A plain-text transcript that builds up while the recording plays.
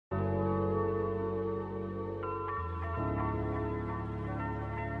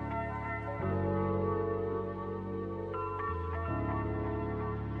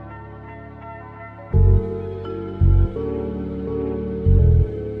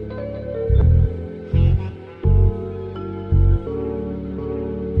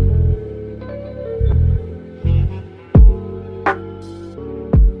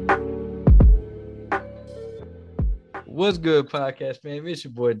What's good, podcast man? It's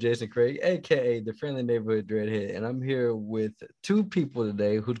your boy Jason Craig, aka the friendly neighborhood dreadhead, and I'm here with two people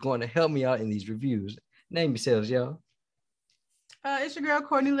today who's going to help me out in these reviews. Name yourselves, y'all. It's your girl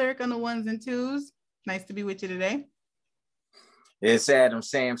Courtney Lyric on the ones and twos. Nice to be with you today. It's Adam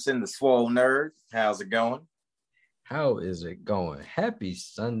Sampson, the swole nerd. How's it going? How is it going? Happy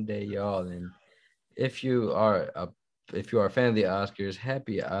Sunday, y'all! And if you are a fan of the Oscars,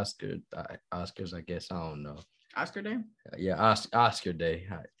 happy Oscars. I guess I don't know. Oscar Day. Yeah, Oscar Day.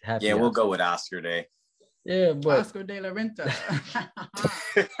 Happy. Yeah, we'll Oscar. go with Oscar Day. Yeah, but Oscar de la Renta.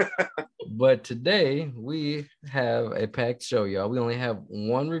 But today we have a packed show, y'all. We only have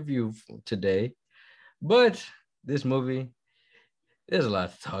one review today, but this movie, there's a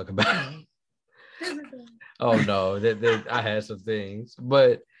lot to talk about. Oh no, I had some things,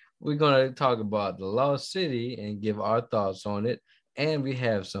 but we're gonna talk about The Lost City and give our thoughts on it, and we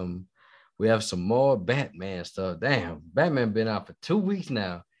have some more Batman stuff. Damn, Batman been out for 2 weeks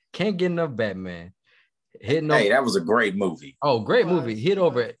now. Can't get enough Batman. That was a great movie. Oh, great movie.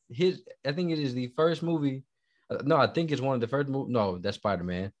 I think it is the first movie. No, I think it's one of the first movies. No, that's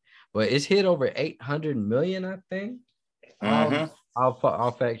Spider-Man. But it's hit over 800 million, I think. Mm-hmm.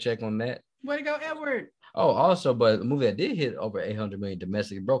 I'll fact check on that. Way to go, Edward. Oh, also, but the movie that did hit over 800 million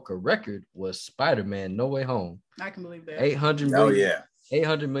domestic, broke a record, was Spider-Man No Way Home. I can believe that. 800 million. Oh, yeah.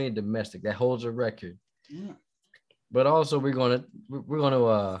 800 million domestic. That holds a record. Yeah. But also we're gonna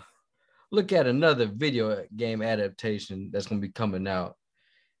look at another video game adaptation that's gonna be coming out.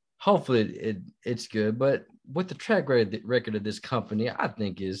 Hopefully it's good, but with the track record of this company, I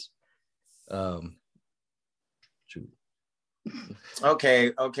think is true.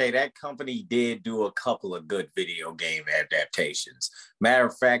 Okay. That company did do a couple of good video game adaptations. Matter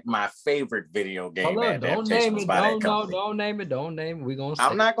of fact, my favorite video game adaptation was by that company. Don't name it. We're gonna.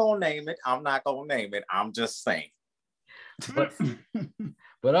 I'm not gonna name it. I'm just saying.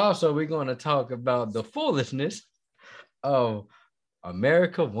 But also we're gonna talk about the foolishness of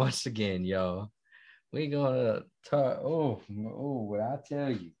America once again, y'all. We're gonna talk. When I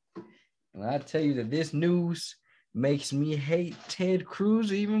tell you that this news makes me hate Ted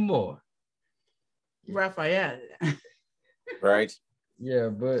Cruz even more. Raphael. Right? Yeah,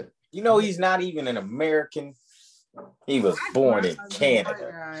 but he's not even an American. He was born in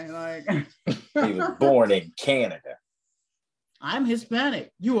Canada. He was born in Canada. I'm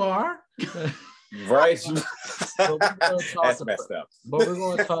Hispanic. You are? Right? That's messed up. But we're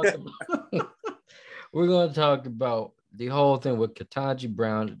gonna talk about the whole thing with Ketanji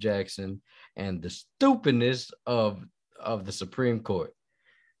Brown Jackson and the stupidness of the Supreme Court.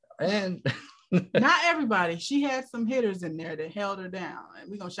 And not everybody. She had some hitters in there that held her down,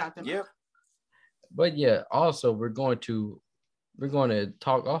 and we're gonna shout them out. But yeah, also we're going to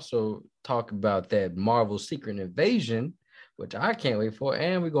talk about that Marvel Secret Invasion, which I can't wait for,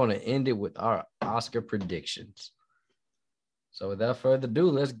 and we're going to end it with our Oscar predictions. So without further ado,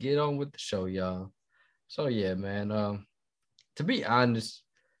 let's get on with the show, y'all. So yeah, man. To be honest,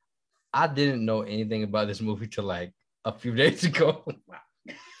 I didn't know anything about this movie till like a few days ago.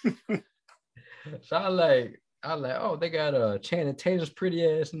 So I like, oh, they got Channing Tatum's pretty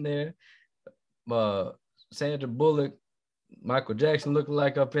ass in there. Sandra Bullock, Michael Jackson looking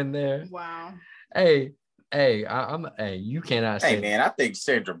like up in there. Wow. Hey, you cannot say. Hey man, I think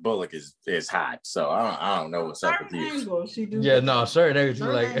Sandra Bullock is hot, so I don't know what's up with you. Certain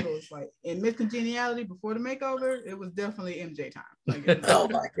angles, like in Miss Congeniality before the makeover, it was definitely MJ time. Oh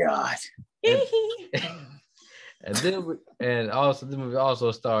my god. and also this movie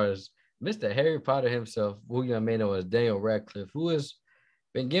also stars Mr. Harry Potter himself, who you may know as Daniel Radcliffe, who has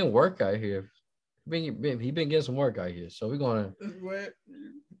been getting work out here. He been getting some work out here, so we're gonna. What?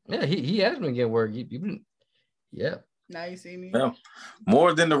 Yeah, he has been getting work. Yeah. Now you see me. Well,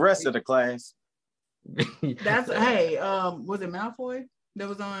 more than the rest of the class. That's was it Malfoy that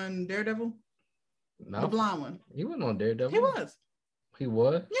was on Daredevil? The blonde one. He wasn't on Daredevil. He was. He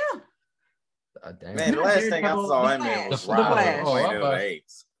was? Yeah. Damn. Man, the last thing I saw him in was Robin.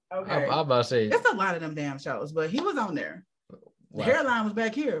 Okay. I'm about to say that's a lot of them damn shows, but he was on there. The hairline was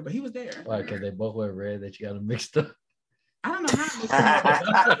back here, but he was there. Why? Because they both wear red that you got to mix up. I don't know how.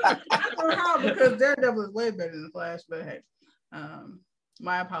 I don't know how, because Daredevil is way better than the Flash. But hey,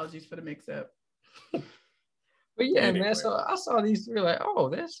 my apologies for the mix-up. But yeah, anyway. Man. So I saw these three, like, oh,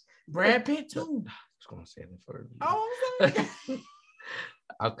 that's Brad Pitt too. I was gonna say that first. Oh,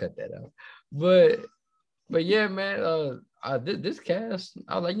 I'll cut that out. But yeah, man. This cast,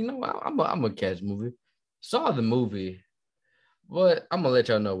 I was like, I'm a catch movie. Saw the movie. But I'm gonna let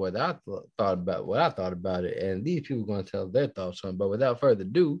y'all know what I thought about it, and these people are gonna tell their thoughts on it. But without further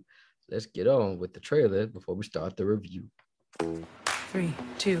ado, let's get on with the trailer before we start the review. 3,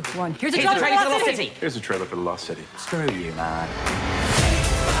 2, 1. Here's a trailer for the Lost City. Here's a trailer for the Lost City. Screw you, man.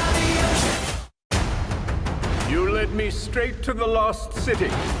 You led me straight to the Lost City.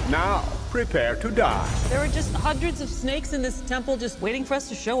 Now, prepare to die. There are just hundreds of snakes in this temple just waiting for us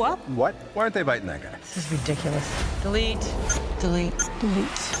to show up. What? Why aren't they biting that guy? This is ridiculous. Delete. Delete.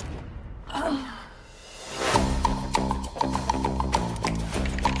 Delete.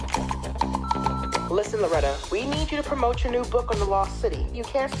 Listen, Loretta, we need you to promote your new book on the Lost City. You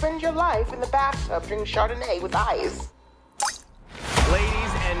can't spend your life in the bathtub drinking Chardonnay with eyes.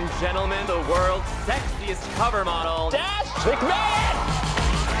 Ladies and gentlemen, the world's sexiest cover model, Dash McMahon!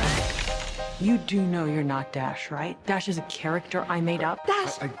 You do know you're not Dash, right? Dash is a character I made up.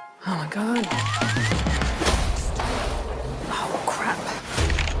 Dash! Oh my God. Oh, crap.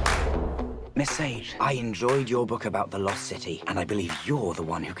 Miss Sage, I enjoyed your book about the Lost City, and I believe you're the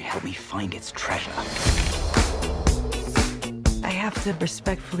one who can help me find its treasure. I have to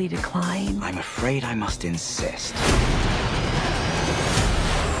respectfully decline. I'm afraid I must insist.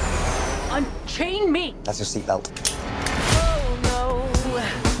 Unchain me! That's your seatbelt. Oh,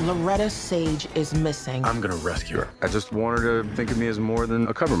 no. Loretta Sage is missing. I'm gonna rescue her. I just want her to think of me as more than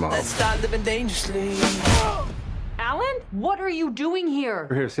a cover model. Let's start living dangerously. Alan, what are you doing here?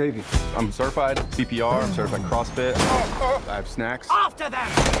 We're here to save you. I'm certified CPR, I'm certified CrossFit. I have snacks. After them!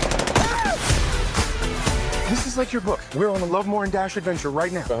 This is like your book. We're on a Lovemore and Dash adventure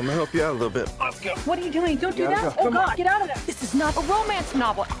right now. I'm gonna help you out a little bit. Let's go. What are you doing? Don't do Gotta that. go. Oh, Come God, on. get out of there. This is not a romance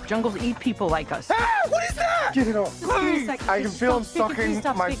novel. Jungles eat people like us. Ah, what is that? Get it off. Just give me a Please. second. I can Just feel him stop speaking. Please sucking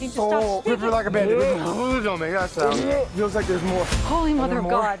stop my speaking. Just soul. stop speaking. Ripper like a bandit. Don't make that sound. Feels like there's more. Holy Mother of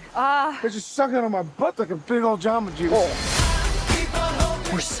more? God. They're just sucking on my butt like a big old Jamba Juice.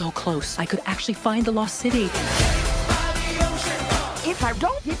 We're so close. I could actually find the Lost City. If I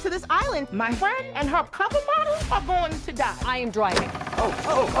don't get to this island, my friend and her cover model are going to die. I am driving. Oh,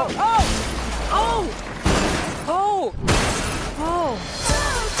 oh, oh, oh! Oh! Oh!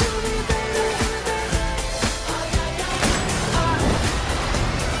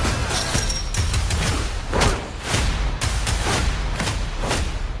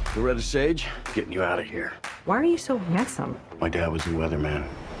 Loretta Sage, getting you out of here. Why are you so handsome? My dad was a weatherman.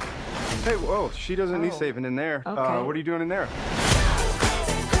 Hey, whoa, she doesn't need saving in there. Okay. What are you doing in there?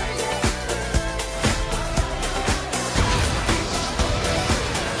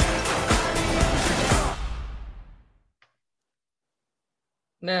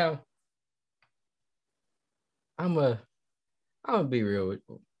 Now, I'm gonna be real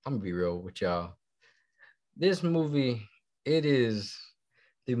with y'all. This movie, it is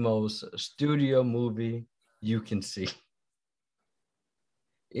the most studio movie you can see.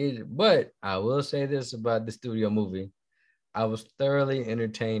 But I will say this about the studio movie. I was thoroughly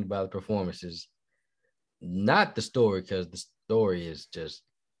entertained by the performances, not the story, because the story is just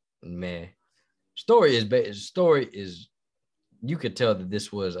meh. Story is you could tell that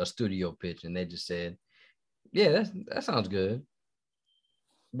this was a studio pitch and they just said, yeah, that sounds good.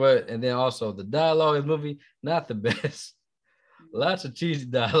 And then also the dialogue in the movie, not the best. Lots of cheesy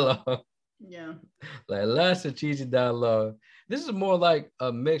dialogue. Yeah. Like lots of cheesy dialogue. This is more like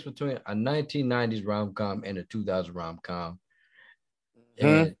a mix between a 1990s rom-com and a 2000 rom-com.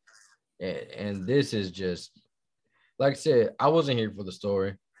 And this is just, like I said, I wasn't here for the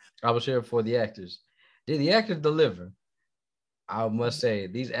story. I was here for the actors. Did the actors deliver? I must say,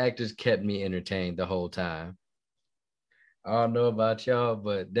 these actors kept me entertained the whole time. I don't know about y'all,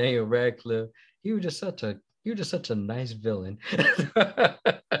 but Daniel Radcliffe, he was just such a nice villain.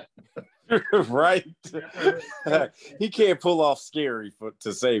 Right? He can't pull off scary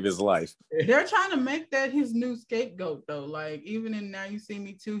to save his life. They're trying to make that his new scapegoat, though. Like, even in Now You See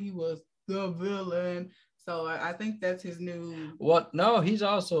Me Too, he was the villain. So I think that's his new. Well, no, he's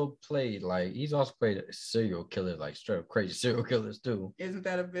also played serial killers, like straight up crazy serial killers too. Isn't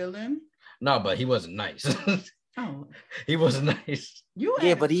that a villain? No, but he wasn't nice. Oh, He wasn't nice.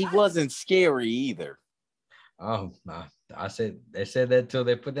 Yeah, but he wasn't scary either. Oh, they said that till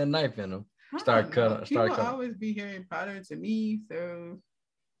they put that knife in him. People always be Harry Potter to me, so.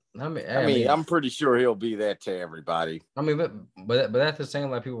 I mean, I'm pretty sure he'll be that to everybody. I mean, but that's the same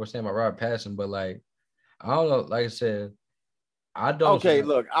like people were saying about Robert Pattinson, but like, I don't know. Like I said, I don't. Okay,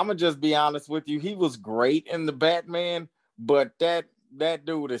 look, I'm gonna just be honest with you. He was great in the Batman, but that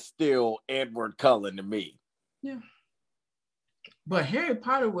dude is still Edward Cullen to me. Yeah. But Harry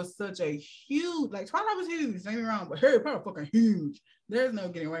Potter was such a huge, like Twilight was huge, don't get me wrong, but Harry Potter fucking huge. There's no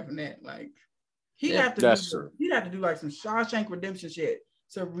getting away from that. Like he'd have to do like some Shawshank Redemption shit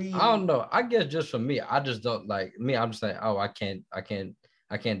to read. I don't know. I guess just for me, I just don't like me. I'm just like, oh, I can't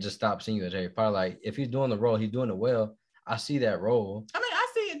I can't just stop seeing you as Harry Potter. Like if he's doing the role, he's doing it well. I see that role. I mean, I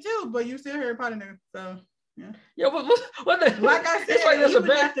see it too, but you still Harry Potter nigga, so yeah. Yeah, what the, like I said, like you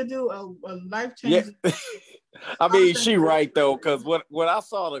would have to do a life changing. Yeah. I mean, she right though, because when I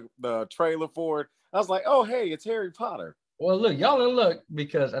saw the trailer for it, I was like, oh hey, it's Harry Potter. Well, look, y'all in luck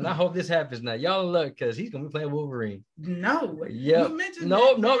because, and I hope this happens now. Y'all in luck because he's gonna be playing Wolverine. No, yeah,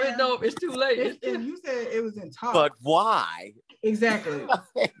 no, it's too late. You said it was in talk. But why? Exactly.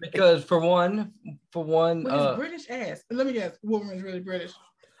 Because for one, with his British ass. Let me guess, Wolverine's really British.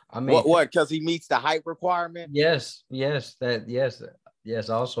 I mean, what? Because he meets the height requirement. Yes.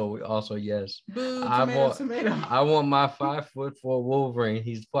 Also, yes. Boo, tomato. I want my 5'4" Wolverine.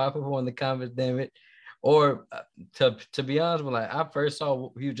 He's 5'4" in the comics, damn it. Or to be honest, when like I first saw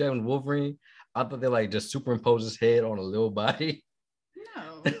Hugh Jackman Wolverine, I thought they like just superimposed his head on a little body.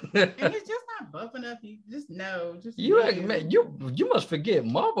 No, and he's just not buff enough. You just you must forget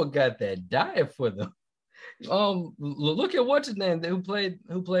Marvel got that diet for them. Look at what's his name who played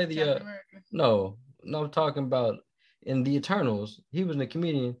the no, I'm talking about in the Eternals. He was a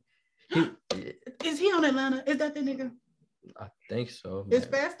comedian. Is he on Atlanta? Is that the nigga? I think so. Is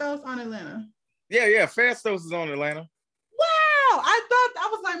Fastos on Atlanta? Yeah, Fastos is on Atlanta. Wow, I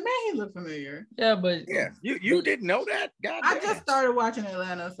was like, man, he looked familiar. Yeah, but you didn't know that? God I just started watching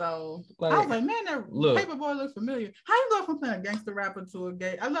Atlanta, so I was like, man, that Paperboy looks familiar. How you go from playing a gangster rapper to a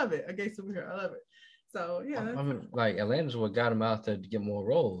gay? I love it, a gay superhero. I love it. So yeah, I mean, like Atlanta's what got him out there to get more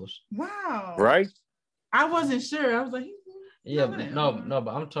roles. Wow, right? I wasn't sure. I was like, no,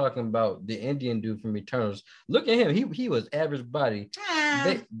 but I'm talking about the Indian dude from Eternals. Look at him. He was average body.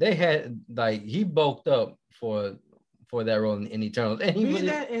 They had like he bulked up for that role in Eternals. And he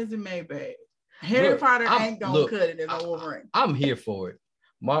that as a Maybach. Harry Potter ain't gonna cut it as a Wolverine. I'm here for it.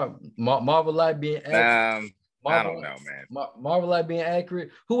 Marvel Light being accurate. I don't know, man. Marvel Light being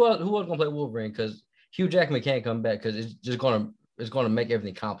accurate. Who else gonna play Wolverine? Because Hugh Jackman can't come back because it's gonna make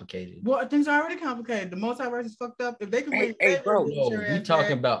everything complicated. Well, things are already complicated. The multiverse is fucked up. If they can bro, we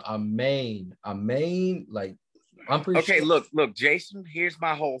talking about a main, like I'm pretty okay, sure. Look, Jason, here's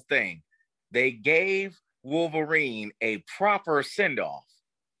my whole thing. They gave Wolverine a proper send-off.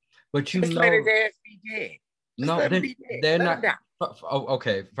 But you just know, let his ass be dead. No, they're not.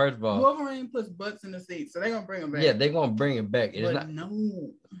 Okay, first of all, Wolverine puts butts in the seat, so they're gonna bring him back. Yeah, they're gonna bring him back. It's not.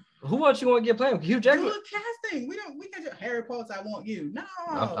 No. Who else you want to get playing? Hugh Jackman. Do a casting. We can't do Harry Potter. I want you. No.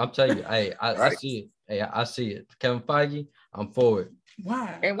 I'm telling you. Hey, I see it. Hey, I see it. Kevin Feige, I'm for it.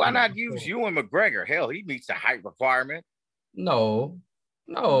 Why? And why not use Ewan McGregor? Hell, he meets the height requirement. No.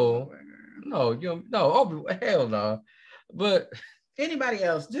 Oh, hell no. But anybody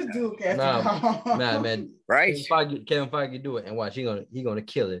else, just do a casting. Nah, man. Right? Kevin Feige do it, and watch. He gonna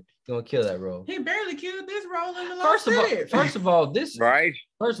kill it. He gonna kill that role. He barely killed this role in the Lost City. First of all, this right.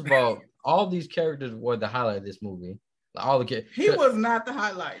 First of all these characters were the highlight of this movie. All the characters. He was not the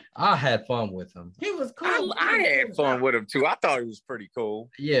highlight. I had fun with him. He was cool. I had fun with him too. I thought he was pretty cool.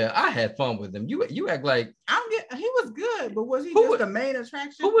 Yeah, I had fun with him. You act like he was good, but was he just the main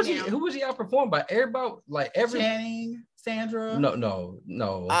attraction? Who was he? Who was he outperformed by? Everybody, like Channing, Sandra. No.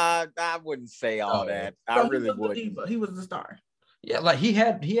 I wouldn't say all that. I really wouldn't. He was the star. Yeah, like he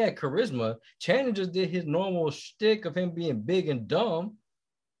had charisma. Channing just did his normal shtick of him being big and dumb.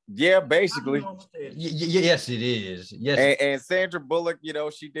 Yeah, basically. Yes, it is. Yes, and Sandra Bullock,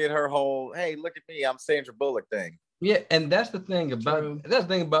 she did her whole "Hey, look at me, I'm Sandra Bullock" thing. Yeah, and that's the thing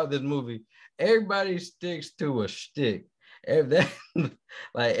about this movie. Everybody sticks to a shtick.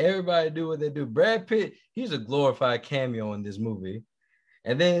 Like everybody do what they do. Brad Pitt, he's a glorified cameo in this movie,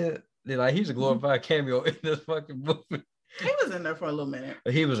 and then he's a glorified cameo in this fucking movie. He was in there for a little minute.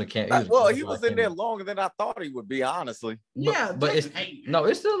 He was a cameo. He was in there longer than I thought he would be, honestly. But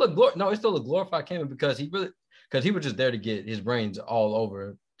it's still a glorified cameo because he was just there to get his brains all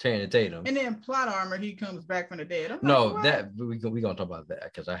over Channing Tatum. And then plot armor, he comes back from the dead. We gonna talk about that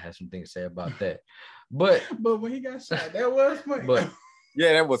because I had some things to say about that. But when he got shot, that was funny. But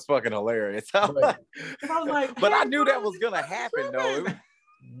yeah, that was fucking hilarious. I was like, but I knew that was gonna happen though.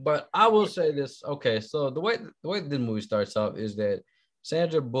 But I will say this. Okay, so the way this movie starts off is that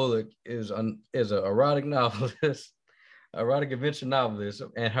Sandra Bullock is an erotic novelist, erotic adventure novelist,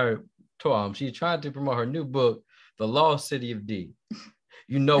 and her she's trying to promote her new book, The Lost City of D.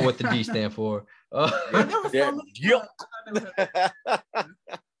 You know what the D stand for.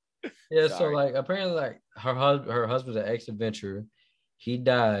 Yeah, so like apparently like her husband's an ex-adventurer. He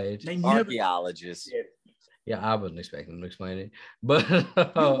died. Archaeologist. Yeah, I wasn't expecting him to explain it, but you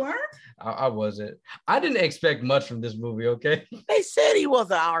weren't? I wasn't. I didn't expect much from this movie. Okay, they said he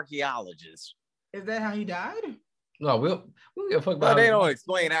was an archaeologist. Is that how he died? No, we'll give a fuck Well, about. they don't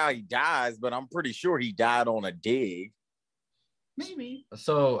explain how he dies, but I'm pretty sure he died on a dig. Maybe.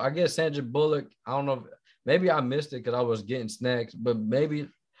 So I guess Sandra Bullock. I don't know. Maybe I missed it because I was getting snacks, but maybe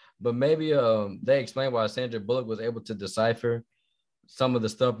they explained why Sandra Bullock was able to decipher some of the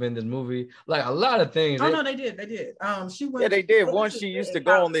stuff in this movie. Like a lot of things. Oh no, they did. She went. Yeah, they did. Once she used to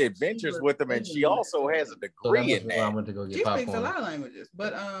go on the adventures with them, and she also has a degree in that. I went to go get she popcorn. speaks a lot of languages,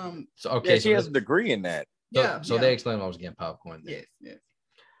 but she has a degree in that. So they explained I was getting popcorn. Yes.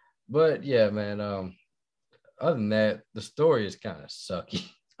 But yeah, man. Other than that, the story is kind of sucky.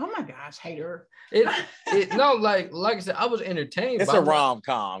 Oh my gosh, hater. Like I said, I was entertained. It's a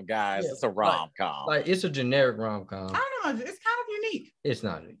rom-com, guys. Yeah, it's a rom-com. Like it's a generic rom-com. I don't know. It's kind of unique. It's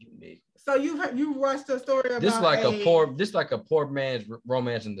not unique. So you watched the story about this like a poor man's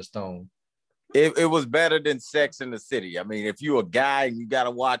Romance in the Stone. It was better than Sex in the City. I mean, if you're a guy and you got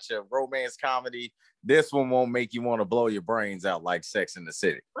to watch a romance comedy, this one won't make you want to blow your brains out like Sex in the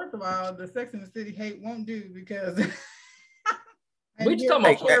City. First of all, the Sex in the City hate won't do because we just talking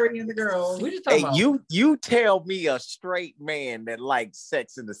about Carrie and the girls. You tell me a straight man that likes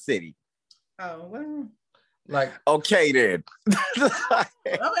Sex in the City. Oh well. Like okay then. I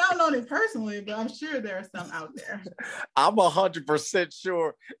don't know them personally, but I'm sure there are some out there. I'm 100%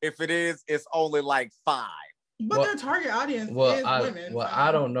 sure if it is, it's only like 5. But their target audience is women. Well,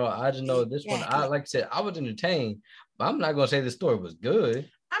 I don't know. I just know this one. Like I said, I was entertained, but I'm not gonna say the story was good.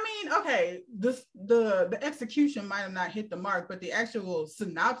 I mean, okay, the execution might have not hit the mark, but the actual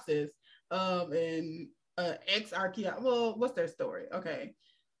synopsis of an ex-archaeologist. Well, what's their story? Okay.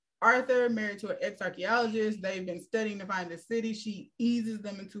 Arthur, married to an ex-archaeologist. They've been studying to find the city. She eases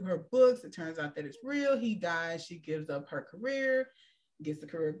them into her books. It turns out that it's real. He dies. She gives up her career, gets the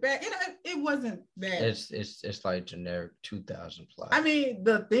career back. It wasn't that. It's like generic 2000 plot. I mean,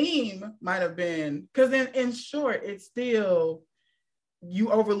 the theme might have been, because in short, it's still,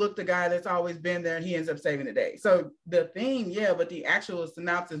 you overlook the guy that's always been there and he ends up saving the day. So the theme, yeah, but the actual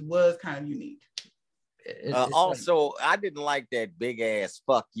synopsis was kind of unique. Also, I didn't like that big ass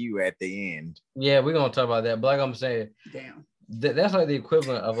fuck you at the end. Yeah, we're gonna talk about that. But like I'm saying, damn, that's like the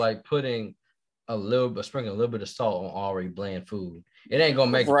equivalent of like putting sprinkling a little bit of salt on already bland food. It ain't gonna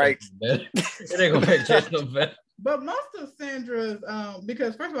make it better. It ain't gonna make it no better. But most of Sandra's,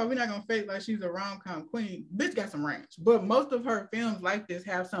 because first of all, we're not gonna fake like she's a rom-com queen. Bitch got some range. But most of her films like this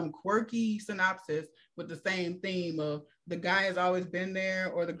have some quirky synopsis with the same theme of the guy has always been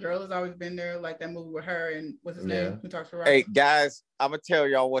there or the girl has always been there, like that movie with her and what's his name? Who talks to Rob? Hey guys, I'm gonna tell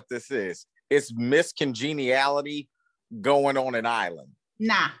y'all what this is. It's Miss Congeniality going on an island.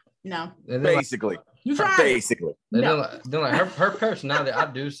 Nah, no. Basically. You tried. Basically. No. Then like her personality,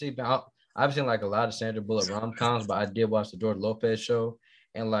 I do see. I've seen like a lot of Sandra Bullock rom-coms, but I did watch the George Lopez show,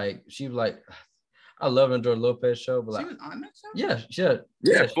 and like she was like, I love the George Lopez show, but like she was on that show.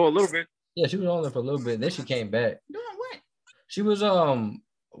 Yeah, for a little bit. Yeah, she was on there for a little bit. Then she came back. Doing what? She was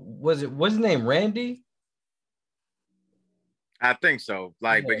what's his name? Randy? I think so.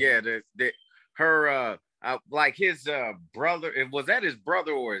 Like, but yeah, her like his brother. Was that his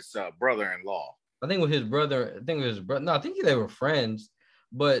brother or his brother-in-law? I think it was his brother. No, I think they were friends.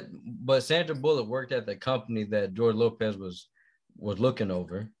 But Sandra Bullock worked at the company that George Lopez was looking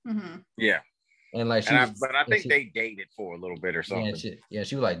over. Mm-hmm. Yeah. And like I think they dated for a little bit or something. She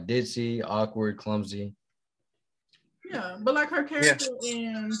was like ditzy, awkward, clumsy. Yeah, but like her character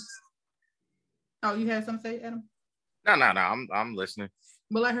in you had something to say, Adam? No, I'm listening.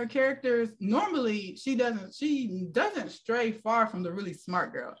 But like her characters, normally she doesn't stray far from the really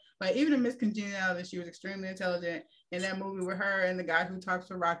smart girl. Like even in Miss Congeniality, she was extremely intelligent. In that movie with her and the guy who talks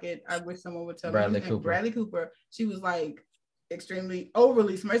to Rocket, I wish someone would tell me. Bradley Cooper. She was like extremely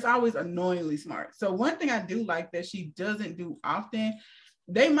overly smart. It's always annoyingly smart. So one thing I do like that she doesn't do often,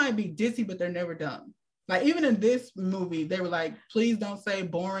 they might be ditzy, but they're never dumb. Like even in this movie, they were like, please don't say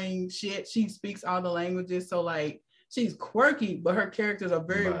boring shit. She speaks all the languages. So like she's quirky, but her characters are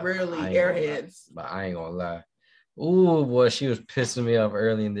very rarely airheads. But I ain't gonna lie. Ooh, boy, she was pissing me off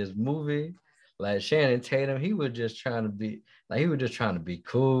early in this movie. Like Channing Tatum, he was just trying to be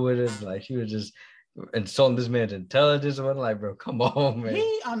cool with it. Like she was just insulting this man's intelligence. And like, bro, come on, man.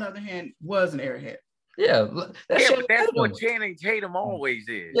 He, on the other hand, was an airhead. Yeah, but that's what Channing Tatum always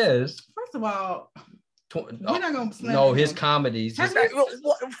is. Yes. First of all, we're not gonna no, his comedies.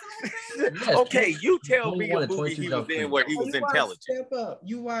 Okay, you tell me a movie he was in where he was intelligent. Step Up.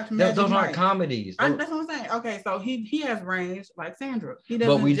 You watch Magic those Mike. aren't comedies. That's what I'm saying. Okay, so he has range like Sandra. He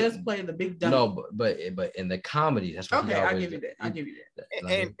doesn't just play the big dumb. No, but in the comedy, that's what. Okay, I'll give you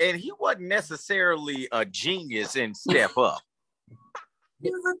that. And he wasn't necessarily a genius in Step Up. He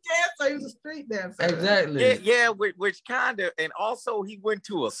was a dancer. He was a street dancer. Exactly. Yeah, which kind of, and also he went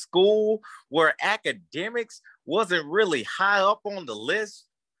to a school where academics wasn't really high up on the list.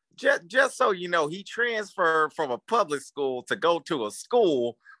 Just so you know, he transferred from a public school to go to a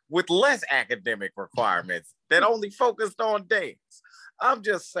school with less academic requirements that only focused on dance. I'm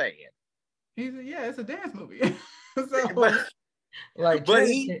just saying. It's a dance movie. But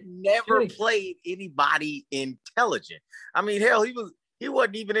he never played anybody intelligent. I mean, hell, he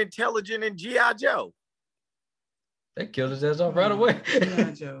wasn't even intelligent in G.I. Joe. They killed his ass off right away.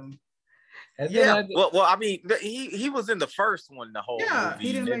 G.I. Joe. Yeah, well, I mean, he was in the first one, the whole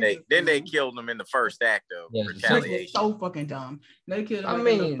movie. Then they killed him in the first act of Retaliation. So fucking dumb. They killed him.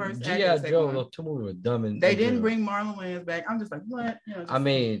 In the first G.I. Joe, those two movies were dumb. And they didn't bring Marlon Wayans back. I'm just like, what?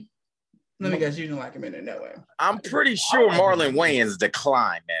 Let me guess, you didn't like him in it that way. I'm pretty sure Marlon Wayans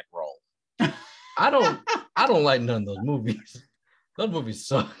declined that role. I don't like none of those movies. Those movies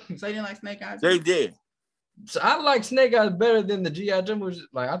suck. So you didn't like Snake Eyes? They did. So I like Snake Eyes better than the G.I. Joe movies.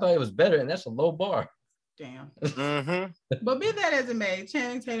 Like, I thought it was better, and that's a low bar. Damn. Mm-hmm. But be that as it may,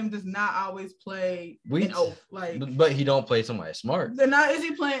 Channing Tatum does not always play an oaf. But he don't play somebody smart. Is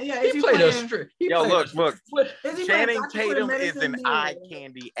he playing? Yeah, he played a straight. Look. Channing Tatum is an eye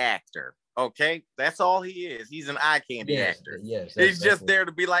candy actor. Okay, that's all he is. He's an eye candy actor. Yes, he's just there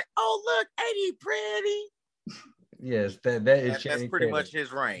to be like, oh look, ain't he pretty? Yes, that's pretty much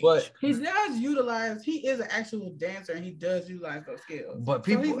his range. But he does utilize. He is an actual dancer, and he does utilize those skills. But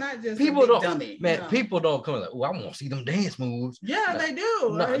people, so he's not just people don't. Dummy, man, people don't come like, oh, I want to see them dance moves. Yeah, they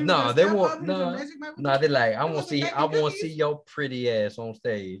do. No, they want no. They're like, I want to see your pretty ass on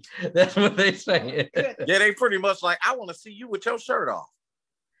stage. That's what they say. Yeah, they pretty much like, I want to see you with your shirt off.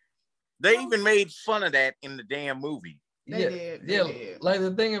 They even made fun of that in the damn movie. They did. Like the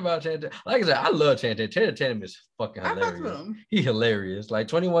thing about Channing, like I said, I love Channing. Channing Tatum is fucking hilarious. He's hilarious. Like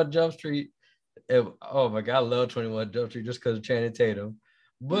 21 Jump Street. Oh my god, I love 21 Jump Street just because of Channing Tatum.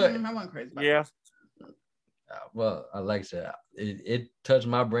 But I went crazy. Yeah. Well, like I said, it touched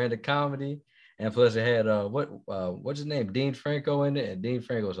my brand of comedy, and plus it had what's his name, Dean Franco in it, and Dean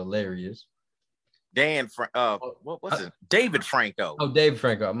Franco was hilarious. What was it? David Franco. Oh, David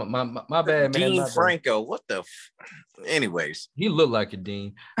Franco. My bad, man. Dean Franco. What the? Anyways, he looked like a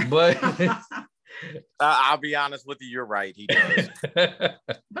dean, but I'll be honest with you. You're right. He does. But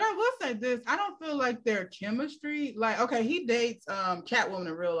I will say this: I don't feel like their chemistry. Like, okay, he dates Catwoman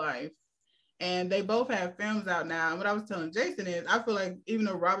in real life, and they both have films out now. And what I was telling Jason is, I feel like even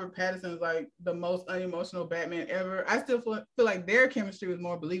though Robert Pattinson is like the most unemotional Batman ever, I still feel like their chemistry was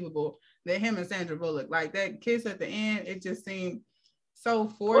more believable than him and Sandra Bullock. Like that kiss at the end, it just seemed so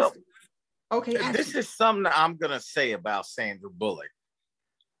forced. Well, okay, this is something I'm gonna say about Sandra Bullock.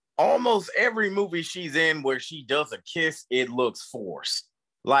 Almost every movie she's in where she does a kiss, it looks forced.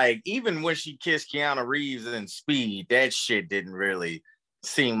 Like even when she kissed Keanu Reeves in Speed, that shit didn't really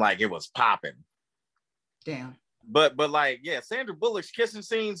seem like it was popping. Damn. But like, yeah, Sandra Bullock's kissing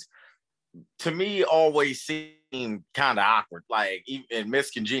scenes to me always seem kind of awkward. Like even in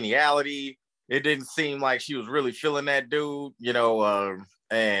Miss Congeniality, it didn't seem like she was really feeling that dude, you know,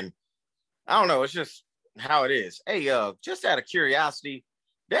 and I don't know, it's just how it is. Hey, just out of curiosity,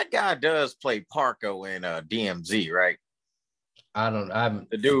 that guy does play Parko in DMZ, right? I'm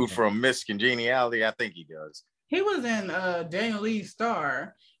the dude from Miss Congeniality, I think he does. He was in Daniel Lee's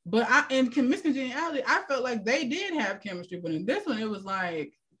Star, but in Miss Congeniality, I felt like they did have chemistry, but in this one, it was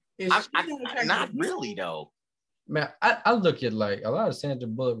like, not really though. Man, I look at like a lot of Sandra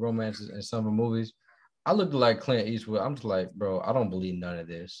Bullock romances in some of the movies. I look like Clint Eastwood. I'm just like, bro, I don't believe none of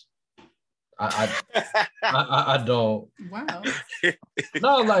this. I don't. Wow.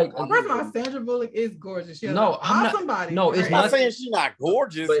 No, like first of all, Sandra Bullock is gorgeous. She has somebody. No, it's not saying she's not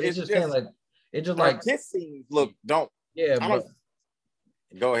gorgeous. But it's just like it just like kiss scenes look don't. Yeah, but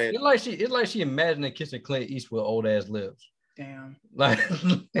go ahead. It's like she imagining kissing Clint Eastwood old ass lips. Damn. Like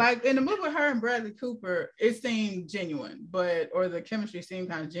in the movie with her and Bradley Cooper, it seemed genuine, or the chemistry seemed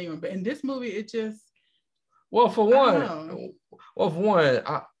kind of genuine. But in this movie, it just. Well, for one,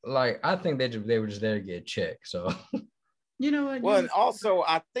 I think they were just there to get checked. So. You know what? Well, and also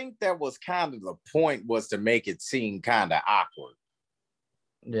I think that was kind of the point, was to make it seem kind of awkward.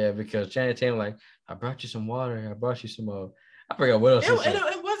 Yeah, because Channing Tatum, like, I brought you some water. I brought you some. I forgot what else.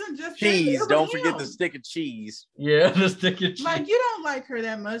 It wasn't just cheese. Don't forget the stick of cheese. Yeah, the stick of cheese. Like, you don't like her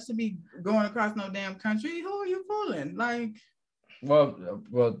that much to be going across no damn country. Who are you fooling? Like. Well,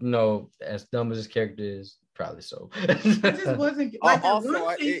 no. As dumb as his character is, probably so. It just wasn't like also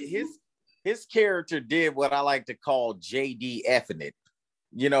his character did what I like to call JD effing it.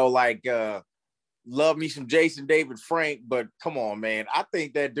 You know, like love me some Jason David Frank, but come on, man. I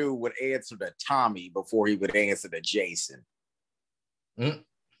think that dude would answer to Tommy before he would answer to Jason.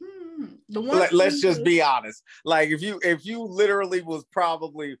 Let's just be honest. Like if you literally was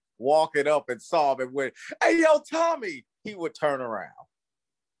probably walking up and saw him and went, "Hey, yo, Tommy," he would turn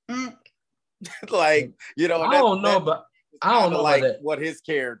around. Like, you know, I don't know like that. what his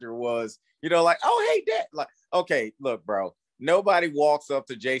character was. You know, like, "Oh, hey, Dad." Like, okay, look, bro. Nobody walks up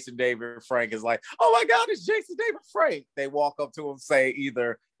to Jason David Frank is like, "Oh my God, it's Jason David Frank." They walk up to him and say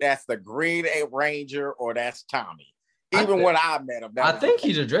either that's the Green Ranger or that's Tommy. Even when I met him, I think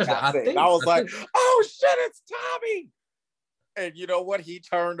he's addressed it. I was like, "Oh shit, it's Tommy!" And you know what? He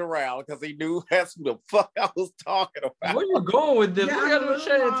turned around because he knew that's who the fuck I was talking about. Where you going with this? Look at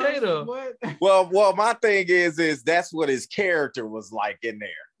Channing Tatum. Well, my thing is that's what his character was like in there.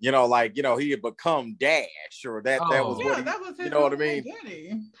 You know, like, you know, he had become Dash, or that was what that was his, you know what I mean?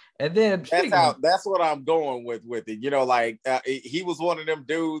 Identity. And then that's what I'm going with it. You know, like he was one of them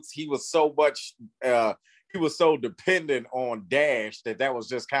dudes. He was so much. He was so dependent on Dash that was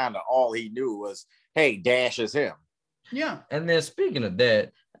just kind of all he knew was, hey, Dash is him. Yeah. And then speaking of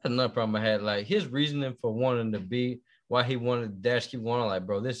that, that's another problem I had. Like his reasoning for wanting to be, why he wanted Dash keep going. Like,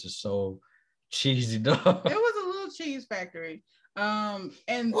 bro, this is so cheesy, dog. It was a little cheese factory. And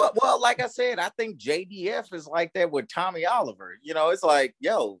well, like I said, I think JDF is like that with Tommy Oliver. You know, it's like,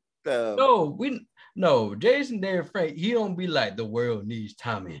 yo, no, Jason David Frank, he don't be like, the world needs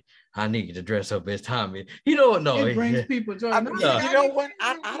Tommy. I need to dress up as Tommy. He don't know. It brings people joy. You know what?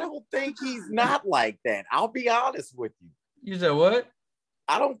 I don't think he's not like that. I'll be honest with you. You said what?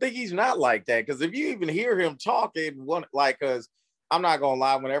 I don't think he's not like that. Because if you even hear him talking, because I'm not gonna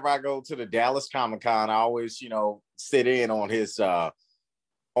lie, whenever I go to the Dallas Comic-Con, I always, you know, sit in on his I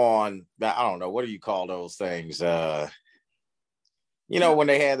don't know, what do you call those things? You know, when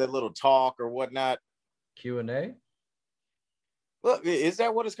they had that little talk or whatnot. Q&A? Well, is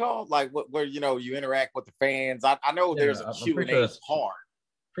that what it's called? Like where you know you interact with the fans? I know there's a Q&A part.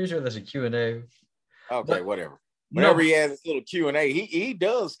 Pretty sure there's a Q&A. Okay, whatever. Whenever he has this little Q&A, he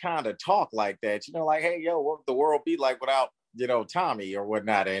does kind of talk like that. You know, like, hey, yo, what would the world be like without, you know, Tommy or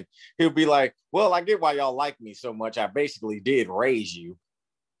whatnot? And he'll be like, well, I get why y'all like me so much. I basically did raise you.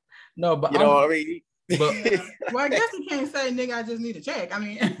 No, but you know what I mean? But, well, I guess you can't say, nigga, I just need a check. I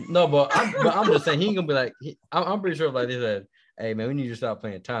mean, no, but I'm just saying he ain't gonna be like, I'm pretty sure like they said, hey man, we need you to stop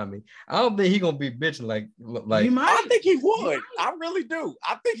playing Tommy. I don't think he gonna be bitching like. I think he would. I really do.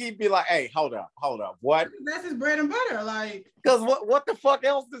 I think he'd be like, hey, hold up, what? That's his bread and butter, like. Because what the fuck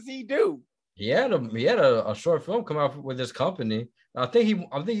else does he do? He had a short film come out with his company. I think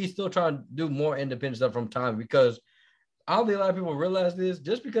he's still trying to do more independent stuff from Tommy, because I don't think a lot of people realize this.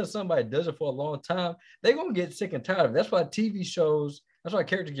 Just because somebody does it for a long time, they're gonna get sick and tired of it. That's why TV shows, that's why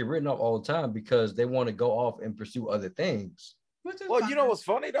characters get written off all the time, because they want to go off and pursue other things. Well, you know what's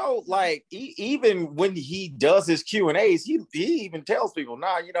funny though? Like even when he does his Q&As, he even tells people,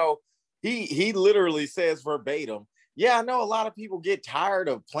 nah, you know, he literally says verbatim, yeah, I know a lot of people get tired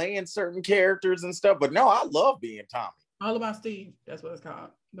of playing certain characters and stuff, but no, I love being Tommy. All About Steve, that's what it's called.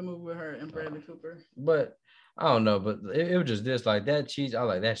 The movie with her and Bradley Cooper. But I don't know, but it was just this, like that cheesy. I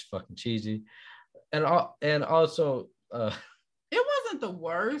like that's fucking cheesy, and also it wasn't the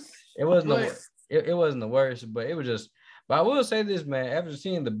worst. It wasn't it wasn't the worst, but it was just. But I will say this, man. After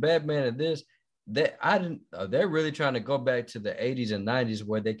seeing the Batman of this, that I didn't. They're really trying to go back to the 80s and 90s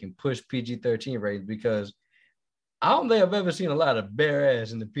where they can push PG-13 ratings, because I don't think I've ever seen a lot of bare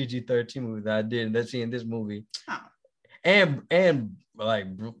ass in the PG-13 movie that I did, and that's seeing this movie. Oh. And like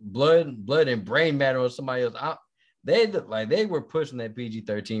blood and brain matter or somebody else. They were pushing that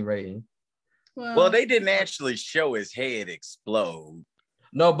PG-13 rating. Well, they didn't actually show his head explode.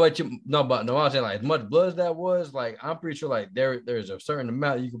 No, but I'm saying, like, as much blood as that was, like, I'm pretty sure like there's a certain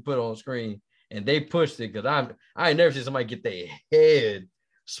amount you can put on screen, and they pushed it, because I ain't never seen somebody get their head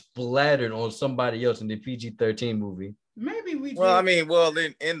splattered on somebody else in the PG-13 movie. Maybe we. Well, I mean,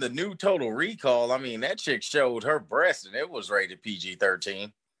 in the new Total Recall, I mean, that chick showed her breast and it was rated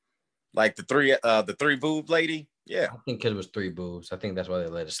PG-13. Like the three boob lady. Yeah, I think because it was 3 boobs. I think that's why they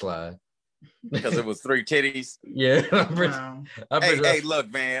let it slide. Because it was 3 titties. Yeah. Hey, look,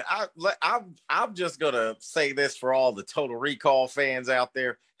 man. I'm just gonna say this for all the Total Recall fans out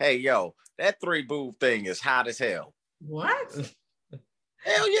there. Hey, yo, that 3 boob thing is hot as hell. What?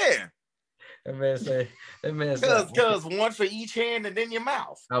 Hell yeah. That man said, because one for each hand and then your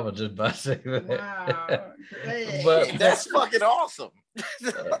mouth. I was just about to say that. Wow. But that's fucking awesome.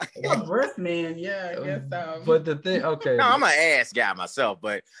 Breast man, yeah, I guess so. But the thing, okay. No, I'm an ass guy myself,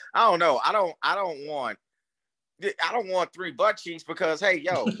 but I don't know. I don't want, I don't want 3 butt cheeks because hey,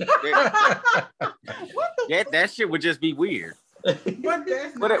 yo, that shit would just be weird.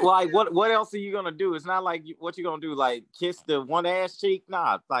 But what else are you gonna do? It's not like what you gonna do, like kiss the one ass cheek.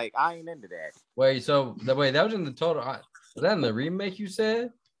 Nah, like I ain't into that. Wait, so that was in the total. Was that in the remake you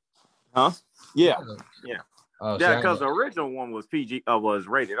said? Huh? Yeah. Oh, yeah, because the original one was PG, was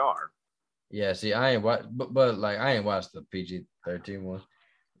rated R. Yeah, see, I ain't watched, but like I ain't watched the PG-13 one.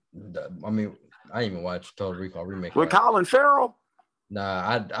 I mean, I ain't even watched Total Recall remake with Colin Farrell.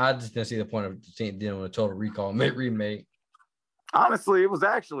 Nah, I just didn't see the point of dealing with Total Recall remake. Honestly, it was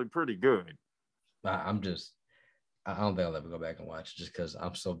actually pretty good. I don't think I'll ever go back and watch it just because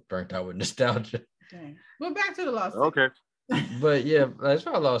I'm so burnt out with nostalgia. Dang. Well, back to the Lost City. Okay. But yeah, as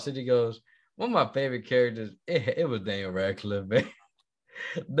far as Lost City goes, one of my favorite characters, it was Daniel Radcliffe, man.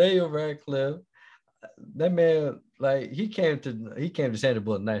 Daniel Radcliffe, that man, like he came to Sandra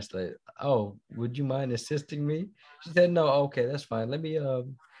Bullock nice, like, oh, would you mind assisting me? She said, no, okay, that's fine. Let me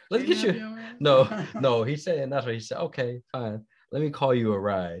get you. No, he said, and that's what he said. Okay, fine. Let me call you a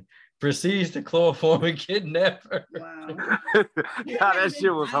ride. Proceeds to chloroform and kidnap her. Wow. God, that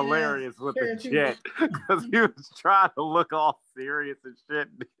shit was hilarious with the jet because he was trying to look all serious and shit.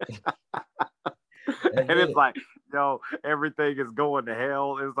 And it's like, yo, everything is going to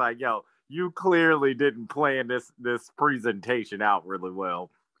hell. It's like, yo, you clearly didn't plan this presentation out really well.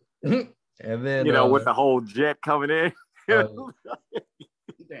 And then with the whole jet coming in.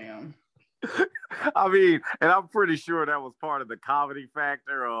 Damn. I mean, and I'm pretty sure that was part of the comedy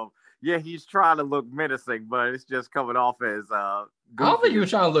factor of, yeah, he's trying to look menacing, but it's just coming off as goofy. I don't think he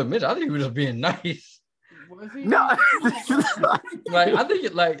was trying to look menacing. I think he was just being nice. Was he? No. I think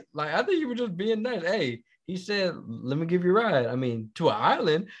he was just being nice. Hey, he said, let me give you a ride. I mean, to an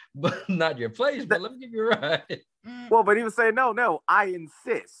island, but not your place, but let me give you a ride. Well, but he was saying, no, I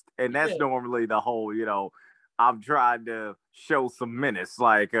insist. And that's normally the whole, I'm trying to show some menace,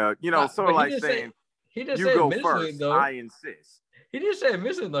 like, sort of like saying, he didn't you say go first, though. I insist. He didn't say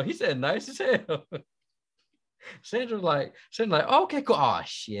missing though. He said nice as hell. Sandra's like, oh, okay, cool. Oh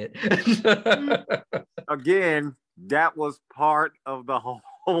shit. Again, that was part of the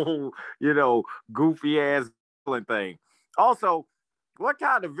whole, goofy ass villain thing. Also, what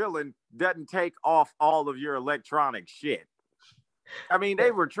kind of villain doesn't take off all of your electronic shit? I mean,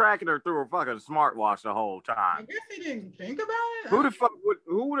 they were tracking her through a fucking smartwatch the whole time. I guess they didn't think about it. Who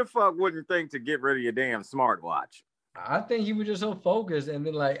the fuck wouldn't think to get rid of your damn smartwatch? I think he was just so focused, and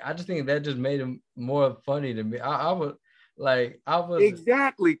then I just think that just made him more funny to me. I was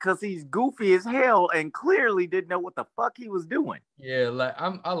exactly because he's goofy as hell and clearly didn't know what the fuck he was doing. Yeah,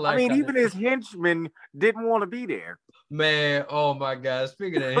 I mean, even his henchmen didn't want to be there. Man, oh my God!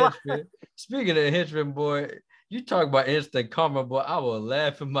 Speaking of henchmen, boy, you talk about instant karma, boy. I was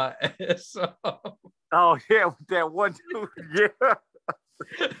laughing my ass off. Oh yeah, with that one dude, yeah.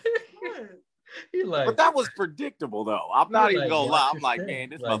 But that was predictable, though. I'm not even gonna lie. I'm like, man,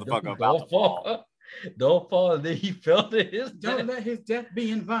 this motherfucker about to fall. Don't fall, and then he fell to his death. Don't let his death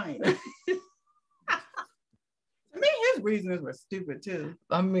be in vain. I mean, his reasons were stupid too.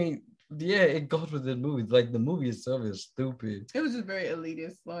 I mean, yeah, it goes with the movie. Like the movie itself is stupid. It was just very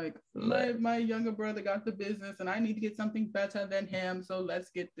elitist. Like my younger brother got the business, and I need to get something better than him. So let's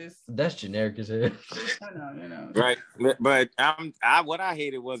get this. That's generic as hell. I know. Right, but what I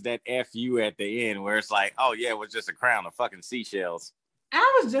hated was that FU at the end, where it's like, oh yeah, it was just a crown of fucking seashells.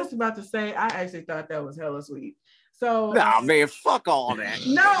 I was just about to say, I actually thought that was hella sweet. So nah, man, fuck all that.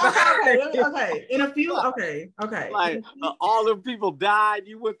 No, okay. In a few, okay. Like all the people died.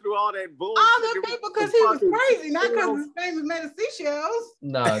 You went through all that bullshit. All the people because he was crazy, not because his face was made of seashells.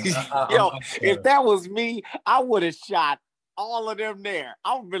 No, yo, if that was me, I would have shot all of them there.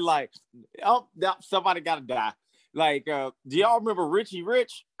 I would be like, oh, somebody gotta die. Like, do y'all remember Richie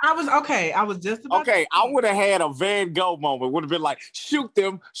Rich? I was just about I would have had a Van Gogh moment. Would have been like, shoot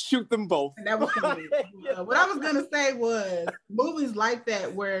them both. And that was what I was gonna say was movies like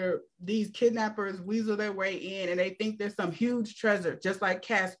that where these kidnappers weasel their way in and they think there's some huge treasure, just like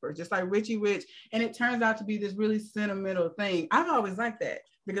Casper, just like Richie Rich, and it turns out to be this really sentimental thing. I've always liked that.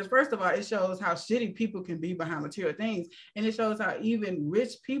 Because first of all, it shows how shitty people can be behind material things. And it shows how even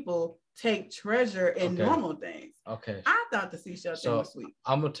rich people take treasure in normal things. Okay. I thought the seashell thing was sweet.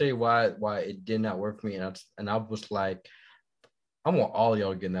 I'm gonna tell you why it did not work for me. And I was like, I want all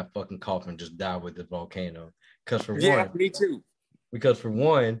y'all to get in that fucking coffin and just die with the volcano. Because for one, me too. Because for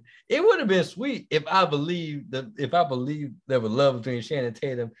one, it would have been sweet if I believed there was love between Channing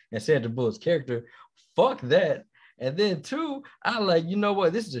Tatum and Sandra Bullock's character. Fuck that. And then two, I like, you know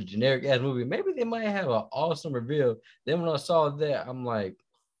what? This is a generic ass movie. Maybe they might have an awesome reveal. Then when I saw that, I'm like,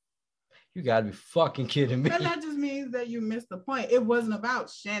 You gotta be fucking kidding me. And that just means that you missed the point. It wasn't about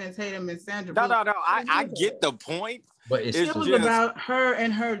Shannon Tatum and Sandra Bullock. No. I get the point. But it was about her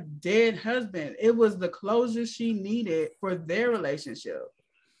and her dead husband. It was the closure she needed for their relationship.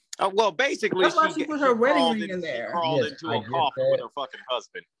 Well, basically, that's why she put her wedding ring in there. She crawled into a coffin with her fucking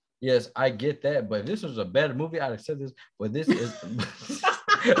husband. Yes, I get that. But if this was a better movie, I'd accept this. But this is.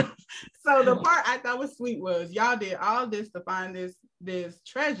 So the part I thought was sweet was y'all did all this to find this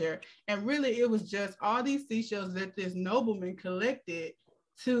treasure, and really it was just all these seashells that this nobleman collected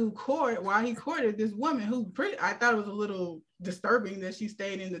to court while he courted this woman who I thought it was a little disturbing that she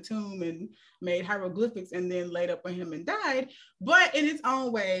stayed in the tomb and made hieroglyphics and then laid up on him and died. But in its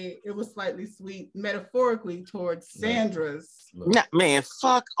own way, it was slightly sweet metaphorically towards Sandra's. Nah, man,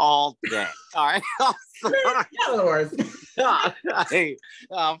 fuck all that. All right. Hey,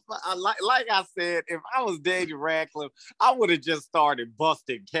 like I said, if I was Daniel Radcliffe, I would have just started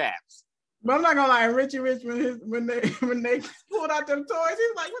busting caps. But I'm not gonna lie, Richie Rich when they pulled out them toys,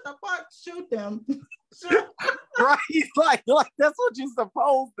 he's like, "What the fuck? Shoot them!" Right? He's like that's what you're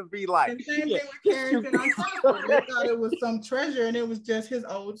supposed to be like. And same thing with Carrington on top. They thought it was some treasure, and it was just his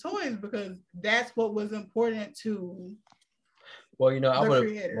old toys because that's what was important to. Well, I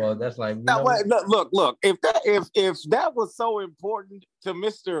would. Well, that's like. Look. If that was so important to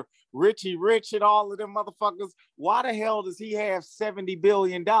Mr. Richie Rich and all of them motherfuckers, why the hell does he have $70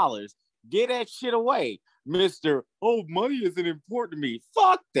 billion? Get that shit away, Mr. Oh, money isn't important to me.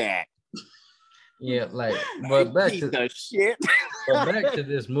 Fuck that. Yeah, but back to the shit. But back to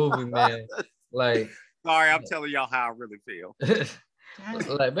this movie, man. Sorry, I'm telling y'all how I really feel. The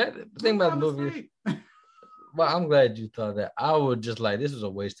thing about the movie. Well, I'm glad you thought that. I would just this was a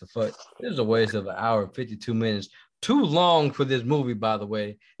waste of fuck. This was a waste of 1 hour and 52 minutes. Too long for this movie, by the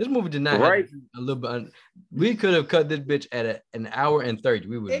way. This movie did not have a little bit. We could have cut this bitch at an hour and 30.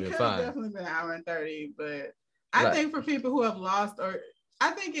 We would have been fine. It could have definitely been an hour and 30, but I think for people who have lost,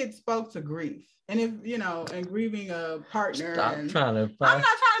 I think it spoke to grief. And if and grieving a partner. I'm not trying to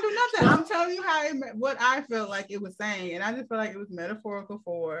do nothing. I'm telling you what I felt like it was saying, and I just felt like it was metaphorical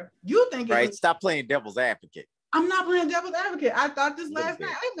for you think. Stop playing devil's advocate. I'm not playing devil's advocate. I thought this last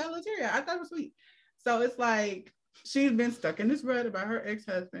night. I got Lateria. I thought it was sweet. So it's like she's been stuck in this rut about her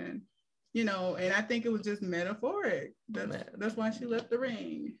ex-husband, and I think it was just metaphoric. That's why she left the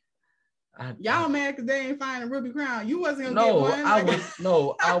ring. Y'all mad because they ain't find a ruby crown. You wasn't gonna get one.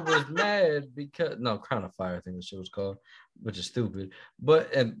 I was mad because Crown of Fire, I think the shit was called, which is stupid.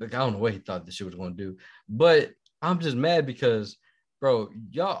 But I don't know what he thought the shit was gonna do. But I'm just mad because, bro,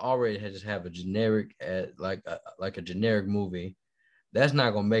 y'all already just have a generic like a generic movie. That's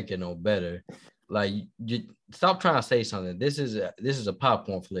not gonna make it no better. Like, you stop trying to say something. This is a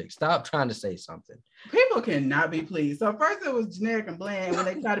popcorn flick. Stop trying to say something. People cannot be pleased. So first it was generic and bland when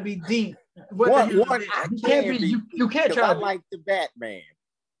they try to be deep. You can't try. I like the Batman.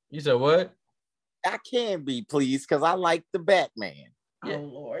 You said what? I can be pleased because I like the Batman. Yeah. Oh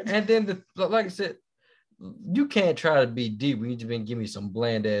Lord. And then like I said, you can't try to be deep when you just been giving me some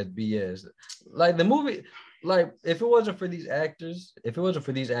bland ass BS. Like the movie. Like, if it wasn't for these actors,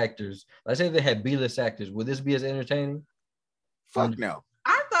 like say they had B-list actors, would this be as entertaining? Fuck no.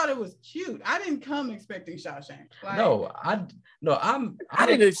 I thought it was cute. I didn't come expecting Shawshank. I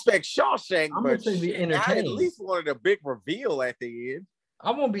didn't expect Shawshank, but to be entertained. I at least wanted a big reveal at the end.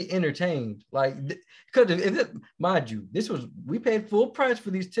 I won't be entertained, because mind you, we paid full price for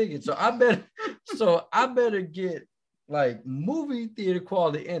these tickets, so I better get movie theater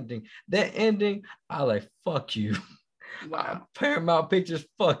quality ending. That ending, I fuck you. Wow. Paramount Pictures,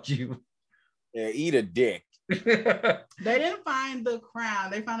 fuck you. Yeah, eat a dick. They didn't find the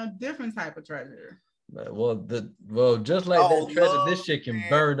crown. They found a different type of treasure. Well, just like that treasure, this shit can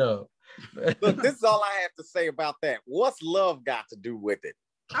burn up. Look, this is all I have to say about that. What's love got to do with it?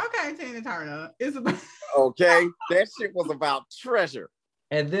 Okay, Tina Turner. It's about okay. That shit was about treasure.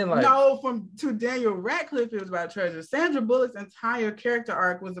 And then to Daniel Radcliffe, it was about treasure. Sandra Bullock's entire character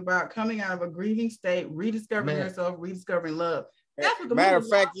arc was about coming out of a grieving state, rediscovering herself, rediscovering love. That's what the matter of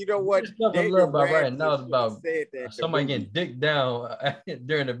fact, you know what? Right now it's about somebody getting dicked down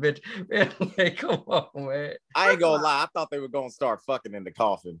during the bitch. Man, come on, man. I ain't gonna lie. I thought they were gonna start fucking in the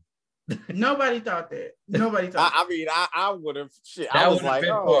coffin. Nobody thought that. I mean, I would have. Shit, that I was like,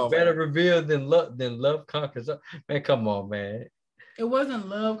 a better reveal than love conquers. Man, come on, man. It wasn't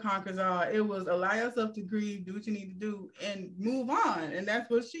love conquers all. It was allow yourself to grieve, do what you need to do, and move on. And that's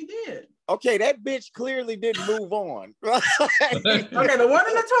what she did. Okay, that bitch clearly didn't move on. Okay, the one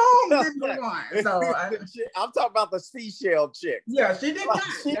in the tomb didn't move on. So I'm talking about the seashell chick. Yeah, she did not.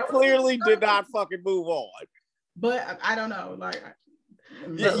 She clearly did not fucking move on. But I don't know.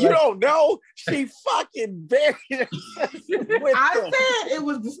 You don't know. She fucking buried I said it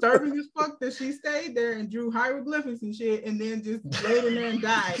was disturbing as fuck that she stayed there and drew hieroglyphics and shit, and then just laid in there and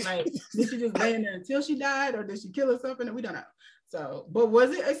died. Like, did she just lay in there until she died, or did she kill herself in it? We don't know. So, but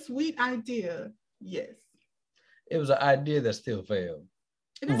was it a sweet idea? Yes. It was an idea that still failed.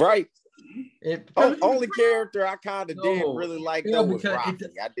 Right. Only character I kind of didn't really like though was Rocky.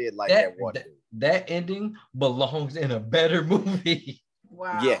 I did like that one. That ending belongs in a better movie.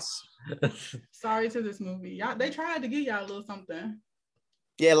 Wow. Yes. Sorry to this movie. Y'all, they tried to give y'all a little something.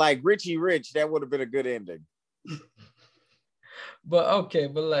 Yeah, like Richie Rich, that would have been a good ending. But okay,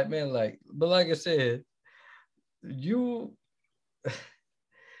 but like I said,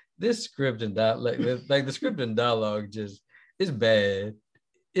 this script and like the script and dialogue just is bad.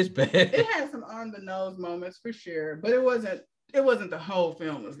 It's bad. It had some on the nose moments for sure, but it wasn't the whole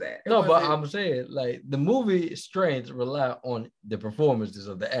film was that. But I'm saying like the movie strengths rely on the performances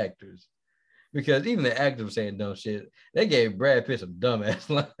of the actors, because even the actors were saying dumb shit. They gave Brad Pitt some dumbass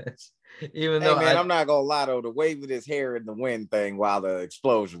lines. Even though I'm not gonna lie though, the waving his hair in the wind thing while the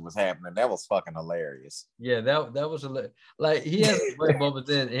explosion was happening, that was fucking hilarious. Yeah, that was like he had great moments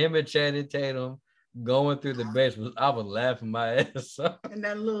in him and Channing Tatum going through the basement. I was laughing my ass off. And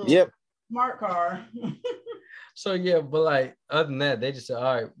that little smart car. So yeah, but like other than that, they just said,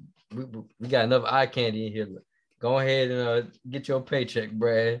 all right, we got enough eye candy in here. Go ahead and get your paycheck,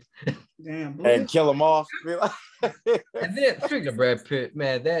 Brad. Damn, and kill him off. And then speaking of Brad Pitt,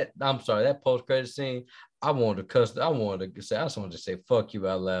 man, that post-credit scene, I wanted to say fuck you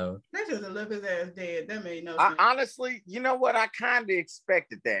out loud. They just left his ass dead. That made no sense. Honestly, you know what? I kind of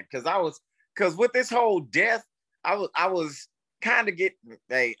expected that because with this whole death, I was kind of getting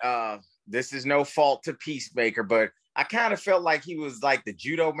this is no fault to Peacemaker, but I kind of felt like he was like the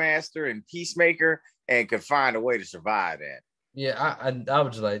judo master and Peacemaker and could find a way to survive that. Yeah, I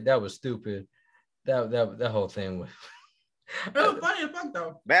was just like, that was stupid. That whole thing was. It was funny as fuck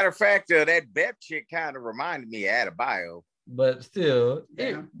though. Matter of fact, that Bep chick kind of reminded me of Adebayo. But still,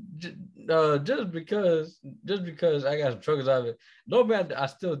 just because I got some truckers out of it, no matter, I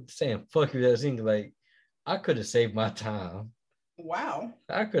still saying fuck you that scene. Like, I could have saved my time. Wow.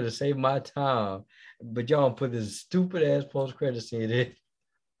 I could have saved my time, but y'all put this stupid ass post-credit scene in.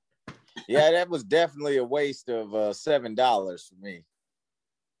 Yeah, that was definitely a waste of $7 for me.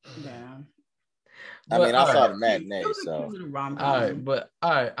 Damn. I saw the matinee, so all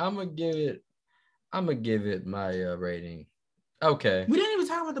right, I'm gonna give it my rating. Okay. We didn't even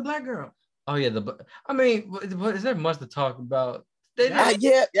talk about the black girl. Oh yeah, but is there much to talk about? And I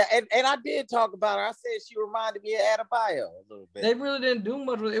did talk about her. I said she reminded me of Adebayo a little bit. They really didn't do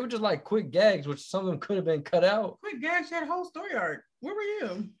much with it. It was just like quick gags, which some of them could have been cut out. Quick gags had a whole story arc. Where were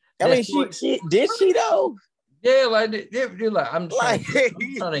you? I mean, she did she though? Yeah, like they're like I'm trying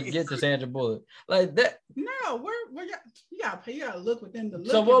to get to Sandra Bullock like that. No, you gotta look within the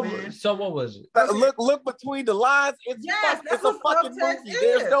look. So what was it? Look between the lines. It's a fucking movie.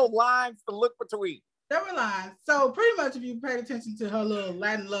 There's no lines to look between. There were lines. So pretty much, if you paid attention to her little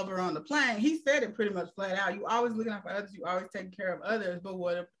Latin lover on the plane, he said it pretty much flat out. You always looking out for others. You always taking care of others. But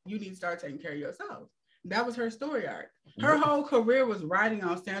what if you need to start taking care of yourself? That was her story arc. Her whole career was riding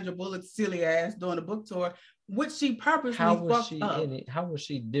on Sandra Bullock's silly ass during the book tour, which she purposely fucked up. How was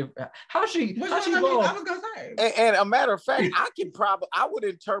she different? How she? I was gonna say. And a matter of fact, I would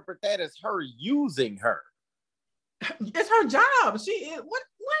interpret that as her using her. It's her job. What?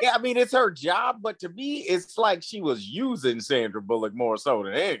 Yeah, I mean, it's her job, but to me, it's like she was using Sandra Bullock more so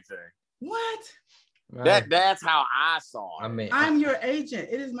than anything. What? That's how I saw it. I mean, I'm your agent.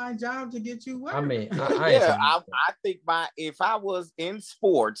 It is my job to get you work. I mean, I think if I was in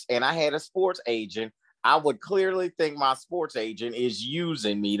sports and I had a sports agent, I would clearly think my sports agent is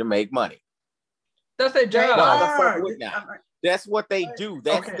using me to make money. That's their job. That's what they do.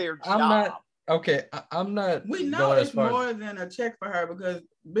 That's their job. I'm not. We know it's more than a check for her because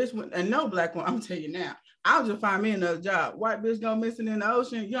bitch, and no black one. I'm gonna tell you now. I'll just find me another job. White bitch go missing in the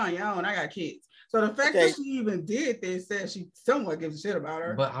ocean. You're on your own. I got kids. So the fact that she even did this says she somewhat gives a shit about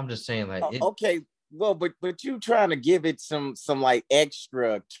her. But I'm just saying, like, well, but you trying to give it some like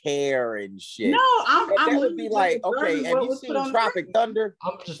extra care and shit. No, I'm would be like, okay, have you seen Tropic Thunder?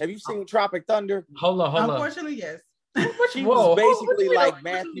 Have you seen Tropic Thunder? Hold on. Unfortunately, yes. She was basically like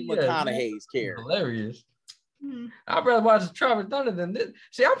Matthew McConaughey's character. Hilarious. I'd rather watch Tropic Thunder than this.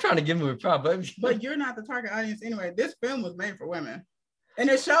 See, I'm trying to give him a problem. But you're not the target audience anyway. This film was made for women. And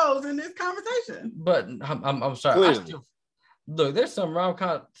it shows in this conversation. But I'm sorry. Look, there's some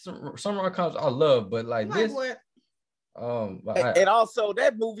rom-coms I love, but like this. What? And also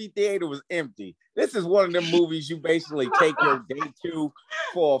that movie theater was empty. This is one of them movies you basically take your day to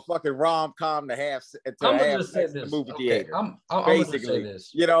for a fucking rom-com to have sex in the movie theater. I'm basically gonna say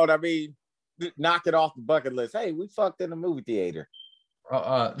this. You know what I mean? Knock it off the bucket list. Hey, we fucked in the movie theater.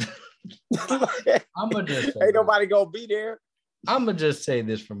 I'm gonna just ain't nobody gonna be there. I'm gonna just say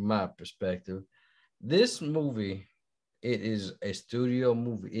this from my perspective. This movie, it is a studio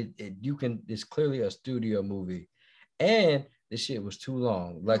movie. It's clearly a studio movie, and this shit was too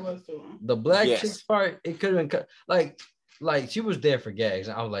long. Like the black chick's part, it could have been cut. Like she was there for gags,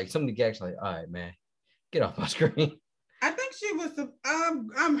 and I was like, some of the gags, like, all right, man, get off my screen. I think she was.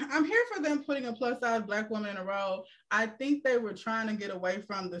 I'm here for them putting a plus size black woman in a role. I think they were trying to get away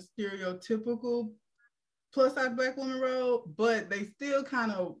from the stereotypical plus size black woman role, but they still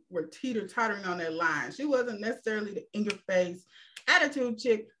kind of were teeter-tottering on that line. She wasn't necessarily the in-your-face attitude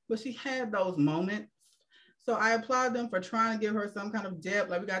chick, but she had those moments. So I applaud them for trying to give her some kind of depth.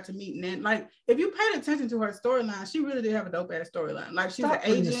 Like we got to meet Nan. Like if you paid attention to her storyline, she really did have a dope ass storyline. Like she's an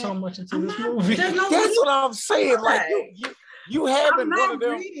agent. So much into this movie. That's what I'm saying. Like you having one of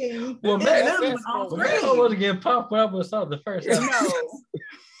them. Well, man, I wasn't getting popped when I was saw the first time. No.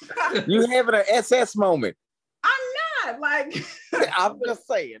 You having an SS moment. I'm not like. I'm just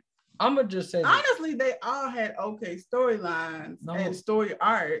saying. I'm gonna just say honestly, they all had okay storylines and story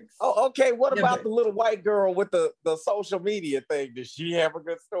arcs. Oh, okay. What about the little white girl with the social media thing? Did she have a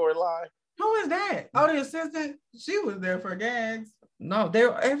good storyline? Who is that? Oh, the assistant. She was there for gags. No,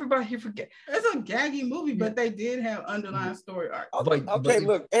 everybody here forget. It's a gaggy movie, but they did have underlying story arcs. Okay,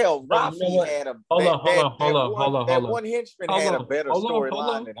 look, Rafi had a hold on. That one henchman had a better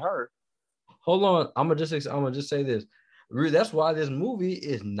storyline than her. Hold on, I'm gonna just say this. That's why this movie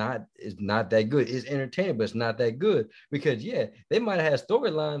is not that good. It's entertaining, but it's not that good because they might have had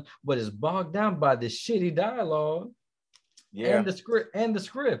storyline, but it's bogged down by this shitty dialogue, and the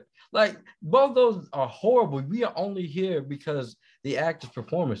script. Like both those are horrible. We are only here because the actors'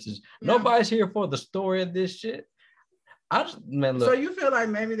 performances. Nobody's here for the story of this shit. Look. So you feel like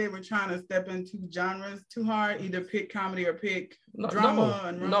maybe they were trying to step into genres too hard, either pick comedy or pick drama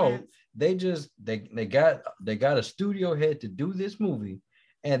and romance? No, they got a studio head to do this movie,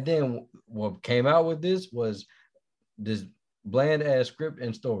 and then what came out with this was this bland ass script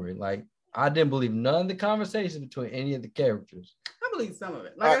and story. Like I didn't believe none of the conversation between any of the characters. I believe some of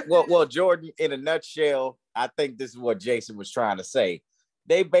it. Well, Jordan, in a nutshell, I think this is what Jason was trying to say.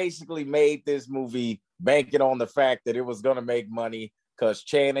 They basically made this movie banking on the fact that it was going to make money because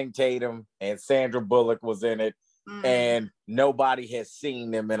Channing Tatum and Sandra Bullock was in it, and nobody has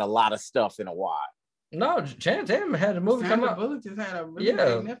seen them in a lot of stuff in a while. No, Channing Tatum had a movie come out. Sandra Bullock just had a really big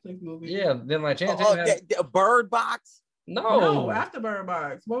Netflix movie. Yeah, then like Channing Tatum had Bird Box. No, after Bird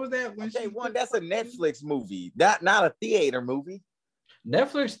Box. What was that? That's a Netflix movie, not a theater movie.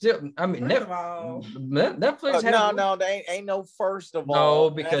 Netflix still. I mean, Netflix. No, they ain't no first of all. No,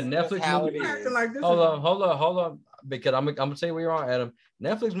 because Netflix. Hold on. Because I'm gonna say where you're on, Adam.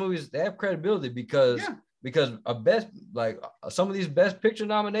 Netflix movies, they have credibility because a best, like some of these best picture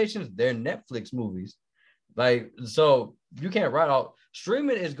nominations, they're Netflix movies. Like so, you can't write out.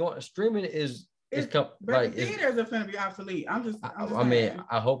 Streaming is. But the theaters are going to be obsolete. I'm just I mean,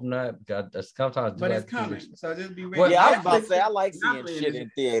 I hope not. Because sometimes, but it's coming. So just be ready. I was about to say I like seeing shit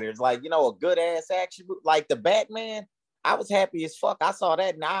in theaters. Like a good ass action, like the Batman. I was happy as fuck. I saw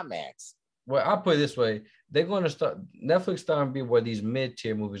that in IMAX. Well, I'll put it this way: they're going to start. Netflix starting to be where these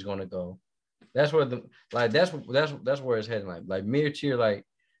mid-tier movies going to go. That's where that's where it's heading. Like mid-tier, like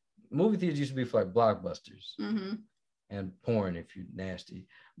movie theaters used to be for like blockbusters. Mm-hmm. And porn if you're nasty,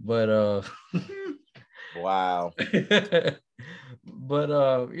 but wow.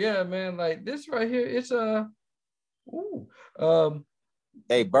 But yeah, man, like this right here, it's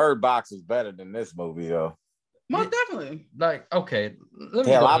hey, Bird Box is better than this movie though. Most definitely. Like, okay,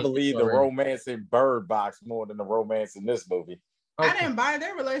 hell, I believe the romance in Bird Box more than the romance in this movie. Okay. I didn't buy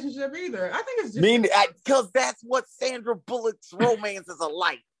their relationship either. I think it's just because that's what Sandra Bullock's romances are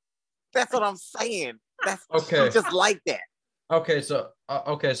like. That's what I'm saying. That's okay. Just like that. Okay, so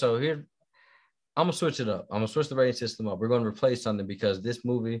here I'm gonna switch it up. I'm gonna switch the rating system up. We're gonna replace something because this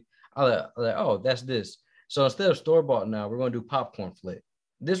movie, that's this. So instead of store-bought now, we're gonna do popcorn flick.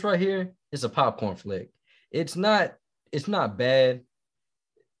 This right here is a popcorn flick. It's not bad.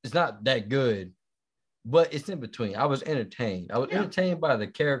 It's not that good, but it's in between. I was entertained. I was entertained by the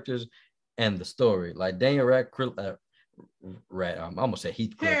characters and the story. Like Daniel Radcliffe. I'm gonna say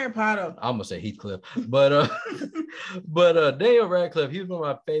Heathcliff. Harry Potter. I'm gonna say Heathcliff, but But Daniel Radcliffe, he was one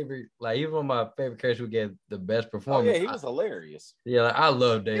of my favorite. Like he was one of my favorite characters who gave the best performance. Oh yeah, he was hilarious. Yeah, like, I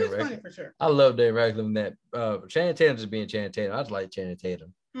love He Daniel was funny Radcliffe. for sure. I love Daniel Radcliffe in that. Channing Tatum just being Channing Tatum. I just like Channing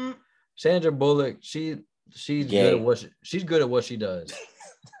Tatum. Mm. Sandra Bullock, she's good at what she's good at what she does.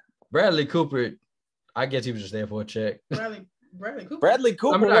 Bradley Cooper, I guess he was just there for a check. Bradley Cooper. Bradley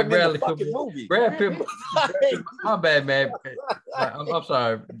Cooper. I'm not wasn't Bradley in the fucking Cooper. movie. Brad Pitt. My bad, man. I'm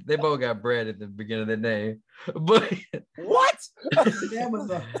sorry. They both got Brad at the beginning of their name. But what? That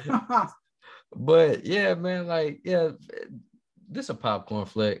was but yeah, man, like, yeah, this is a popcorn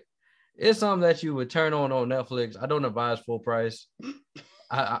flick. It's something that you would turn on Netflix. I don't advise full price.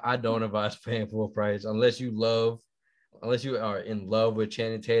 I don't advise paying full price unless you are in love with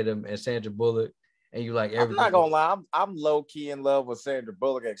Channing Tatum and Sandra Bullock and you like everything. I'm not gonna lie, I'm low key in love with Sandra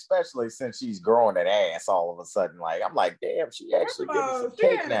Bullock, especially since she's growing that ass all of a sudden. Like I'm like, damn, she actually getting some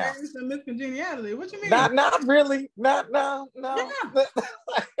cake now. Some Miss Congeniality. What you mean? Not really. No.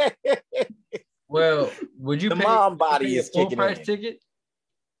 Yeah. Well, would you the pay mom body is a full kicking price in. ticket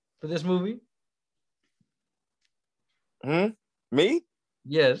for this movie? Me?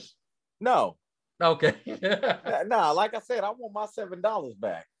 Yes. No. Okay. No, like I said, I want my $7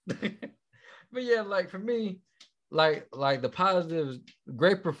 back. But yeah, like for me, like the positives,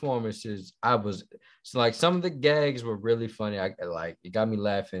 great performances. So like some of the gags were really funny. It got me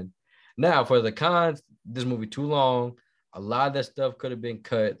laughing. Now for the cons, this movie too long. A lot of that stuff could have been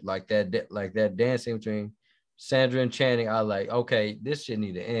cut, like that dancing between Sandra and Channing. I like, okay, this shit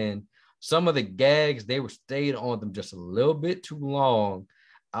need to end. Some of the gags, they were stayed on them just a little bit too long.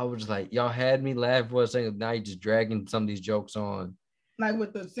 I was like, y'all had me laugh for a second. Now you're just dragging some of these jokes on. Like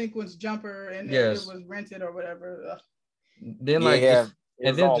with the sequence jumper and yes. It was rented or whatever. Ugh. Then like, yeah,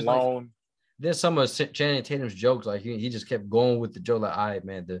 and then all long. Then some of Channing Tatum's jokes, like he just kept going with the joke. Like, all right,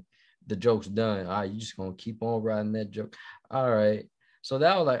 man, the joke's done. All right, you just gonna keep on riding that joke. All right. So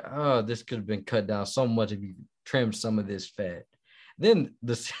that was like, oh, this could have been cut down so much if you trimmed some of this fat. Then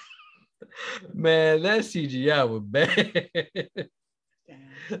man, that CGI was bad.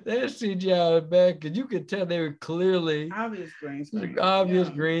 That CGI was bad because you could tell they were clearly obvious green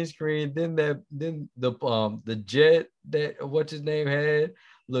screen. Then the jet that what's his name had.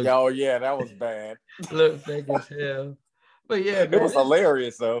 Looked, oh yeah, that was bad. Looked fake as hell. But yeah, it was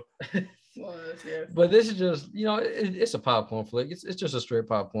hilarious though. But this is just, it's a popcorn flick. It's just a straight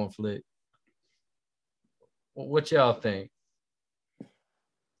popcorn flick. What y'all think?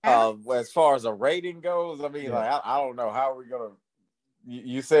 As far as a rating goes, I mean, I don't know how we're gonna.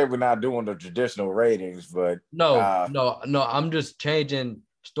 You said we're not doing the traditional ratings, but no. I'm just changing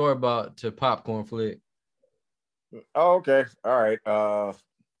store-bought to popcorn flick. Oh, okay, all right.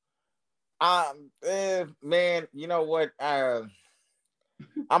 Man, you know what? I'm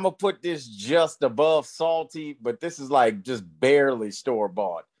gonna put this just above salty, but this is like just barely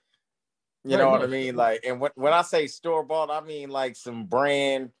store-bought. You know what I mean? Like, and when I say store-bought, I mean like some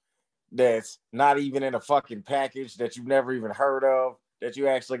brand that's not even in a fucking package that you've never even heard of, that you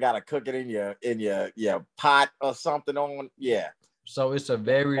actually got to cook it in your pot or something on. Yeah. So it's a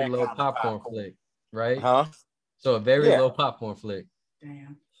very low popcorn flick, right? Huh? So a very low popcorn flick.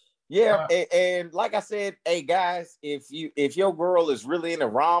 Damn. Yeah, and like I said, hey guys, if your girl is really into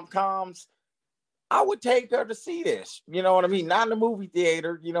rom-coms, I would take her to see this. You know what I mean? Not in the movie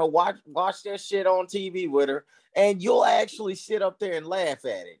theater. Watch that shit on TV with her, and you'll actually sit up there and laugh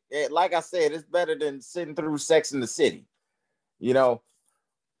at it. Like I said, it's better than sitting through Sex in the City.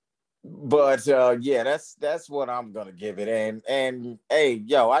 But yeah, that's what I'm gonna give it. And hey,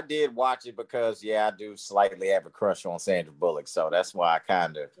 I did watch it because I do slightly have a crush on Sandra Bullock, so that's why I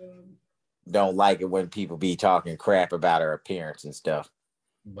kind of don't like it when people be talking crap about her appearance and stuff.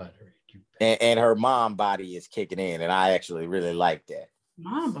 And her mom body is kicking in, and I actually really like that.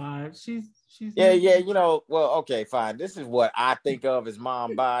 Mom bod, she's well, okay, fine. This is what I think of as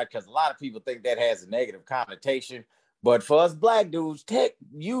mom bod, because a lot of people think that has a negative connotation. But for us black dudes,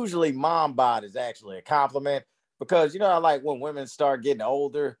 usually mom bod is actually a compliment, because like when women start getting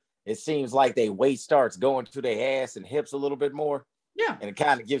older, it seems like their weight starts going to their ass and hips a little bit more. Yeah. And it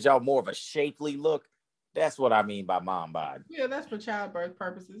kind of gives y'all more of a shapely look. That's what I mean by mom bod. Yeah, that's for childbirth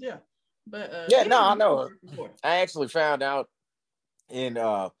purposes. Yeah. But I know. I actually found out in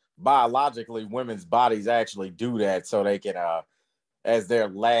biologically women's bodies actually do that so they can as their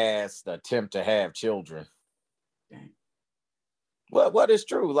last attempt to have children. Well, what is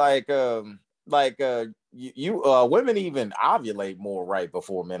true? Like women even ovulate more right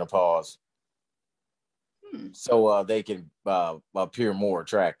before menopause, so they can appear more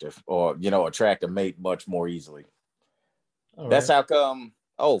attractive, or attract a mate much more easily. That's how come.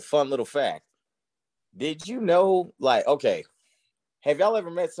 Oh, fun little fact. Did you know, like, okay, have y'all ever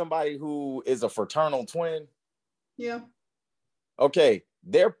met somebody who is a fraternal twin? Yeah. Okay,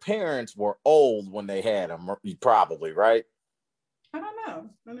 their parents were old when they had them, probably, right? I don't know.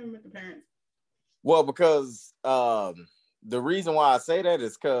 I never met the parents. Well, because the reason why I say that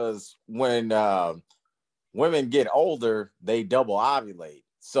is because when women get older, they double ovulate.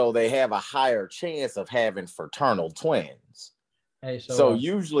 So they have a higher chance of having fraternal twins. Hey, so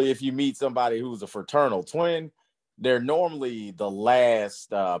usually if you meet somebody who's a fraternal twin, they're normally the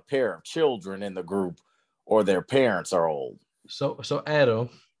last pair of children in the group, or their parents are old. So Adam.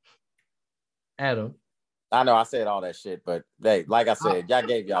 I know I said all that shit, but hey, like I said, y'all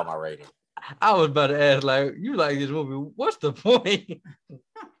gave y'all my rating. I was about to ask, like, you like this movie? What's the point?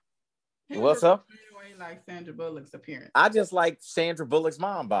 What's up? Like Sandra Bullock's appearance. I just like Sandra Bullock's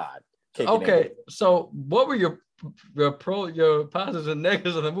mom bod. Okay, so what were your positives and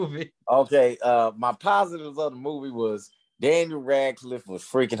negatives of the movie? Okay, my positives of the movie was Daniel Radcliffe was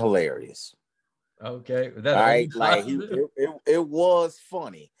freaking hilarious. Okay, all right, like it was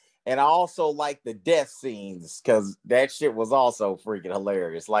funny, and I also like the death scenes because that shit was also freaking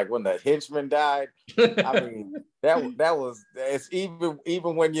hilarious. Like when the henchman died, I mean that was it's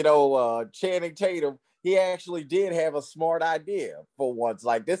even when Channing Tatum. He actually did have a smart idea for once.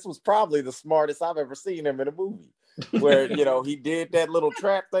 Like this was probably the smartest I've ever seen him in a movie, where he did that little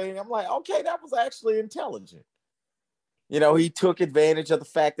trap thing. I'm like, okay, that was actually intelligent. He took advantage of the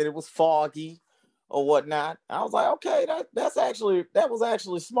fact that it was foggy or whatnot. I was like, okay, that was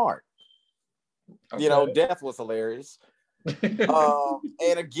actually smart. Okay. Death was hilarious.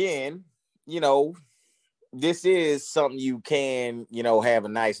 And again, this is something you can, have a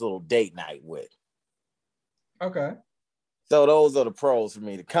nice little date night with. Okay. So those are the pros for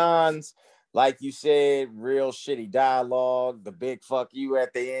me. The cons, like you said, real shitty dialogue, the big fuck you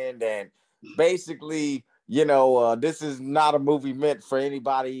at the end, and basically, this is not a movie meant for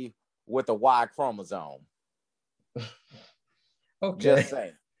anybody with a Y chromosome. Okay. Just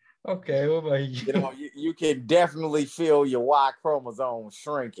saying. Okay, what about you? You can definitely feel your Y chromosome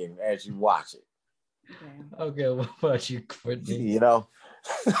shrinking as you watch it. Okay, what about you, Courtney?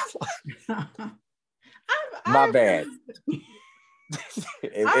 My bad.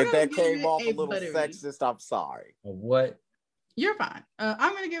 if that came off a little sexist, I'm sorry. What? You're fine.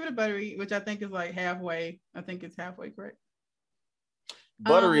 I'm gonna give it a buttery, which I think is like halfway. I think it's halfway correct.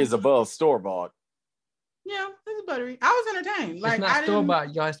 Buttery is above store-bought. Yeah, it's buttery. I was entertained. Like it's not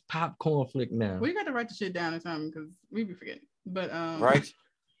store-bought, y'all. It's popcorn flick now. We got to write the shit down or something because we be forgetting. But right.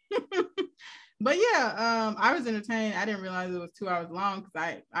 But yeah, I was entertained. I didn't realize it was 2 hours long because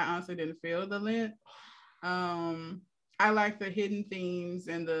I honestly didn't feel the length. I like the hidden themes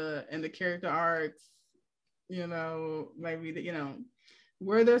and the character arcs. Maybe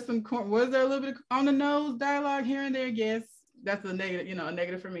was there a little bit of on the nose dialogue here and there? Yes, that's a negative. A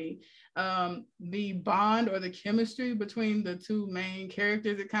negative for me. The bond or the chemistry between the two main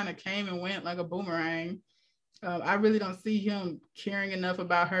characters, it kind of came and went like a boomerang. I really don't see him caring enough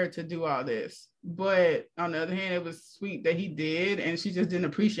about her to do all this. But on the other hand, it was sweet that he did, and she just didn't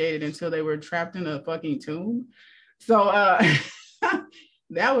appreciate it until they were trapped in a fucking tomb. So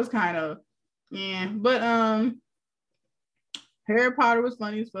that was kind of But Harry Potter was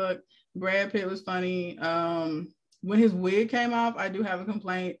funny as fuck. Brad Pitt was funny. When his wig came off, I do have a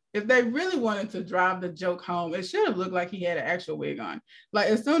complaint. If they really wanted to drive the joke home, it should have looked like he had an actual wig on. Like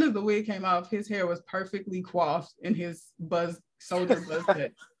as soon as the wig came off, his hair was perfectly coiffed in his soldier buzz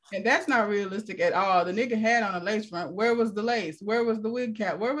cut. And that's not realistic at all. The nigga had on a lace front. Where was the lace? Where was the wig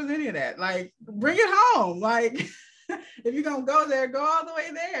cap? Where was any of that? Like, bring it home. Like, if you're gonna go there, go all the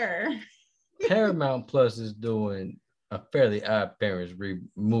way there. Paramount Plus is doing a Fairly Odd Parents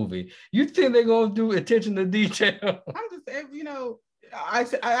movie. You think they're gonna do attention to detail? I'm just saying,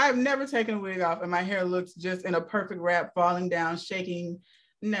 I've never taken a wig off and my hair looks just in a perfect wrap, falling down, shaking.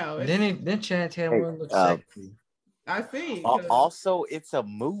 No. Then Channing Tatum looks sexy. I see. Also, it's a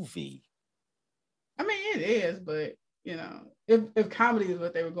movie. I mean, it is, but if comedy is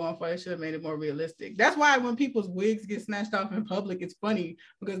what they were going for, they should have made it more realistic. That's why when people's wigs get snatched off in public, it's funny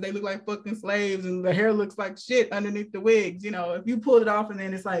because they look like fucking slaves and the hair looks like shit underneath the wigs. If you pulled it off and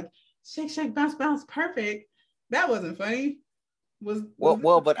then it's like shake, shake, bounce, bounce, perfect. That wasn't funny.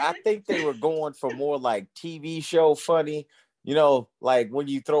 But I think they were going for more like TV show funny. Like when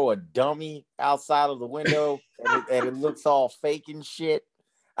you throw a dummy outside of the window and it looks all fake and shit.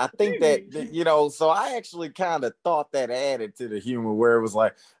 I think that, so I actually kind of thought that added to the humor where it was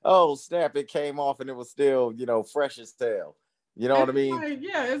like, oh, snap, it came off and it was still, fresh as hell. You know what I mean?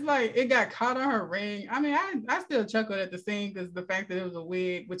 It's like it got caught on her ring. I mean, I still chuckled at the scene because the fact that it was a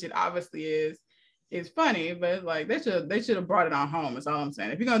wig, which it obviously is. it's funny, but it's like they should have brought it on home. That's all I'm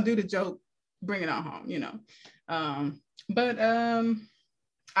saying. If you're gonna do the joke, bring it on home, you know. But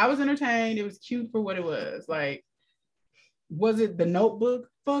I was entertained. It was cute for what it was. Like, was it The Notebook?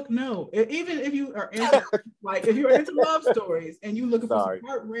 Fuck no. Even if you are into, like, if you're into love stories and you looking for some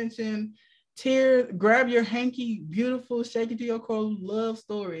heart-wrenching, tears, grab your hanky, beautiful, shake it to your core love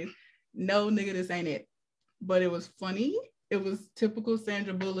stories. No, nigga, this ain't it. But it was funny. It was typical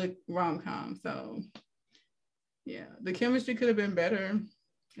Sandra Bullock rom-com. So yeah, the chemistry could have been better.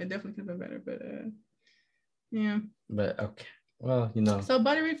 It definitely could have been better, but yeah. But okay. Well, you know. So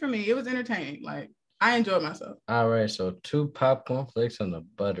buttery for me, it was entertaining. Like, I enjoyed myself. All right, so 2 popcorn flakes on the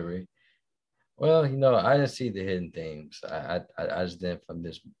buttery. Well, you know, I didn't see the hidden themes. I just didn't from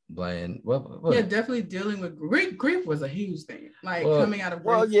this bland. What? Yeah, definitely dealing with grief. Grief was a huge thing. Like, coming out of grief.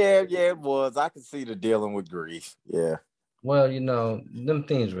 Well, yeah, it was. I could see the dealing with grief. Yeah. Well, you know, them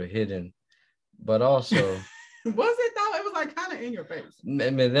things were hidden, but also. Was it though? It was like kind of in your face. I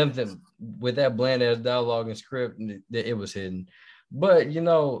mean, them with that bland ass dialogue and script, it was hidden. But you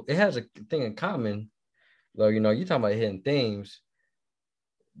know, it has a thing in common. Though, you know, you talking about hidden themes.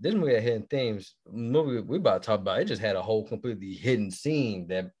 This movie had hidden themes. Movie we about to talk about, it just had a whole completely hidden scene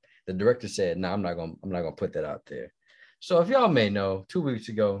that the director said, "No, I'm not gonna put that out there." So if y'all may know, 2 weeks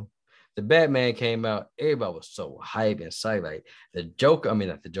ago, the Batman came out. Everybody was so hype and psyched. Like the Joker, I mean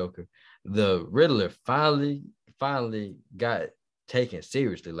not the Joker, the Riddler finally got taken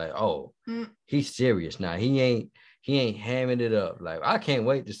seriously. Like, oh, he's serious now. He ain't hamming it up. Like, I can't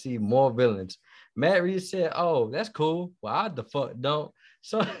wait to see more villains. Matt Reeves said, "Oh, that's cool." Well, I the fuck don't.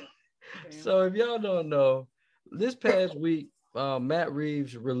 So if y'all don't know, this past week, Matt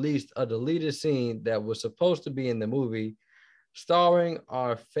Reeves released a deleted scene that was supposed to be in the movie, starring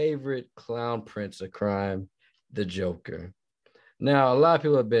our favorite clown prince of crime, the Joker. Now, a lot of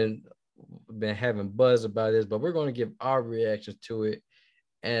people have been having buzz about this, but we're going to give our reactions to it,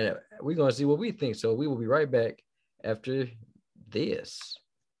 and we're going to see what we think. So we will be right back after this.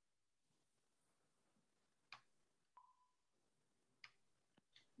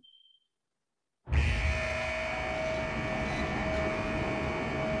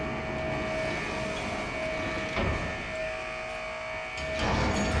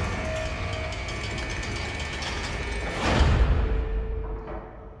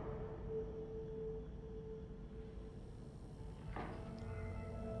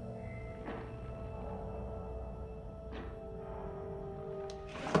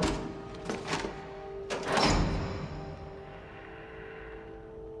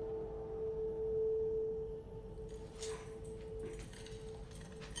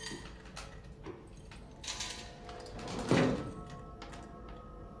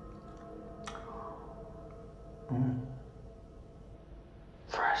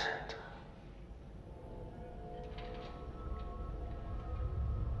 Present.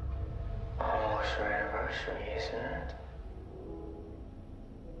 Almost our anniversary, isn't it?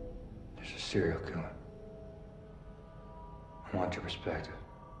 There's a serial killer. I want your perspective.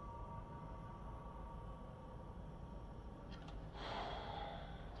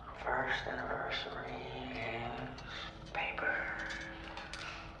 First anniversary games, paper.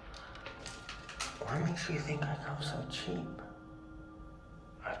 What makes you think I come so cheap?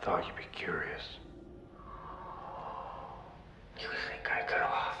 I thought you'd be curious. You think I could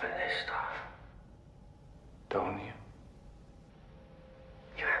offer this stuff? Don't you?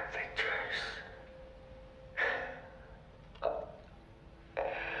 You have pictures.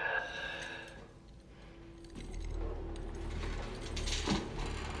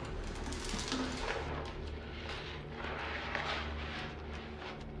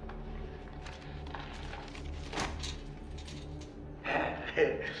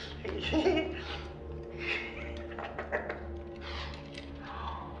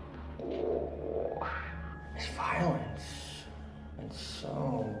 It's violence. It's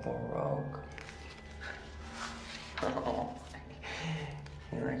so baroque. Oh,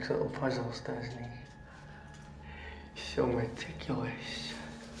 he likes little puzzles, doesn't he? So meticulous.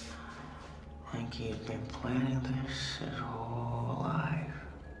 Like he's been planning this his whole life.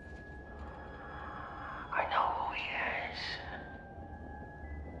 I know who he is.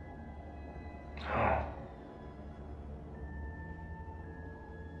 Oh.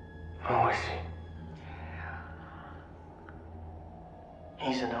 Who is he?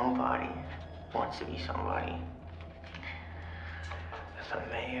 He's a nobody. Wants to be somebody. The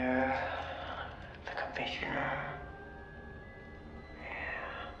mayor, the commissioner.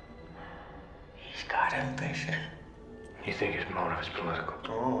 Yeah. He's got ambition. You think his motive is political?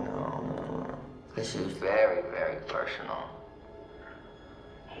 Oh, no. This is very, very personal.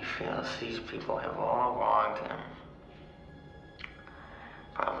 He feels these people have all wronged him.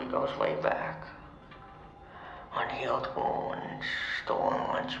 Probably goes way back. Unhealed wounds, stolen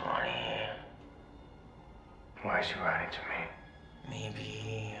lunch money. Why is he writing to me?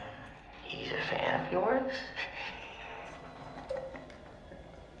 Maybe he's a fan of yours?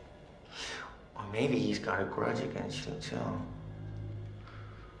 Or maybe he's got a grudge against you too.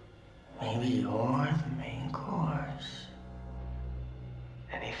 Maybe you're the main course.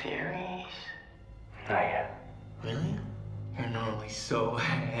 Any theories? Not yet. Really? You're normally so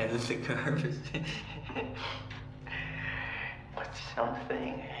ahead of the curve. But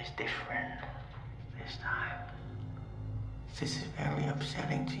something is different this time. This is very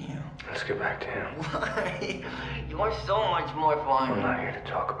upsetting to you. Let's get back to him. Why? You're so much more fun. I'm not here to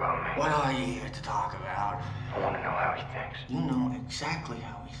talk about me. What are you here to talk about? I want to know how he thinks. You know exactly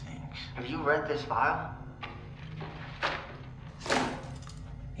how he thinks. Have you read this file?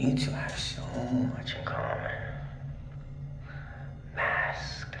 You two have so much in common.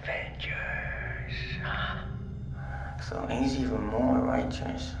 Masked Avengers. So he's even more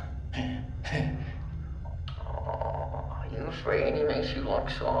righteous. Oh, are you afraid he makes you look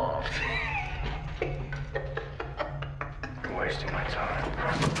soft? You're wasting my time.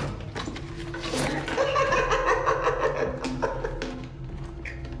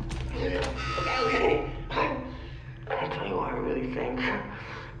 Okay. I'll tell you what I really think.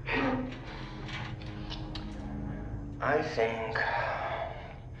 I think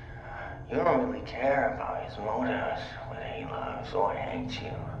you don't really care about his motives, whether he loves or hates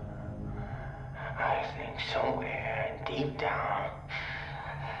you. I think somewhere deep down,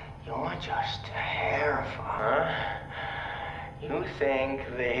 you're just a hair of her. You think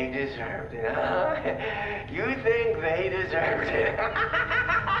they deserved it, huh? You think they deserved it.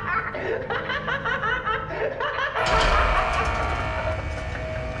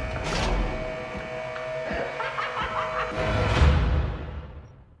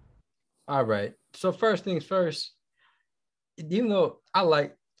 All right. So first things first, even though I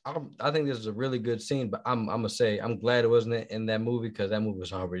think this is a really good scene, but I'm gonna say I'm glad it wasn't in that movie because that movie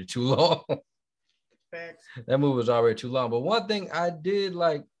was already too long. Facts. That movie was already too long. But one thing I did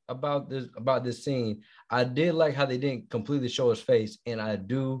like about this scene, I did like how they didn't completely show his face, and I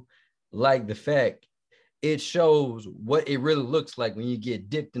do like the fact it shows what it really looks like when you get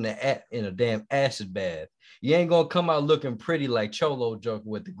dipped in a damn acid bath. You ain't gonna come out looking pretty like Cholo Joker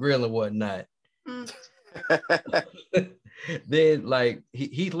with the grill and whatnot. Then like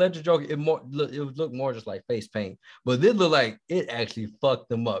Heath Ledger Joker, it looked more just like face paint, but this looked like it actually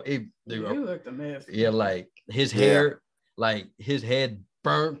fucked him up. It looked a mess. Yeah, like his hair, like his head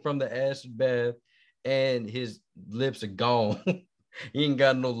burnt from the acid bath, and his lips are gone. He ain't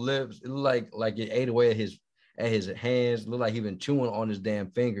got no lips. It looked like it ate away at his hands. It looked like he been chewing on his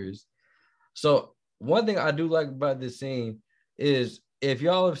damn fingers. So one thing I do like about this scene is if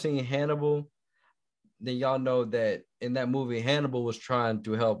y'all have seen Hannibal, then y'all know that in that movie, Hannibal was trying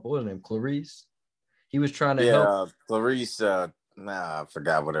to help. What was her name? Clarice. He was trying to help. Clarice. I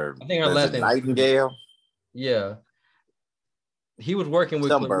forgot what her. I think her last name Nightingale. Yeah. He was working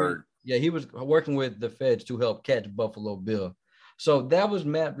with Clarice. Yeah, he was working with the feds to help catch Buffalo Bill. So that was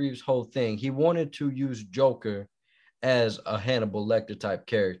Matt Reeves' whole thing. He wanted to use Joker as a Hannibal Lecter type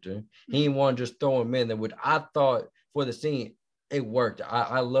character. He didn't want to just throw him in there, which I thought for the scene, it worked.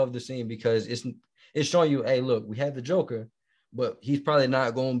 I love the scene because it's showing you, hey, look, we have the Joker, but he's probably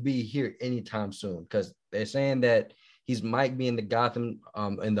not going to be here anytime soon because they're saying that he might be in the Gotham,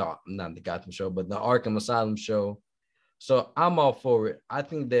 not the Gotham show, but the Arkham Asylum show. So I'm all for it. I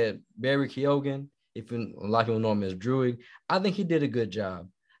think that Barry Keoghan, a lot of people know him as Druig, I think he did a good job.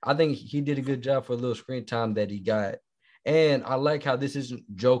 I think he did a good job for a little screen time that he got. And I like how this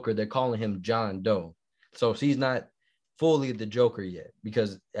isn't Joker. They're calling him John Doe. So he's not fully the Joker yet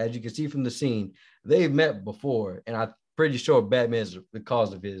because as you can see from the scene, they've met before. And I'm pretty sure Batman is the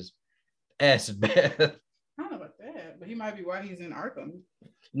cause of his acid bath. I don't know about that, but he might be why he's in Arkham.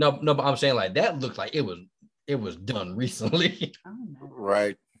 No, but I'm saying like that looked like it was done recently. I don't know.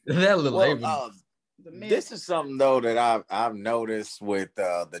 Right. That looked this is something though that I've noticed with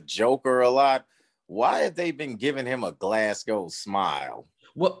the Joker a lot. Why have they been giving him a Glasgow smile?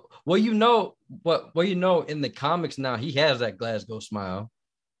 Well, in the comics now he has that Glasgow smile.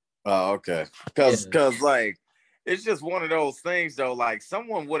 Oh, okay. Because like it's just one of those things though. Like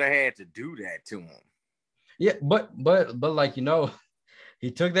someone would have had to do that to him. Yeah, but like he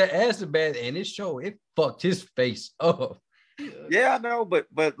took that acid bath and it fucked his face up. Yeah, I know, but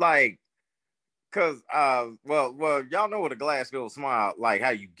like. Cause well, y'all know what a Glasgow smile, like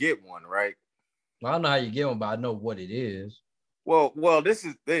how you get one, right? Well, I don't know how you get one, but I know what it is. Well,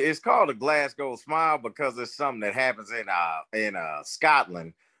 it's called a Glasgow smile because it's something that happens in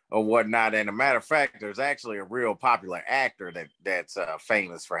Scotland or whatnot. And a matter of fact, there's actually a real popular actor that's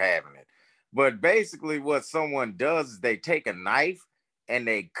famous for having it. But basically, what someone does is they take a knife and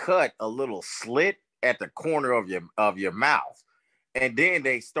they cut a little slit at the corner of your mouth, and then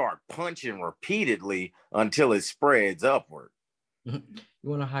they start punching repeatedly until it spreads upward. You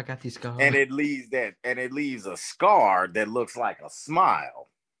wanna know how I got these scars? And it leaves a scar that looks like a smile.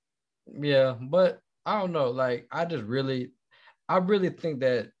 Yeah, but I don't know. Like, I really think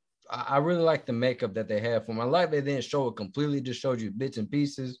that I really like the makeup that they have for him. I like they didn't show it completely, just showed you bits and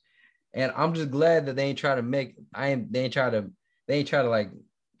pieces. And I'm just glad that they ain't try to like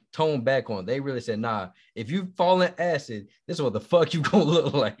tone back on it. They really said, nah, if you fall in acid, this is what the fuck you gonna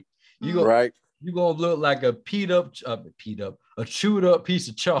look like. You gonna look like a chewed up piece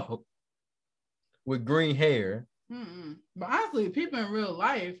of chalk with green hair. Mm-mm. But honestly, people in real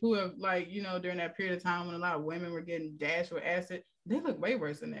life who have, like, you know, during that period of time when a lot of women were getting dashed with acid, they look way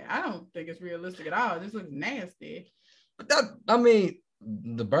worse than that. I don't think it's realistic at all. It just looks nasty. I mean,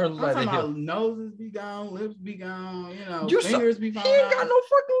 the burn like about noses be gone, lips be gone, you know, fingers be falling. He ain't got no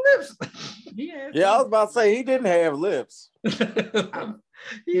fucking lips. Yeah, I was about to say he didn't have lips.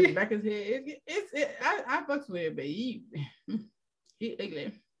 His back of his head. I fucks with it, but he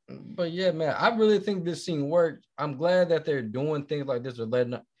ugly. But yeah, man, I really think this scene worked. I'm glad that they're doing things like this.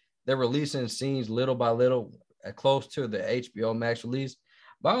 They're releasing scenes little by little, close to the HBO Max release.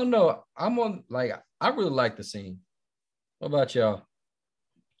 But I don't know. I really like the scene. What about y'all?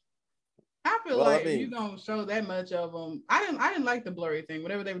 I feel like if you're gonna show that much of them, I didn't like the blurry thing.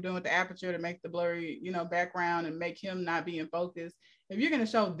 Whatever they were doing with the aperture to make the blurry, you know, background and make him not be in focus. If you're gonna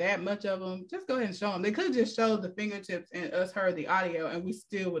show that much of them, just go ahead and show them. They could have just showed the fingertips and us heard the audio, and we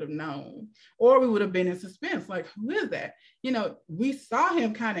still would have known, or we would have been in suspense. Like, who is that? You know, we saw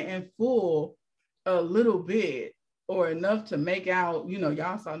him kind of in full a little bit, or enough to make out. You know,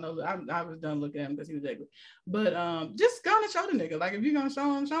 y'all saw no. I was done looking at him because he was ugly. But just go and show the nigga. Like, if you're gonna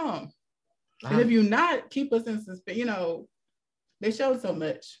show him, show him. And if you not, keep us in suspense. You know, they showed so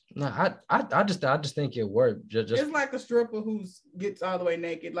much. No, I just think it worked. Just it's like a stripper who gets all the way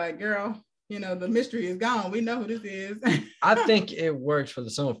naked. Like, girl, you know, the mystery is gone. We know who this is. I think it works for the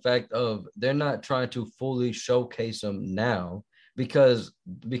simple fact of they're not trying to fully showcase them now because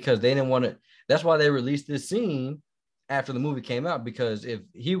they didn't want to. That's why they released this scene after the movie came out, because if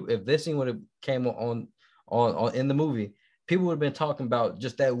this scene would have came on in the movie, people would have been talking about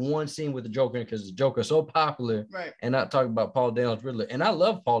just that one scene with the Joker because the Joker is so popular, right? And not talking about Paul Dano's Riddler. And I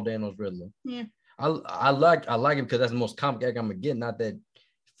love Paul Dano's Riddler. Yeah, I like him because that's the most comic act I'm gonna get. Not that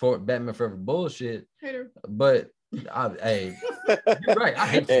for Batman Forever bullshit. Hater. But hey, you're right. I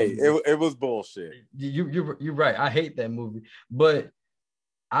hate. It was bullshit. You're right. I hate that movie, but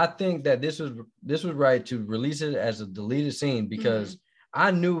I think that this was right to release it as a deleted scene because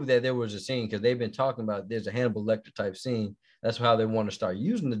I knew that there was a scene because they've been talking about there's a Hannibal Lecter type scene. That's how they want to start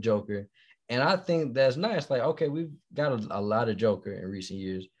using the Joker. And I think that's nice. Like, okay, we've got a lot of Joker in recent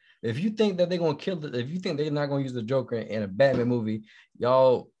years. If you think that they're going to kill if you think they're not going to use the Joker in a Batman movie,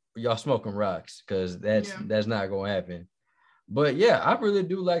 y'all smoking rocks because that's not going to happen. But yeah, I really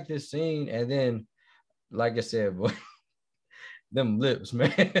do like this scene. And then, like I said, boy, them lips,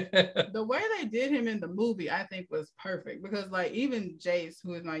 man. The way they did him in the movie, I think, was perfect because, like, even Jace,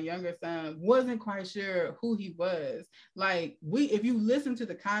 who is my younger son, wasn't quite sure who he was. Like, if you listen to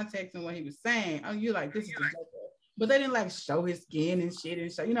the context and what he was saying, you're like, this is the Joker. But they didn't like show his skin and shit and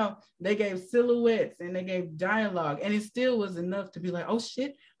show, you know, they gave silhouettes and they gave dialogue, and it still was enough to be like, oh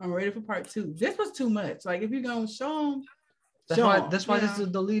shit, I'm ready for part 2. This was too much. Like, if you're gonna show them, that's why this is a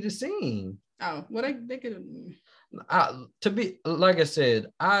deleted scene. Oh, well, they could have. To be like I said,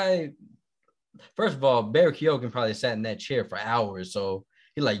 first of all, Barry Keoghan probably sat in that chair for hours, so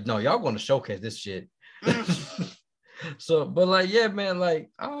he like, no, y'all going to showcase this shit. So, but like, yeah, man, like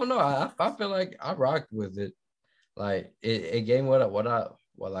I don't know, I feel like I rocked with it. Like it gave me what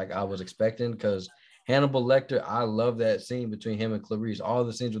I was expecting because Hannibal Lecter, I love that scene between him and Clarice. All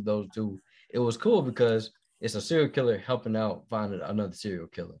the scenes with those two, it was cool because it's a serial killer helping out finding another serial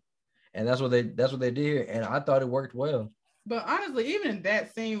killer. And that's what they did here, and I thought it worked well. But honestly, even in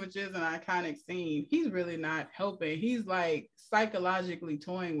that scene, which is an iconic scene, he's really not helping. He's like psychologically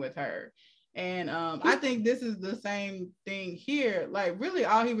toying with her, and I think this is the same thing here. Like, really,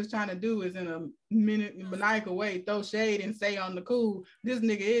 all he was trying to do is in a maniacal way throw shade and say on the cool, "This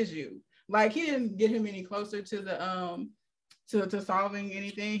nigga is you." Like, he didn't get him any closer to the to solving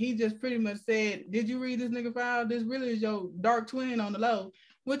anything. He just pretty much said, "Did you read this nigga file? This really is your dark twin on the low."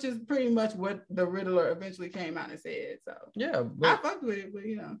 which is pretty much what the Riddler eventually came out and said. So yeah, I fucked with it, but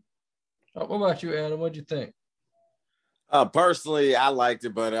What about you, Adam? What'd you think? Personally, I liked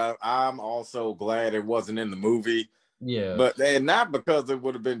it, but I'm also glad it wasn't in the movie. Yeah, but and not because it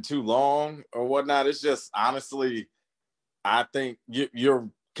would have been too long or whatnot. It's just honestly, I think you're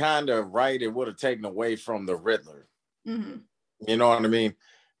kind of right. It would have taken away from the Riddler. Mm-hmm. You know what I mean?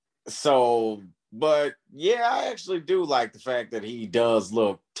 So, but yeah, I actually do like the fact that he does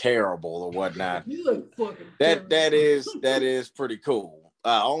look terrible or whatnot. You look fucking that is pretty cool.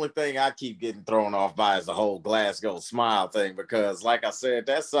 Only thing I keep getting thrown off by is the whole Glasgow smile thing, because like I said,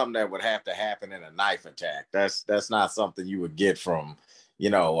 that's something that would have to happen in a knife attack. That's not something you would get from,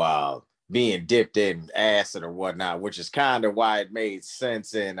 being dipped in acid or whatnot, which is kind of why it made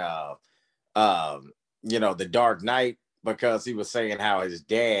sense in The Dark Knight, because he was saying how his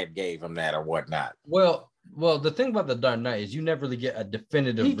dad gave him that or whatnot. Well, the thing about The Dark Knight is you never really get a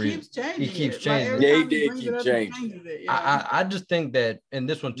definitive reason. He keeps changing. Yeah, he did keep changing. I just think that in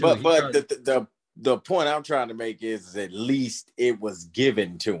this one too. But the point I'm trying to make is at least it was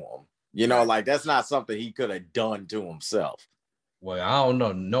given to him. Like that's not something he could have done to himself. Well, I don't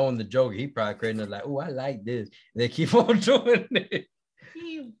know. Knowing the Joker, he probably created like, oh, I like this. And they keep on doing it.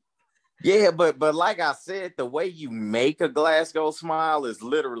 Yeah, but like I said, the way you make a Glasgow smile is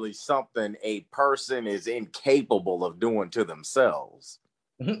literally something a person is incapable of doing to themselves.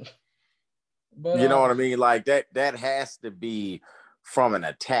 But, you know what I mean? Like that has to be from an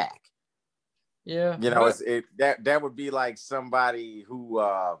attack. Yeah. That would be like somebody who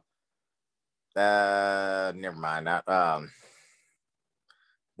never mind.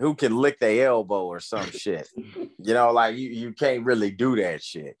 Who can lick their elbow or some shit. Like you can't really do that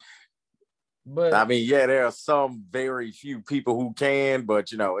shit. But I mean, yeah, there are some very few people who can,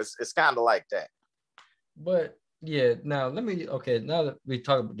 but it's kind of like that. But yeah, now now that we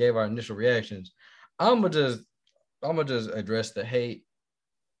gave our initial reactions, I'm gonna just address the hate,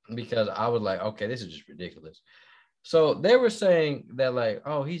 because I was like, okay, this is just ridiculous. So they were saying that like,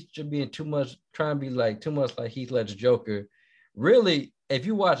 oh, he's just being too much, trying to be like too much like Heath Ledger's Joker. Really, if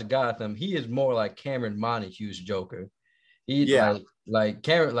you watch Gotham, he is more like Cameron Montague's Joker. Like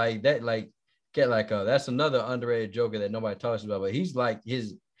Cameron, like that, that's another underrated Joker that nobody talks about, but he's like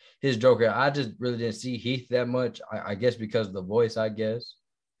his Joker. I just really didn't see Heath that much. I guess because of the voice, I guess.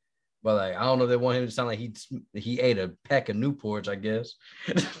 But like, I don't know if they want him to sound like he ate a pack of Newports, I guess.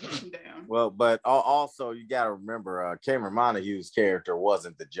 Damn. Well, but also you got to remember, Cameron Montague's character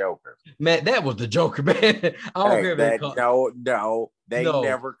wasn't the Joker. Man, that was the Joker, man. I don't care they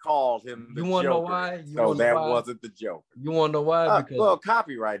never called him the Joker. You want to know why? So that wasn't the Joker. You want to know why? Because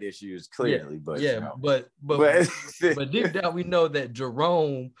copyright issues, clearly, but deep down we know that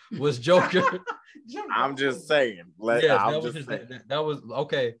Jerome was Joker. I'm just saying. That was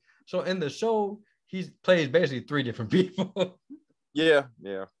okay. So in the show, he plays basically 3 different people. Yeah.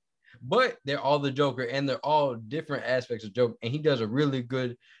 But they're all the Joker, and they're all different aspects of Joker, and he does a really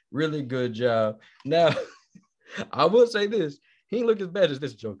good job. Now, I will say this: he didn't look as bad as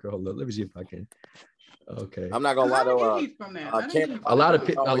this Joker. Hold on, let me see if I can. Okay, I'm not gonna lie to a lot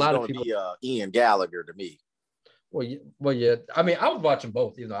of people. Ian Gallagher to me. Well, yeah. I mean, I was watching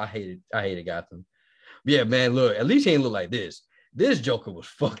both, even though I hated Gotham. But yeah, man, look, at least he ain't look like this. This Joker was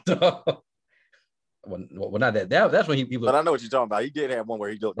fucked up. Well, not that. That's when he looked. But I know what you're talking about. He did have one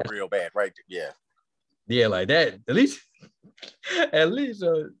where he looked real bad, right? Yeah. Yeah, like that. At least,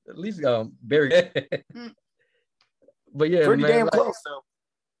 very. But yeah, pretty man, damn close though.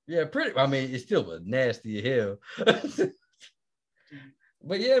 Yeah, pretty. I mean, it still was nasty as hell.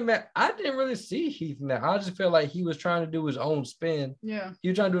 But yeah, man, I didn't really see Heath in that. I just felt like he was trying to do his own spin. Yeah, he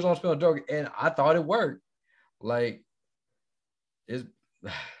was trying to do his own spin on Joker, and I thought it worked. Like, it's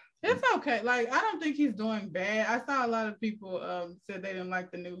okay. Like, I don't think he's doing bad. I saw a lot of people said they didn't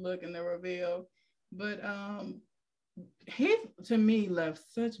like the new look and the reveal, but he to me left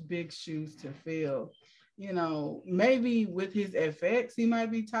such big shoes to fill. Maybe with his effects he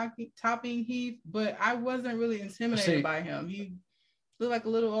might be topping Heath, but I wasn't really intimidated by him. He looked like a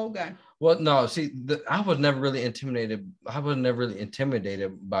little old guy. Well, no, I was never really intimidated. I was never really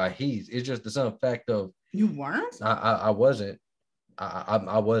intimidated by Heath. It's just the simple fact of you weren't. I wasn't.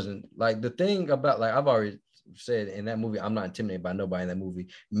 I wasn't. Like, the thing about, like, I've already said in that movie, I'm not intimidated by nobody in that movie.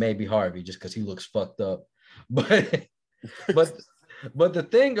 Maybe Harvey, just because he looks fucked up. But the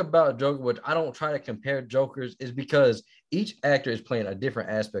thing about Joker, which I don't try to compare Jokers, is because each actor is playing a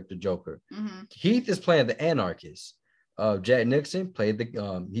different aspect of Joker. Mm-hmm. Heath is playing the anarchist. Jack Nicholson played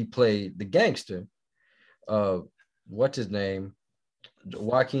the gangster. What's his name?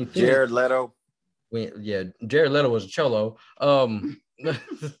 Joaquin Phoenix. Jared Leto. Jared Leto was a cholo.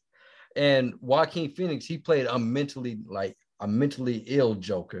 And Joaquin Phoenix, he played a mentally ill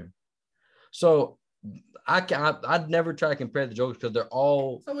Joker. So I'd never try to compare the Jokers because they're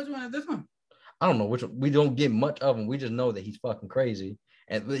all. So which one is this one? I don't know which one. We don't get much of him. We just know that he's fucking crazy,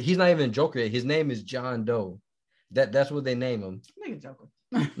 and he's not even a Joker yet. His name is John Doe. That's what they name him. Nigga Joker.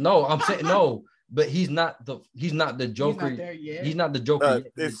 No, I'm saying no, but he's not the Joker. He's not there yet. He's not the Joker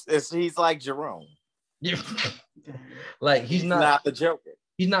yet. He's like Jerome. Yeah. Like he's not the Joker.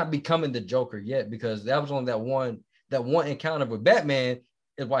 He's not becoming the Joker yet because that was on that one encounter with Batman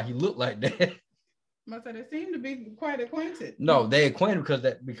is why he looked like that. But they seem to be quite acquainted. No, they acquainted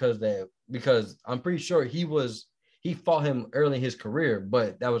because I'm pretty sure he fought him early in his career,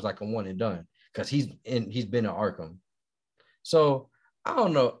 but that was like a one and done because he's been in Arkham. So I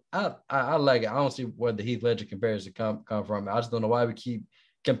don't know. I like it. I don't see where the Heath Ledger comparison come from. I just don't know why we keep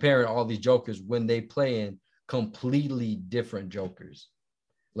comparing all these Jokers when they play in completely different Jokers.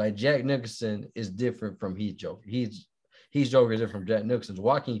 Like Jack Nicholson is different from Heath Joker. Heath Joker is different from Jack Nicholson's.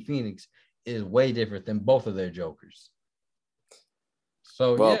 Joaquin Phoenix is way different than both of their Jokers.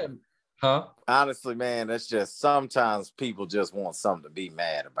 So honestly, man, that's just sometimes people just want something to be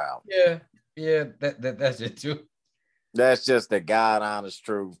mad about. Yeah, that's it too. That's just the God honest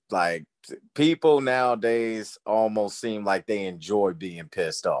truth. Like people nowadays almost seem like they enjoy being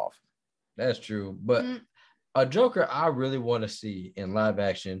pissed off. That's true, but a Joker I really want to see in live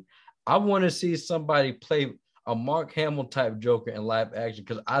action. I want to see somebody play a Mark Hamill type Joker in live action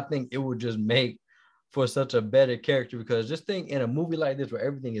because I think it would just make for such a better character. Because just think in a movie like this where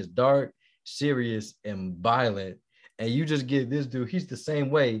everything is dark, serious, and violent, and you just give this dude, he's the same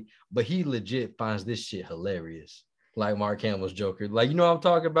way, but he legit finds this shit hilarious, like Mark Hamill's Joker. Like, you know what I'm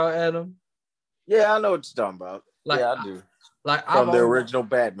talking about, Adam? Yeah, I know what you're talking about. Like, yeah, I do. Like from the original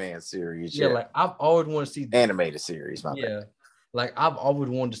Batman series. Yeah, like I've always wanted to see animated series. My bad. Like I've always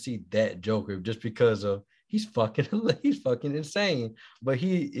wanted to see that Joker just because of he's fucking insane, but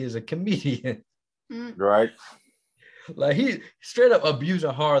he is a comedian, right? Like he straight up abusing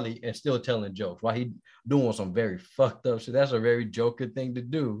Harley and still telling jokes while he doing some very fucked up shit. That's a very Joker thing to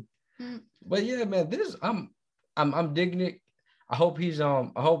do. But yeah, man, I'm digging it. I hope I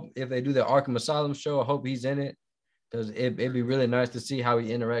hope if they do the Arkham Asylum show, I hope he's in it. Because it'd be really nice to see how he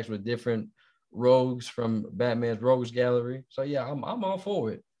interacts with different rogues from Batman's Rogues Gallery. So yeah, I'm all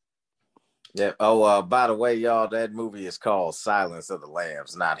for it. Yeah. Oh, by the way, y'all, that movie is called Silence of the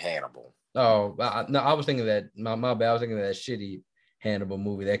Lambs, not Hannibal. Oh, no, I was thinking that my bad. I was thinking of that shitty Hannibal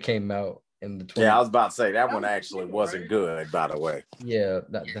movie that came out in the 20s. Yeah, I was about to say that one actually wasn't good. By the way. Yeah.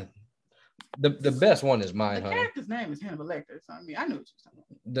 The best one is Mindhunter. The character's name is Hannibal Lecter. So I mean, I knew what you were talking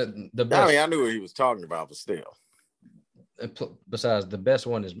about. The best. I mean, I knew what he was talking about, but still. Besides, the best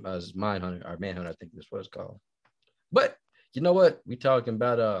one is Mindhunter or Manhunter, I think that's what it's called. But you know what? We talking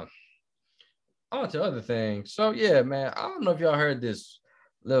about on to other things. So yeah, man, I don't know if y'all heard this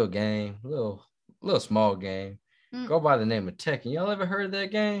little game, little small game. Go by the name of Tekken. Y'all ever heard of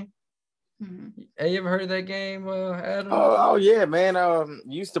that game? Have you ever heard of that game, Adam? Oh yeah, man.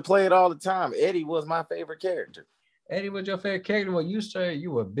 Used to play it all the time. Eddie was my favorite character. Eddie was your favorite character? Well, you said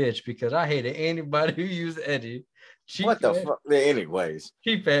you were a bitch because I hated anybody who used Eddie. What the fuck? Anyways,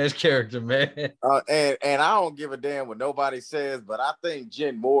 cheap ass character, man. And I don't give a damn what nobody says, but I think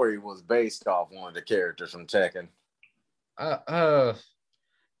Jin Mori was based off one of the characters from Tekken. No.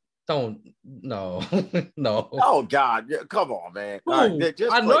 Oh God, come on, man. All right,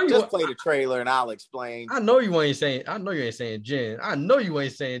 just play the trailer and I'll explain. I know you ain't saying Jin. I know you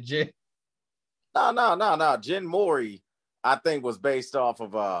ain't saying Jin. No. Jin Mori, I think, was based off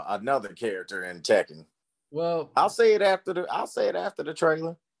of another character in Tekken. Well, I'll say it after the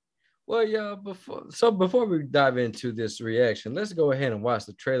trailer. Well, yeah, before we dive into this reaction, let's go ahead and watch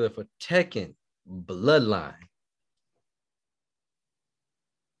the trailer for Tekken Bloodline.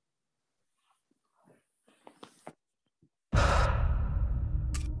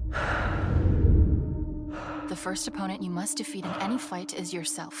 The first opponent you must defeat in any fight is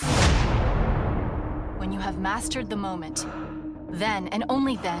yourself. When you have mastered the moment, then and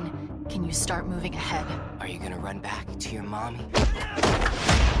only then can you start moving ahead. Are you gonna run back to your mommy?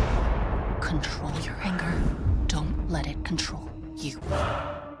 Control your anger. Don't let it control you.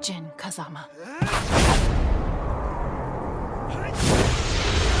 Jin Kazama.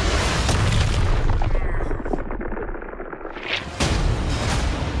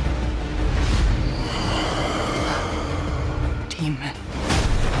 Demon.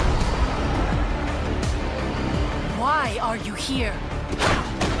 Why are you here?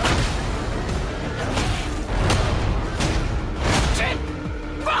 Jin,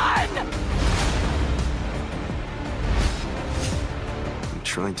 run!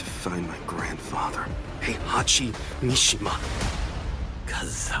 trying to find my grandfather, Heihachi Mishima.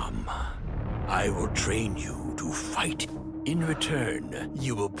 Kazama, I will train you to fight. In return,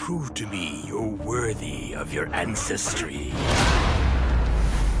 you will prove to me you're worthy of your ancestry.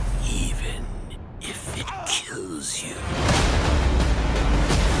 Even if it kills you.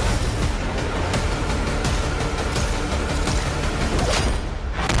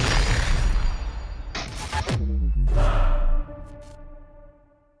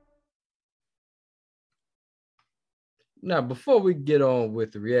 Now, before we get on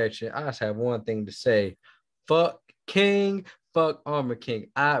with the reaction, I just have one thing to say. Fuck King, fuck Armor King.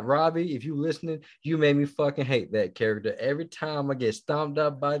 Robbie, if you listening, you made me fucking hate that character. Every time I get stomped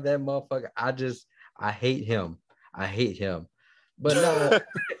up by that motherfucker, I hate him. I hate him. But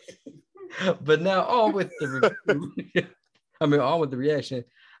now, on with the review. On with the reaction.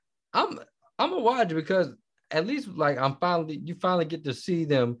 I'm gonna watch it because at least like you finally get to see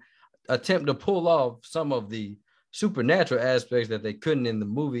them attempt to pull off some of the supernatural aspects that they couldn't in the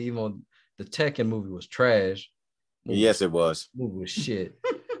movie, even though the Tekken movie was trash. Yes, it was. Movie was shit.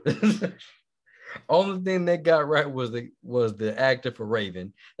 Only thing that got right was the actor for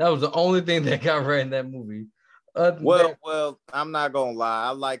Raven. That was the only thing that got right in that movie. Well, I'm not gonna lie.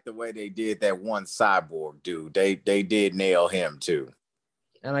 I like the way they did that one cyborg dude. They did nail him too.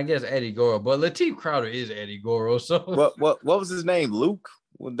 And I guess Eddie Goro, but Lateef Crowder is Eddie Goro. So what was his name? Luke?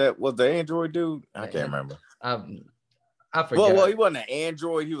 Was the android dude? I can't remember. I forgot. Well, he wasn't an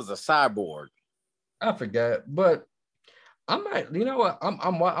android. He was a cyborg. I forgot, but I might. You know what? I'm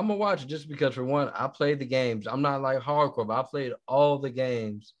gonna watch it just because for one, I played the games. I'm not like hardcore, but I played all the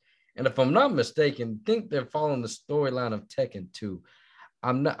games, and if I'm not mistaken, I think they're following the storyline of Tekken 2.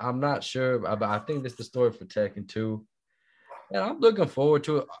 I'm not sure, but I think this is the story for Tekken 2, and I'm looking forward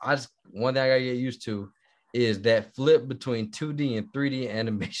to it. One thing I gotta get used to is that flip between 2D and 3D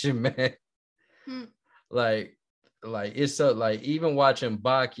animation, man. Like it's so like even watching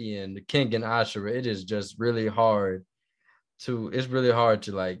Baki and the King and Ashura, it is just really hard to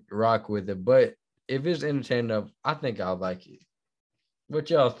like rock with it. But if it's entertaining enough, I think I'll like it. What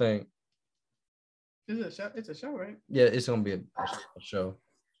y'all think? It's a show, right? Yeah, it's gonna be a show.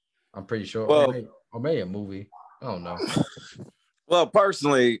 I'm pretty sure. Well, or maybe a movie. I don't know. Well,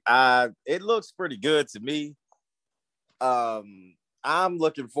 personally, it looks pretty good to me. I'm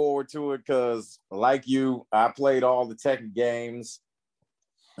looking forward to it because, like you, I played all the Tekken games.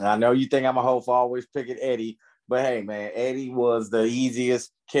 And I know you think I'm a hoe for always picking Eddie, but hey, man, Eddie was the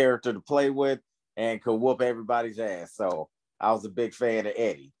easiest character to play with and could whoop everybody's ass. So I was a big fan of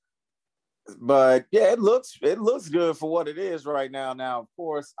Eddie. But yeah, it looks good for what it is right now. Now, of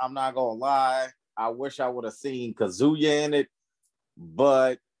course, I'm not gonna lie. I wish I would have seen Kazuya in it,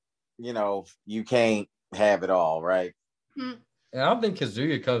 but you can't have it all, right? And I don't think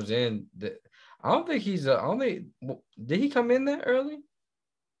Kazuya comes in. I don't think he's only. Did he come in that early?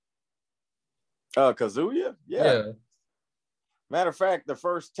 Kazuya? Yeah. Matter of fact, the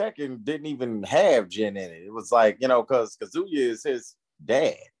first Tekken didn't even have Jin in it. It was like, because Kazuya is his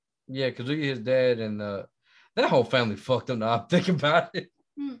dad. Yeah, Kazuya his dad, and that whole family fucked him up. Thinking about it.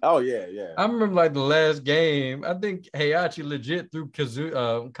 Oh yeah. I remember like the last game. I think Heihachi legit threw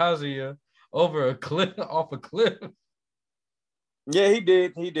Kazuya over a cliff, off a cliff. Yeah, he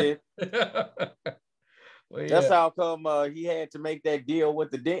did. Well, That's how come he had to make that deal with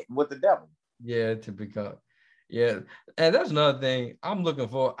the devil. Yeah, to become. Yeah, and that's another thing I'm looking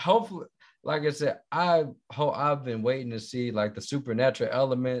for. Hopefully, like I said, I've been waiting to see like the supernatural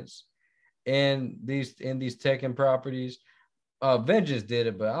elements in these Tekken properties. Vengeance did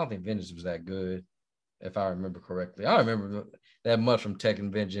it, but I don't think Vengeance was that good, if I remember correctly. I don't remember that much from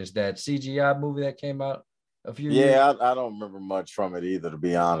Tekken Vengeance, that CGI movie that came out a few years. Yeah, I don't remember much from it either, to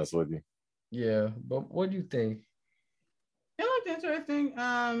be honest with you. Yeah, but what do you think? It looked interesting.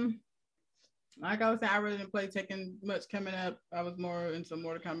 Like I was saying, I really didn't play Tekken much coming up. I was more into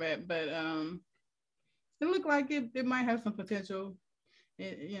Mortal Kombat, but it looked like it might have some potential.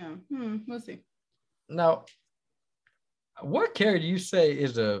 We'll see. Now, what character do you say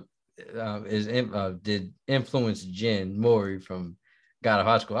did influence Jin Mori from God of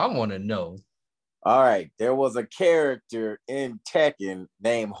High School? I want to know. All right, there was a character in Tekken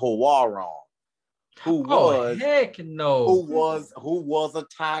named Hwoarang, who was a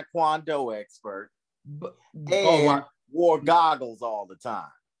Taekwondo expert and wore goggles all the time.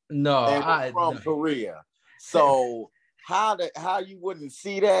 No, and was from Korea. So how you wouldn't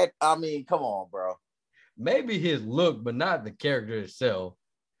see that? I mean, come on, bro. Maybe his look, but not the character itself.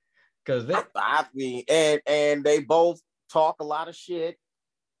 Because and they both talk a lot of shit.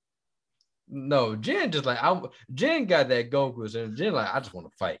 No, Jen just like Jen got that Goku, and Jen like I just want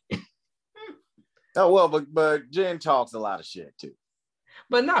to fight. Oh well, but Jen talks a lot of shit too.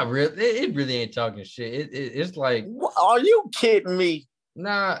 But not really. It really ain't talking shit. It's like, are you kidding me?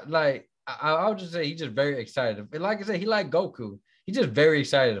 Nah, like I would just say he's just very excited. Like I said, he like Goku. He's just very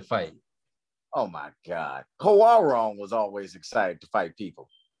excited to fight. Oh my God, Hwoarang was always excited to fight people.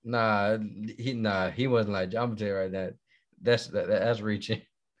 Nah, he wasn't like. I'm gonna tell you right now, that's reaching.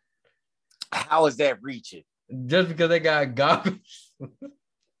 How is that reaching? Just because they got goggles.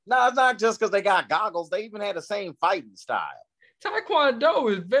 No, it's not just because they got goggles. They even had the same fighting style.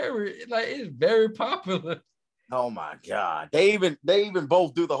 Taekwondo is very popular. Oh my God. They even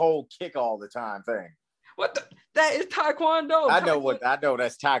both do the whole kick all the time thing. That is Taekwondo. I know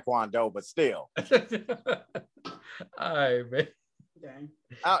that's Taekwondo, but still. All right, man.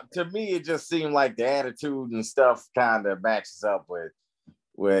 To me, it just seemed like the attitude and stuff kind of matches up with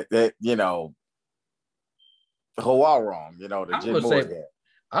it, Hwoarang, the Jin.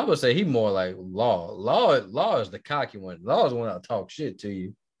 I would say he more like Law. Law is the cocky one. Law is the one that talk shit to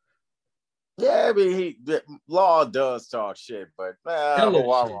you. Yeah, I mean, Law does talk shit, but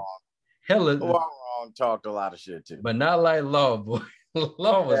Hwoarang talked a lot of shit too. But not like Law, boy.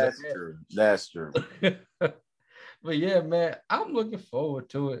 Law was true. That's true. But yeah, man, I'm looking forward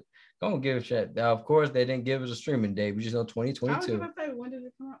to it. Gonna give a shot. Now, of course, they didn't give us a streaming date. We just know 2022. I was gonna say, when did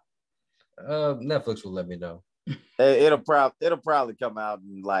it come out? Netflix will let me know. It'll probably come out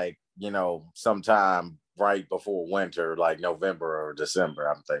in sometime right before winter, like November or December,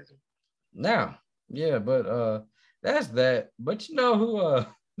 I'm thinking. Now, yeah, but that's that. But you know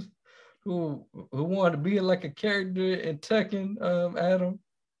who wanted to be like a character in Tekken, Adam?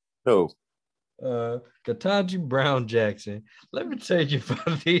 Who? Ketanji Brown Jackson. Let me tell you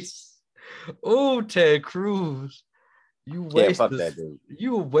about this. Oh, Ted Cruz. You waste that dude.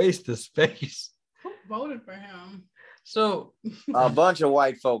 You waste the space. Who voted for him? So a bunch of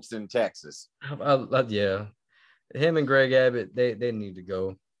white folks in Texas. Yeah. Him and Greg Abbott, they need to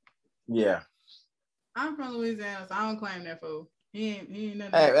go. Yeah. I'm from Louisiana, so I don't claim that fool. He ain't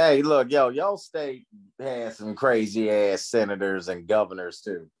nothing. Hey, look, y'all state has some crazy ass senators and governors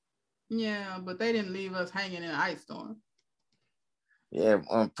too. Yeah, but they didn't leave us hanging in an ice storm. Yeah,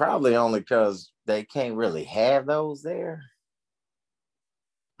 probably only because they can't really have those there.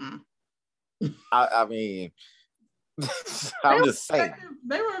 I mean, I'm just saying.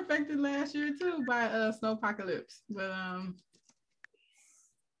 They were affected last year too by snowpocalypse, but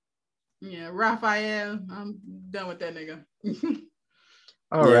yeah, Raphael, I'm done with that nigga.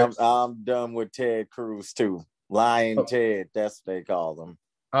 All right, I'm done with Ted Cruz too. Lion Ted, that's what they call them.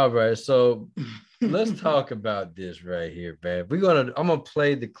 All right, so let's talk about this right here, man. I'm gonna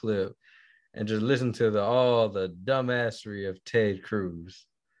play the clip and just listen to all the dumbassery of Ted Cruz.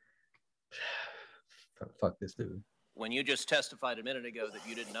 Fuck this dude. When you just testified a minute ago that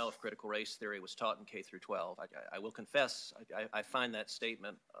you didn't know if critical race theory was taught in K through 12, I will confess I find that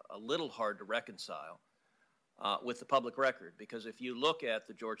statement a little hard to reconcile with the public record, because if you look at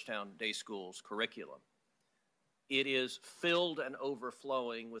the Georgetown Day School's curriculum, it is filled and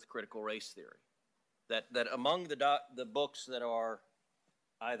overflowing with critical race theory. That among the books that are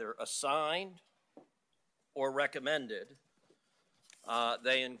either assigned or recommended,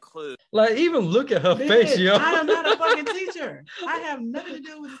 they include. Like, even look at her face, yo. I am not a fucking teacher. I have nothing to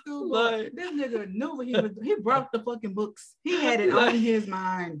do with the school book. This nigga knew what he brought the fucking books. He had it on his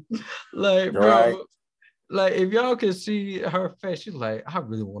mind. Like, bro. Right. Like, if y'all can see her face, she's like, I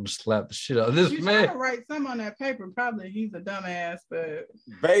really want to slap the shit out of this man. Trying to write something on that paper. Probably he's a dumbass, but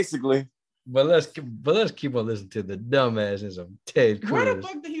basically. But let's keep on listening to the dumbasses of Ted Cruz. Where the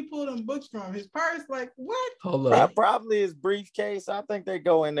fuck did he pull them books from? His purse? Like, what? Hold on. Probably his briefcase. I think they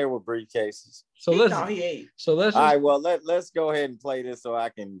go in there with briefcases. So let's all right. Well, let's go ahead and play this so I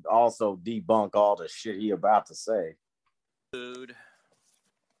can also debunk all the shit he about to say.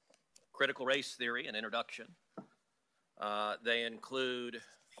 Critical race theory, an introduction. They include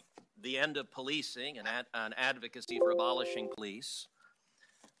The End of Policing, an advocacy for abolishing police.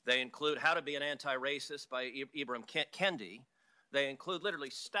 They include How to Be an Anti-Racist by Ibram Kendi. They include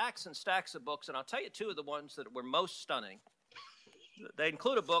literally stacks and stacks of books, and I'll tell you two of the ones that were most stunning. They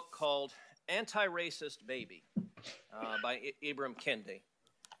include a book called Anti-Racist Baby by Ibram Kendi.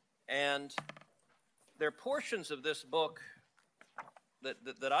 And there are portions of this book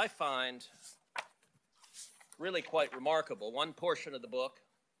that I find really quite remarkable. One portion of the book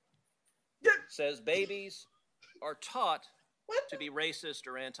says babies are taught to be racist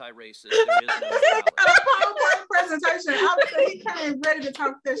or anti-racist. There is no PowerPoint presentation. I would say he came ready to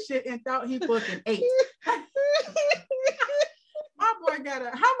talk that shit and thought he fucking ate. My boy how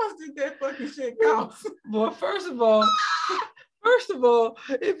much did that fucking shit cost? Well, first of all,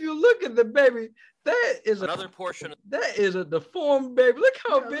 if you look at the baby, that is another portion. That is a deformed baby. Look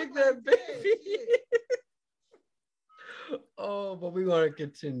how big that baby is. Oh, but we're gonna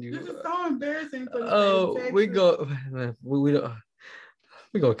continue. This is so embarrassing for the we don't. We're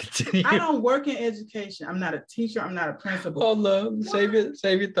gonna continue. I don't work in education. I'm not a teacher. I'm not a principal. Hold on. Save your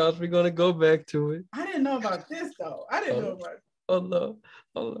thoughts. We're gonna go back to it. I didn't know about this though. I didn't know about it. Hold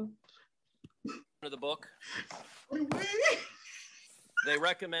on. The book. They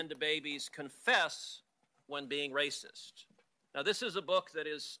recommend to babies confess when being racist. Now, this is a book that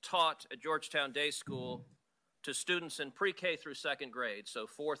is taught at Georgetown Day School to students in pre-K through second grade, so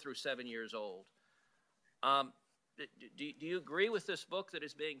 4 through 7 years old. Do you agree with this book that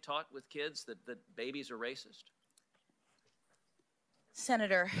is being taught with kids that babies are racist?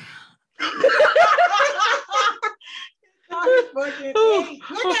 Senator. Look at him. Look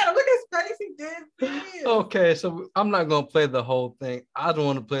at his face. He did. Okay, so I'm not gonna play the whole thing. I don't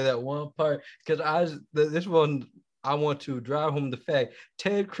want to play that one part because this one I want to drive home the fact.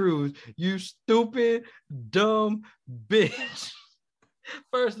 Ted Cruz, you stupid, dumb bitch.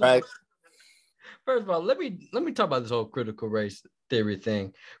 First of all, let me talk about this whole critical race theory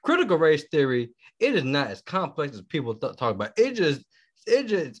thing. Critical race theory, it is not as complex as people talk about. It just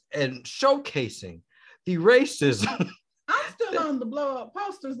and showcasing the racism. I'm still on the blow up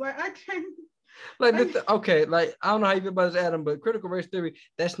posters. Like I can't. Okay, like I don't know how you feel about this, Adam, but critical race theory,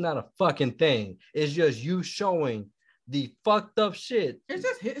 that's not a fucking thing. It's just you showing the fucked up shit. It's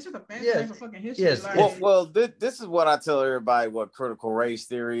just a fancy name for fucking history. Yes. Well, this is what I tell everybody what critical race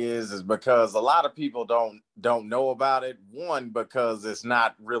theory is because a lot of people don't know about it. One, because it's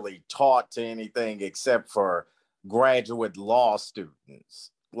not really taught to anything except for graduate law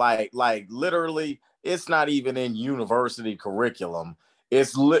students. Like literally, it's not even in university curriculum.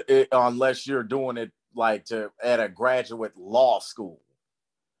 It's unless you're doing it like at a graduate law school.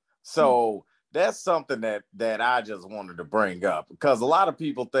 So that's something that I just wanted to bring up because a lot of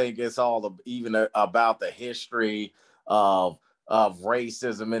people think it's all even about the history of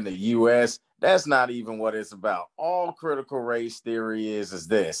racism in the U.S. That's not even what it's about. All critical race theory is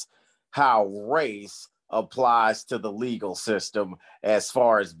this: how race applies to the legal system as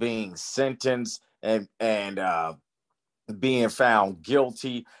far as being sentenced and being found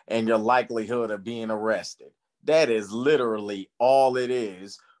guilty and your likelihood of being arrested. That is literally all it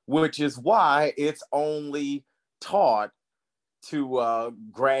is, which is why it's only taught to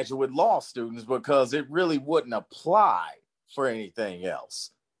graduate law students because it really wouldn't apply for anything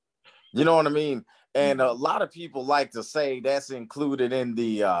else. You know what I mean? And a lot of people like to say that's included in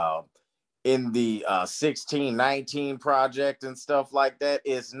the 1619 project and stuff like that.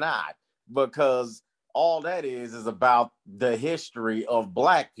 It's not, because all that is about the history of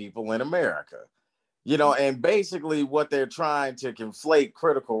Black people in America. You know, and basically what they're trying to conflate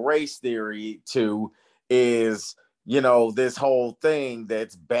critical race theory to is, you know, this whole thing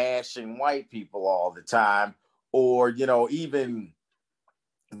that's bashing white people all the time, or, you know, even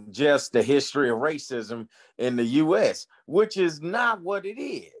just the history of racism in the US, which is not what it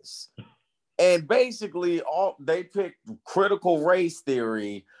is. And basically they picked critical race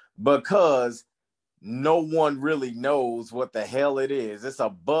theory because no one really knows what the hell it is. It's a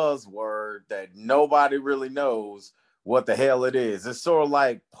buzzword that nobody really knows what the hell it is. It's sort of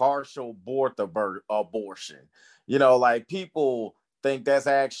like partial birth abortion. You know, like people think that's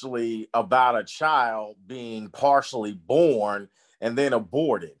actually about a child being partially born and then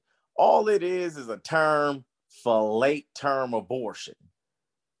aborted. All it is a term for late-term abortion.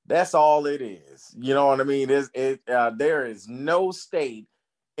 That's all it is. You know what I mean? There is no state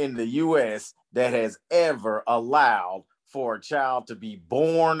in the U.S. that has ever allowed for a child to be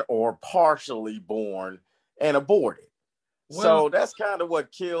born or partially born and aborted. Well, so that's kind of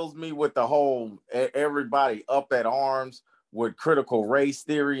what kills me with the whole everybody up at arms with critical race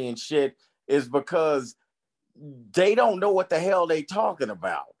theory and shit, is because they don't know what the hell they talking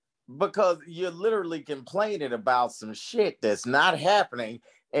about, because you're literally complaining about some shit that's not happening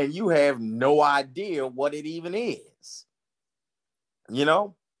and you have no idea what it even is. You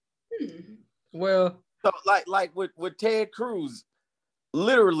know? Well, so like with Ted Cruz,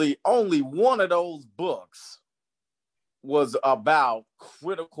 literally only one of those books was about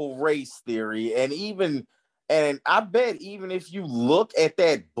critical race theory. And I bet even if you look at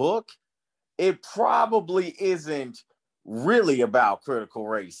that book, it probably isn't really about critical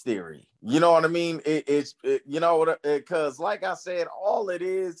race theory. You know what I mean? It's you know, because like I said, all it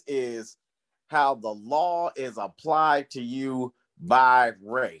is how the law is applied to you by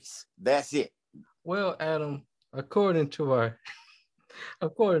race. That's it. Well, Adam, according to our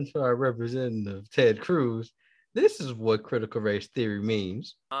According to our representative, Ted Cruz, this is what critical race theory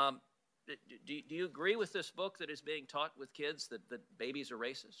means. Do you agree with this book that is being taught with kids that babies are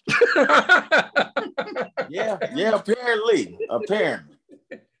racist? Yeah, apparently.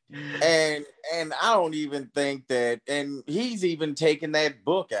 And I don't even think that, and he's even taken that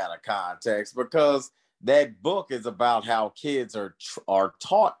book out of context, because that book is about how kids are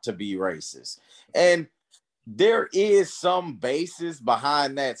taught to be racist. And there is some basis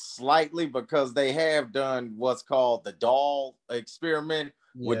behind that slightly, because they have done what's called the doll experiment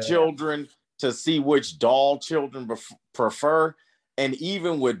with children to see which doll children prefer. And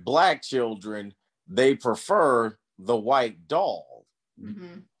even with Black children, they prefer the white doll.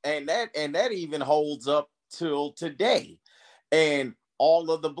 Mm-hmm. And that even holds up till today. And all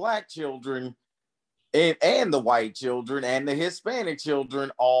of the Black children and the white children and the Hispanic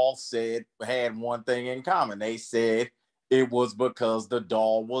children all had one thing in common. They said it was because the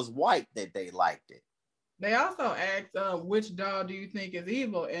doll was white that they liked it. They also asked, which doll do you think is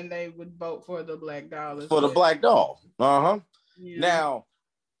evil? And they would vote for the Black doll. For the Black doll. Uh-huh. Yeah.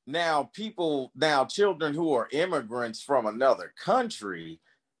 Now children who are immigrants from another country,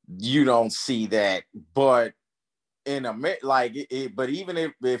 you don't see that. But in but even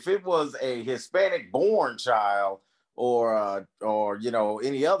if it was a Hispanic born child or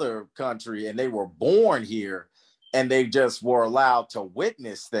any other country, and they were born here and they just were allowed to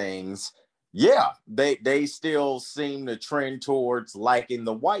witness things, they still seem to trend towards liking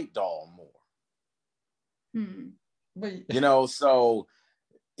the white doll more. But so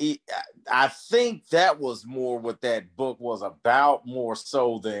I think that was more what that book was about, more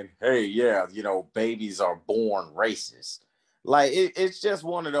so than, hey, babies are born racist. Like it's just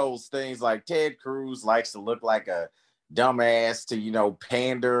one of those things. Like Ted Cruz likes to look like a dumbass to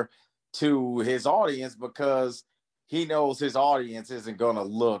pander to his audience, because he knows his audience isn't gonna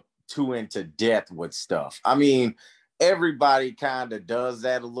look too into depth with stuff. I mean, everybody kind of does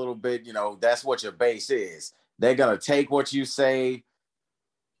that a little bit. That's what your base is. They're gonna take what you say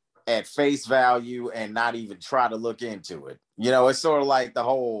at face value and not even try to look into it. It's sort of like the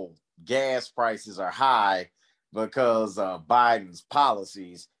whole gas prices are high because of Biden's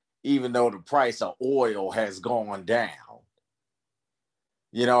policies, even though the price of oil has gone down.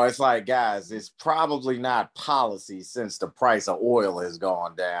 It's like, guys, it's probably not policy since the price of oil has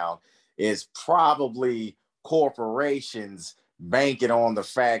gone down. It's probably corporations banking on the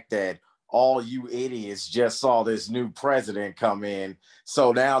fact that all you idiots just saw this new president come in,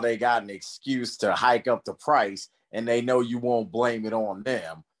 so now they got an excuse to hike up the price, and they know you won't blame it on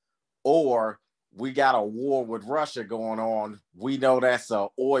them. Or we got a war with Russia going on. We know that's an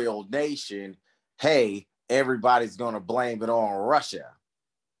oil nation. Hey, everybody's going to blame it on Russia.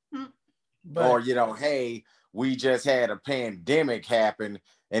 Or, hey, we just had a pandemic happen,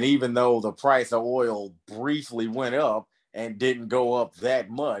 and even though the price of oil briefly went up and didn't go up that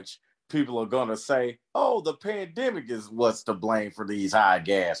much, people are going to say, oh, the pandemic is what's to blame for these high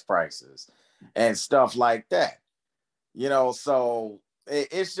gas prices and stuff like that. So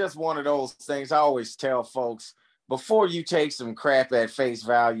it's just one of those things. I always tell folks, before you take some crap at face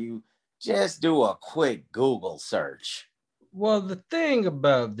value, just do a quick Google search. Well, the thing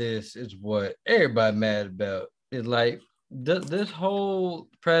about this is what everybody mad about is like this whole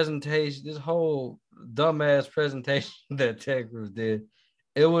presentation, this whole dumbass presentation that Ted Cruz did.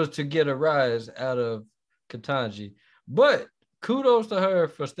 It was to get a rise out of Ketanji. But kudos to her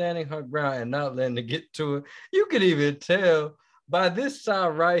for standing her ground and not letting it get to it. You could even tell by this side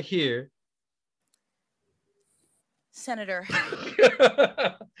right here. Senator.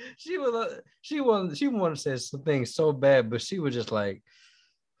 she wanted to say some things so bad, but she was just like,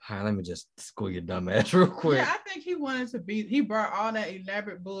 all right, let me just school your dumb ass real quick. Yeah, I think he brought all that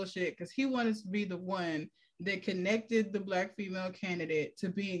elaborate bullshit because he wanted to be the one that connected the Black female candidate to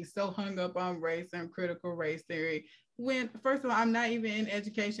being so hung up on race and critical race theory. When, first of all, I'm not even in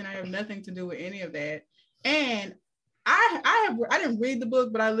education. I have nothing to do with any of that. And I didn't read the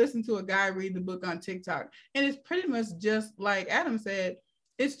book, but I listened to a guy read the book on TikTok. And it's pretty much just like Adam said,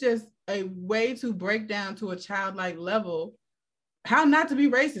 it's just a way to break down to a childlike level how not to be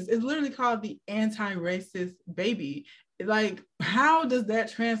racist. It's literally called the anti-racist baby. Like, how does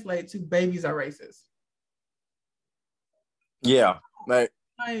that translate to babies are racist? Yeah, like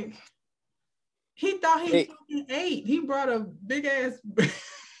he thought he fucking ate. He brought a big ass.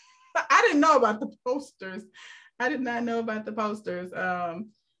 I didn't know about the posters. I did not know about the posters.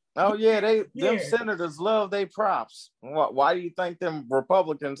 Oh yeah, them senators love their props. Why do you think them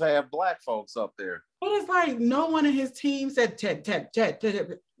Republicans have black folks up there? But it's like no one in his team said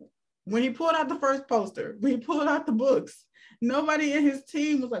Ted. When he pulled out the first poster, when he pulled out the books, Nobody in his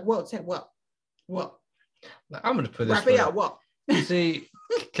team was like, "Whoa, Ted, what?" I'm gonna put this. Raphael, what? See,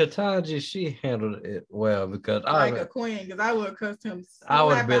 Ketanji, she handled it well because like a queen. Because I would have cussed him. I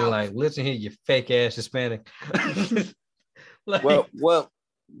would have been like, "Listen here, you fake ass Hispanic." Like, well.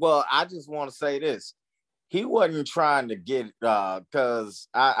 I just want to say this. He wasn't trying to get because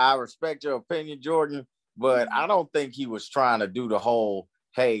I respect your opinion, Jordan, but I don't think he was trying to do the whole,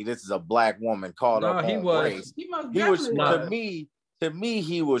 hey, this is a black woman caught up on race. He was to me,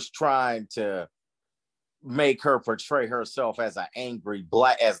 he was trying to make her portray herself as the angry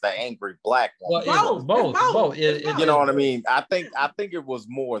black woman. Well, both. You know what I mean? I think it was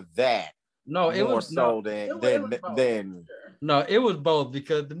more that. No, it more was so than. No, it was both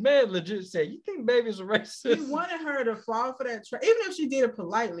because the man legit said, "You think baby's a racist?" He wanted her to fall for that trap, even if she did it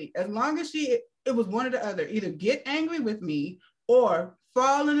politely. As long as it was one or the other. Either get angry with me or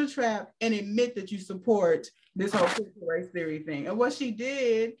fall in the trap and admit that you support this whole critical race theory thing. And what she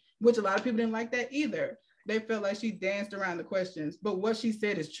did, which a lot of people didn't like that either. They felt like she danced around the questions. But what she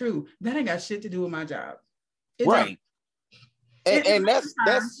said is true. That ain't got shit to do with my job. Right. And that's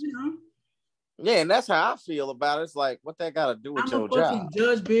you know? Yeah, and that's how I feel about it. It's like, what that got to do with your job? I'm a fucking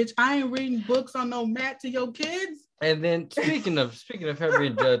judge, bitch. I ain't reading books on no mat to your kids. And then speaking of her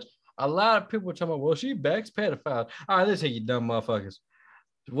being judge, a lot of people were talking about, well, she backs pedophiles. All right, listen, you dumb motherfuckers.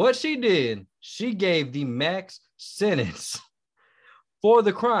 What she did, she gave the max sentence for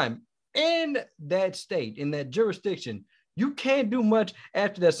the crime in that state, in that jurisdiction. You can't do much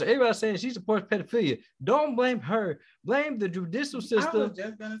after that. So everybody's saying she supports pedophilia. Don't blame her. Blame the judicial system. I was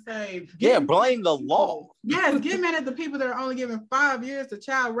just gonna say, blame the law. Yes, get mad at the people that are only giving 5 years to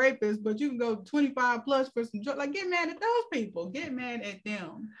child rapists, but you can go 25 plus for some drugs. Like, get mad at those people. Get mad at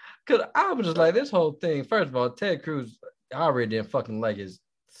them. Cause I was just like, this whole thing. First of all, Ted Cruz, I already didn't fucking like his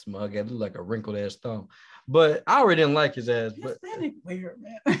smug ass, looked like a wrinkled ass thumb. But I already didn't like his ass. But weird,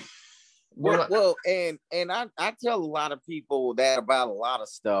 man. Well, and I tell a lot of people that about a lot of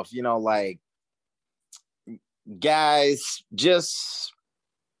stuff, you know, like, guys, just,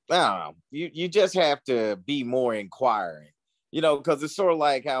 I don't know, you just have to be more inquiring, you know, because it's sort of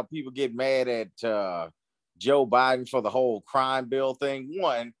like how people get mad at Joe Biden for the whole crime bill thing.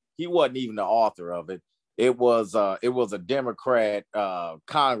 One, he wasn't even the author of it. It was a Democrat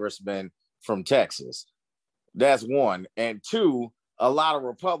congressman from Texas. That's one. And two, a lot of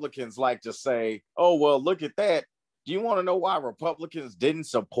Republicans like to say, oh, well, look at that. Do you want to know why Republicans didn't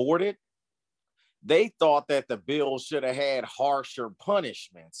support it? They thought that the bill should have had harsher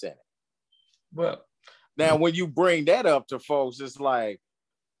punishments in it. Well, now, when you bring that up to folks, it's like,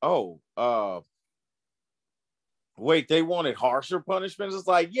 oh, wait, they wanted harsher punishments? It's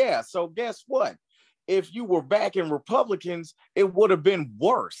like, yeah, so guess what? If you were backing Republicans, it would have been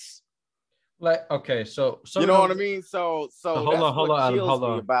worse. Like, okay, so you know what I mean? So hold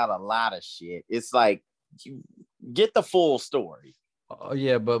on. About a lot of shit. It's like, you get the full story. Oh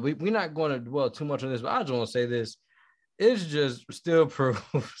yeah, but we're not going to dwell too much on this. But I just want to say this: it's just still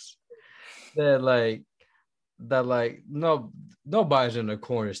proves that nobody's in the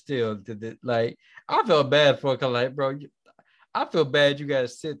corner still. Like, I felt bad for it, like, bro, I feel bad you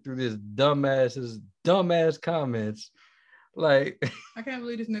guys sit through this dumbass comments. Like, I can't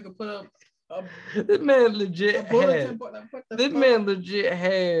believe this nigga put up. This man legit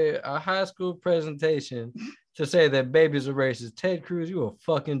had a high school presentation to say that babies are racist. Ted Cruz, you a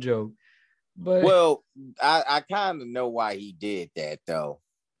fucking joke. But well, I kind of know why he did that though.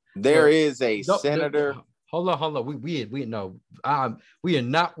 There is a senator. Hold on. We know. We are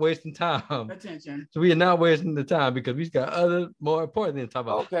not wasting time. Attention. So we are not wasting the time because we've got other more important things to talk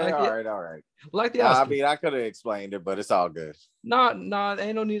about. Okay, like all right. Like the Oscars. I mean, I could have explained it, but it's all good. No,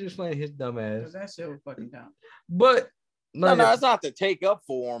 ain't no need to explain his dumb ass. That shit was fucking dumb. But no, it's not to take up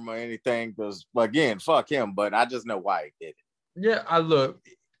for him or anything. Because again, fuck him. But I just know why he did it.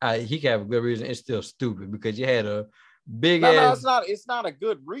 Yeah, he can have a good reason. It's still stupid because you had a big ass. No, it's not a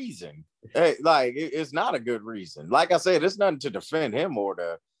good reason. Hey, like, it's not a good reason. Like I said, it's nothing to defend him or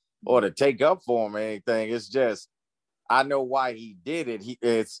to take up for him or anything. It's just, I know why he did it.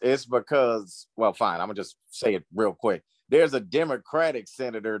 It's because, well, fine, I'm gonna just say it real quick. There's a Democratic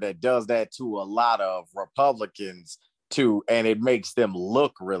senator that does that to a lot of Republicans too, and it makes them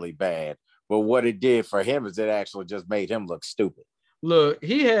look really bad. But what it did for him is it actually just made him look stupid. Look,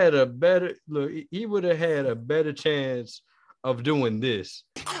 he would have had a better chance of doing this.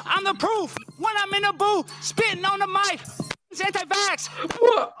 I'm the proof. When I'm in the booth, spitting on the mic. It's anti-vax.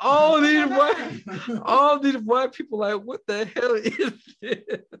 What? All these white people, like, what the hell is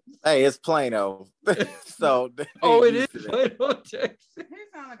this? Hey, it's Plano. So it is Plano, Texas. He's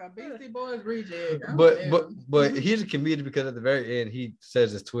sound like a Beastie Boys reject. But he's a comedian because at the very end he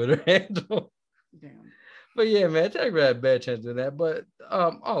says his Twitter handle. Damn. But yeah, man, Ted Cruz had a bad chance doing that. But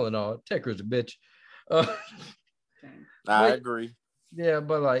all in all, Ted Cruz is a bitch. I agree. Yeah,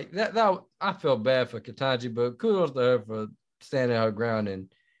 but like that I felt bad for Ketanji, but kudos to her for standing her ground and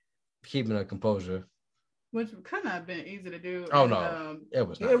keeping her composure. Which could not have been easy to do. Oh, no. It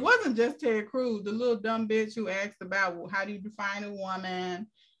was not. It wasn't just Ted Cruz, the little dumb bitch who asked about how do you define a woman.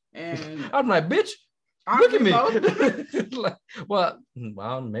 And I'm like, bitch, look at me. Like, well,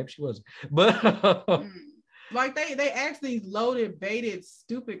 maybe she wasn't. But like they asked these loaded, baited,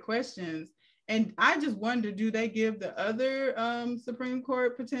 stupid questions. And I just wonder, do they give the other Supreme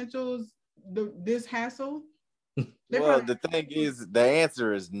Court potentials this hassle? Well, the thing is, the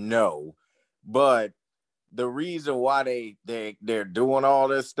answer is no. But the reason why they're doing all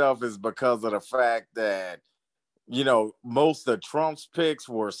this stuff is because of the fact that, you know, most of Trump's picks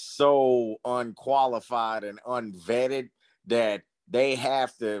were so unqualified and unvetted that they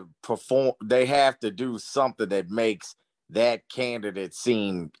have to perform. They have to do something that makes that candidate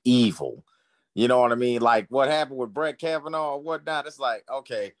seem evil. You know what I mean? Like what happened with Brett Kavanaugh or whatnot. It's like,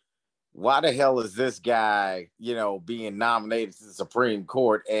 okay, why the hell is this guy, you know, being nominated to the Supreme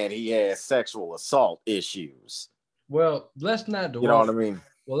Court and he has sexual assault issues? Well, let's not dwell. You know what I mean?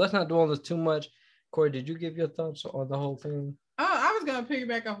 Well, let's not dwell on this too much. Corey, did you give your thoughts on the whole thing? Oh, I was gonna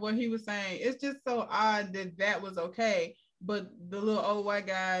piggyback off what he was saying. It's just so odd that was okay, but the little old white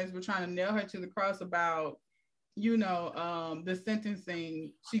guys were trying to nail her to the cross about, you know, the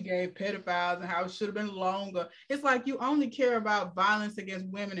sentencing she gave pedophiles and how it should have been longer. It's like you only care about violence against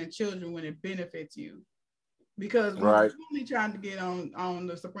women and children when it benefits you. Because when you're only trying to get on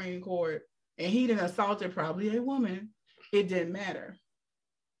the Supreme Court and he didn't assaulted probably a woman, it didn't matter.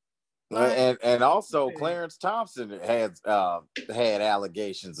 And also Clarence Thompson had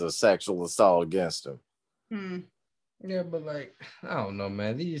allegations of sexual assault against him. Yeah, but like, I don't know,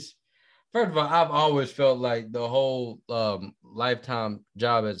 man. First of all, I've always felt like the whole lifetime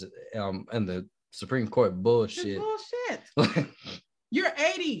job as in the Supreme Court bullshit. It's bullshit. You're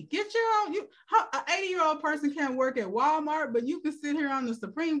 80. Get your own. An 80-year-old person can't work at Walmart, but you can sit here on the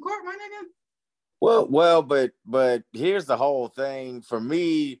Supreme Court, my nigga. Well, but here's the whole thing. For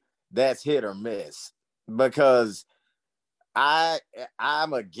me, that's hit or miss because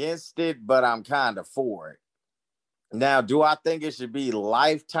I'm against it, but I'm kind of for it. Now, do I think it should be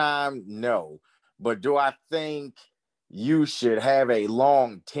lifetime? No. But do I think you should have a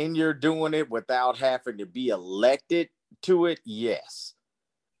long tenure doing it without having to be elected to it? Yes.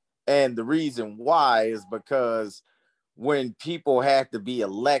 And the reason why is because when people have to be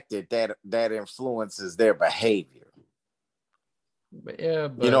elected, that influences their behavior. Yeah,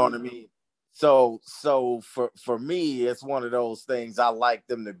 but you know what I mean? So for me, it's one of those things. I like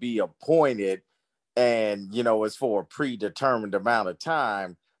them to be appointed. And, you know, it's for a predetermined amount of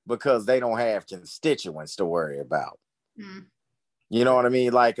time because they don't have constituents to worry about. You know what I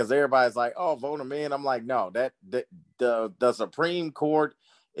mean? Like, because everybody's like, oh, vote them in. I'm like, no, the Supreme Court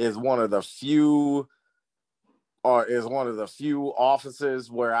is one of the few offices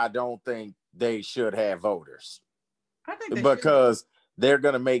where I don't think they should have voters. I think because they're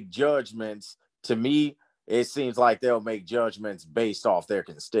going to make judgments. To me, it seems like they'll make judgments based off their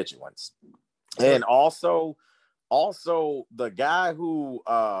constituents. And also the guy who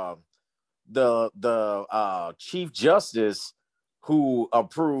the Chief Justice who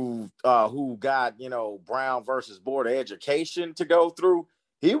approved who got, you know, Brown versus Board of Education to go through,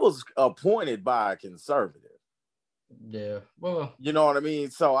 he was appointed by a conservative. Yeah. Well, you know what I mean?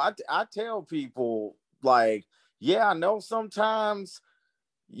 So I tell people, like, yeah, I know sometimes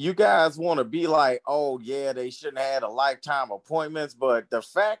you guys want to be like, oh, yeah, they shouldn't have had a lifetime appointments. But the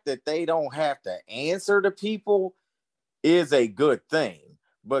fact that they don't have to answer to people is a good thing.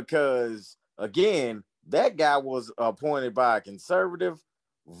 Because, again, that guy was appointed by a conservative,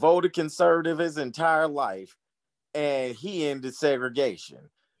 voted conservative his entire life, and he ended segregation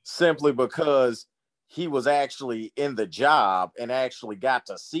simply because he was actually in the job and actually got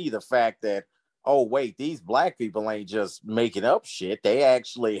to see the fact that, oh, wait, these black people ain't just making up shit. They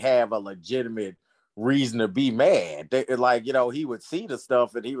actually have a legitimate reason to be mad. They, like, you know, he would see the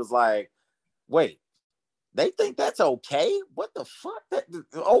stuff and he was like, wait, they think that's okay? What the fuck?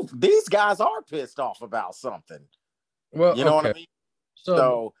 Oh, these guys are pissed off about something. Well, you know what I mean?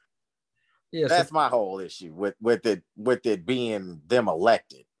 So yeah, that's my whole issue with it being them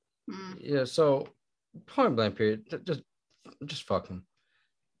elected. Yeah, so point blank period. Just fuck him.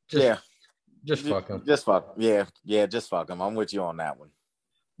 Just fuck him. Just fuck him. Yeah, just fuck him. I'm with you on that one.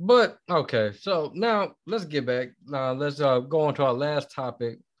 But okay, so now let's get back. Now let's go on to our last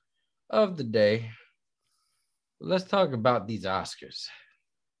topic of the day. Let's talk about these Oscars.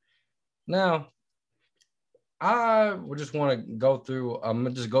 Now, I would just want to go through. I'm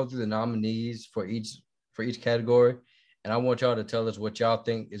gonna just go through the nominees for each category, and I want y'all to tell us what y'all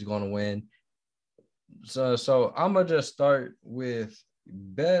think is going to win. So I'm gonna just start with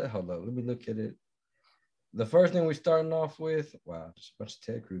hold up, let me look at it. The first thing we're starting off with, wow, just a bunch of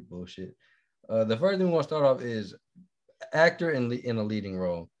Ted Cruz bullshit. The first thing we want to start off is actor in a leading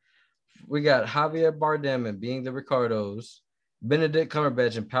role. We got Javier Bardem in Being the Ricardos, Benedict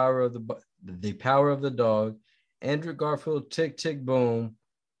Cumberbatch in Power of the Dog, Andrew Garfield, Tick, Tick, Boom,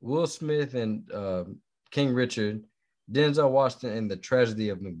 Will Smith and King Richard, Denzel Washington in The Tragedy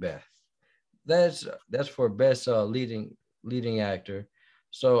of Macbeth. That's for best leading actor.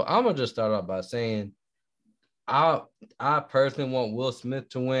 So I'm gonna just start off by saying I personally want Will Smith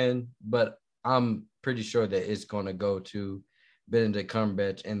to win, but I'm pretty sure that it's gonna go to Benedict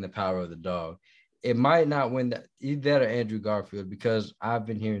Cumberbatch in The Power of the Dog. It might not win that, either that or Andrew Garfield, because I've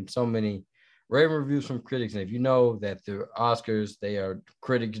been hearing so many rave reviews from critics, and if you know that the Oscars, they are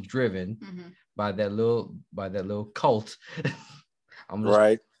critics driven by that little cult. I'm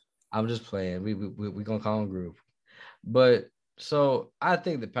just playing. We gonna call them group, but so I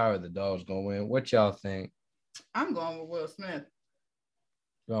think The Power of the Dog is gonna win. What y'all think? I'm going with Will Smith.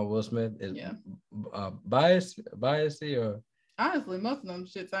 Going Will Smith is biased or? Honestly, most of them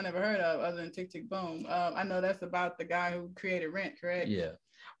shits I never heard of other than Tick, Tick, Boom. I know that's about the guy who created Rent, correct? Yeah.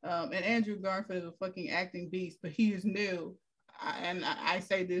 And Andrew Garfield is a fucking acting beast, but he is new. I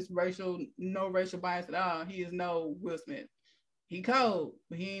say this no racial bias at all. He is no Will Smith. He cold,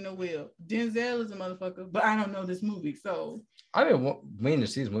 but he ain't no Will. Denzel is a motherfucker, but I don't know this movie, so. I've been meaning to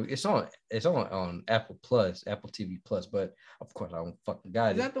see this movie. It's on Apple TV Plus, but of course I don't fucking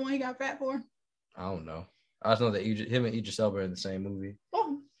got it. Is that the one he got fat for? I don't know. I just know that him and Idris Elba are in the same movie.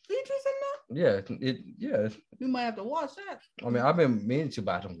 Oh, Idris in that? Yeah. You might have to watch that. I mean, I've been meaning to,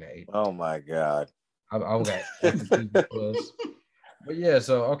 but I don't get it. Oh my God. I don't got Apple TV Plus. But yeah,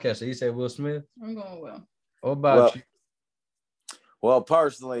 so you say Will Smith? I'm going Will. What about you? Well,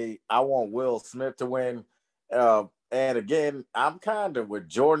 personally, I want Will Smith to win. And again, I'm kind of with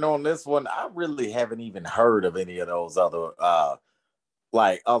Jordan on this one. I really haven't even heard of any of those other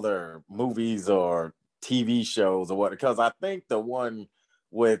other movies or TV shows or what, because I think the one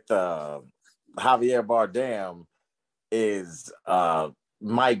with Javier Bardem is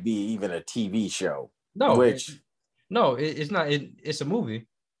might be even a TV show. It's not. It's a movie.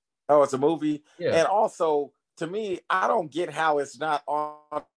 Oh, it's a movie? Yeah. And also, to me, I don't get how it's not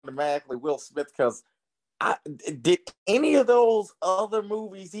automatically Will Smith, because did any of those other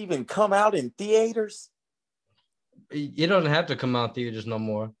movies even come out in theaters? It doesn't have to come out in theaters no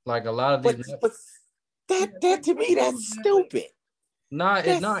more. Like a lot of these. That to me, that's stupid.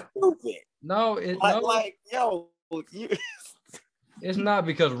 It's not stupid. No, it's it's not,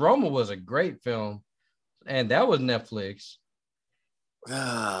 because Roma was a great film, and that was Netflix.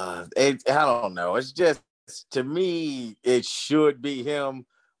 I don't know. It's just, to me, it should be him,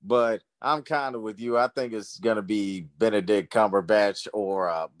 but I'm kind of with you. I think it's gonna be Benedict Cumberbatch,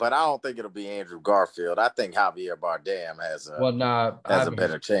 but I don't think it'll be Andrew Garfield. I think Javier Bardem has a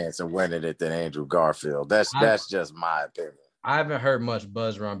better chance of winning it than Andrew Garfield. That's just my opinion. I haven't heard much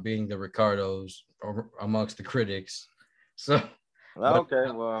buzz around Being the Ricardos amongst the critics. So okay,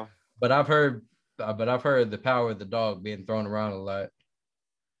 but I've heard The Power of the Dog being thrown around a lot.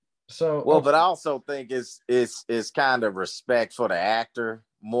 So but I also think it's kind of respect for the actor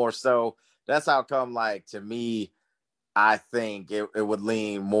more so. That's how come, like, to me, I think it would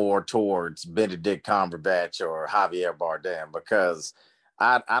lean more towards Benedict Cumberbatch or Javier Bardem, because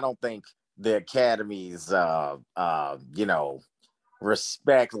I don't think the Academy's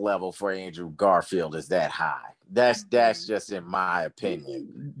respect level for Andrew Garfield is that high. That's just in my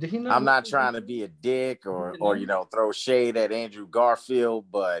opinion. I'm not trying to be a dick or throw shade at Andrew Garfield,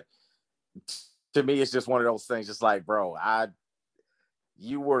 but to me, it's just one of those things. Just like, bro,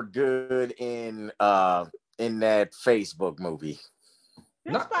 you were good in that Facebook movie.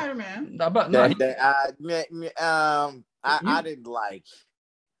 Not Spider-Man. I didn't like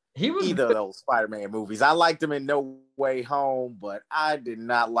either of those Spider-Man movies. I liked him in No Way Home, but I did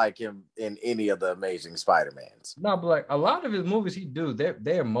not like him in any of the Amazing Spider-Mans. No, but like a lot of his movies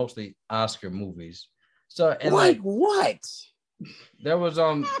they're mostly Oscar movies. So what? There was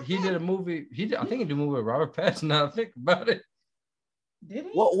he did a movie. I think he did a movie with Robert Pattinson. Now I think about it. Did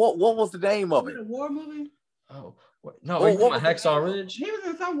he? What was the name of it? A war movie? Oh no, what Hacksaw Ridge? He was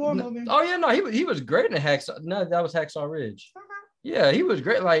in some war movie. Oh yeah, no, he was great in Hacksaw. No, that was Hacksaw Ridge. Yeah, he was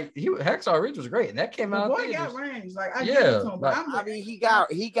great. Like Hacksaw Ridge was great. That came out. The boy got range. Like I yeah, get it to him, but like, I mean, he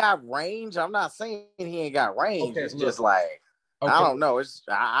got range. I'm not saying he ain't got range. Okay, it's just like I don't know. It's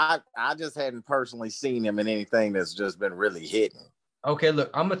I just hadn't personally seen him in anything that's just been really hitting. Okay, look,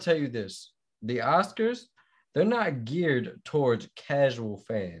 I'm gonna tell you this: the Oscars, they're not geared towards casual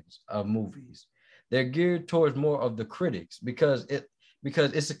fans of movies. They're geared towards more of the critics because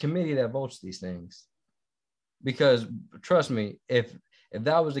it's a committee that votes these things. Because trust me, if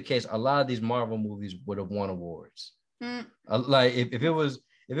that was the case, a lot of these Marvel movies would have won awards. Like if it was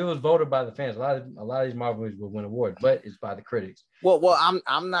voted by the fans, a lot of these Marvel movies would win awards, but it's by the critics. Well,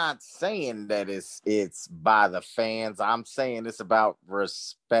 I'm not saying that it's by the fans. I'm saying it's about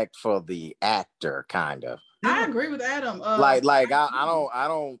respect for the actor, kind of. I agree with Adam. I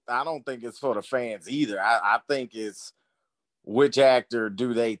don't think it's for the fans either. I think it's which actor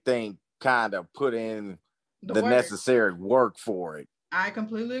do they think kind of put in the necessary work for it. I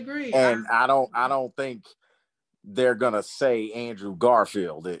completely agree. And I don't think they're gonna say Andrew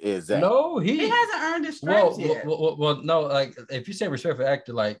Garfield is that. No, he hasn't earned his stripes yet. Well, no, like if you say respect for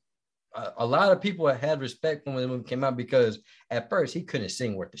actor, like a lot of people had respect when the movie came out because at first he couldn't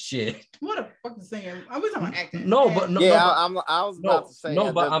sing worth the shit. What the fuck is singing? I was talking about acting. I was about to say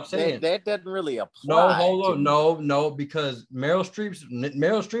I'm saying that doesn't really apply. No, hold on, no, because Meryl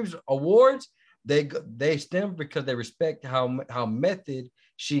Streep's awards they stem because they respect how method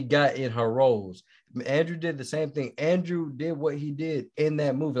she got in her roles. Andrew did the same thing. Andrew did what he did in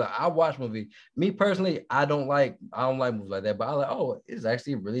that movie. Like I watched movie. Me personally, I don't like movies like that, but I like, oh, it's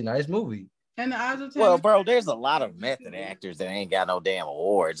actually a really nice movie. And the eyes of well, bro, there's a lot of method actors that ain't got no damn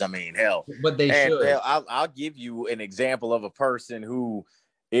awards. I mean, hell, but they should. I'll give you an example of a person who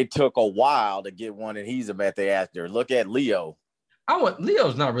it took a while to get one, and he's a method actor. Look at Leo.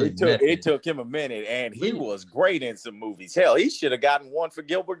 Leo's not really. It took him a minute, and he was great in some movies. Hell, he should have gotten one for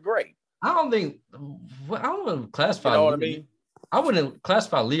Gilbert Grape. I don't want to classify. You know what I mean? I wouldn't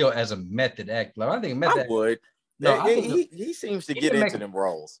classify Leo as a method actor. Like, I think method. I would. No, he seems to get into them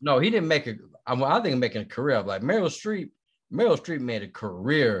roles. No, he didn't make I think making a career of like Meryl Streep. Meryl Streep made a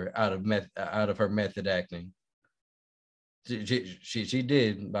career out of her method acting. She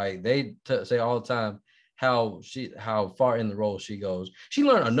did. Like they say all the time how far in the role she goes. She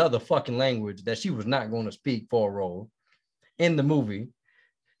learned another fucking language that she was not going to speak for a role in the movie.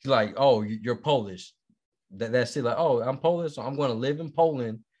 She's like, oh, you're Polish. That's it. Like, oh, I'm Polish, so I'm going to live in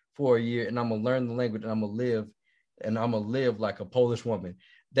Poland for a year, and I'm gonna learn the language, and I'm gonna live like a Polish woman.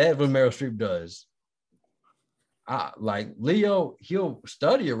 That's what Meryl Streep does. Like Leo, he'll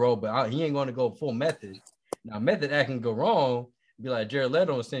study a role, but he ain't going to go full method. Now, method acting go wrong. Be like Jared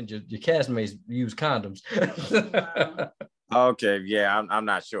Leto and send your castmates use condoms. Okay, yeah, I'm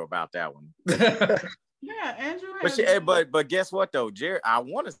not sure about that one. Yeah, Andrew. But guess what though, I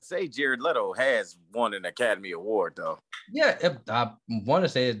want to say Jared Leto has won an Academy Award though. Yeah, I want to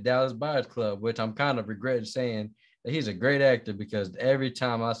say it's Dallas Buyers Club, which I'm kind of regretting saying that he's a great actor because every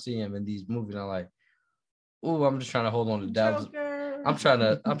time I see him in these movies, I'm like, "Ooh, I'm just trying to hold on to Dallas." I'm trying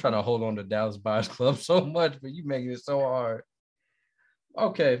to hold on to Dallas Buyers Club so much, but you making it so hard.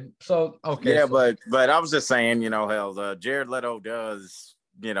 Okay. Yeah, but I was just saying, hell, Jared Leto does,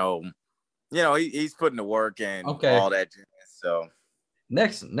 he's putting the work and all that. So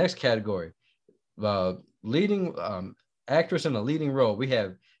next category, leading actress in a leading role. We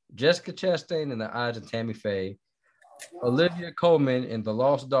have Jessica Chastain in The Eyes of Tammy Faye, Olivia Colman in The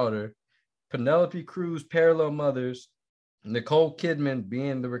Lost Daughter, Penelope Cruz, Parallel Mothers, Nicole Kidman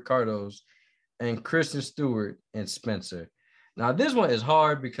being the Ricardos, and Kristen Stewart in Spencer. Now, this one is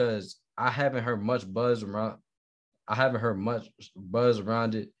hard because I haven't heard much buzz around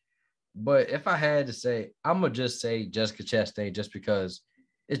it. But if I had to say, I'm going to just say Jessica Chastain just because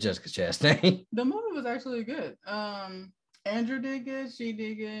it's Jessica Chastain. The movie was actually good. Andrew did good. She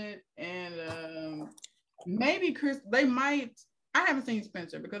did good. And maybe Chris, I haven't seen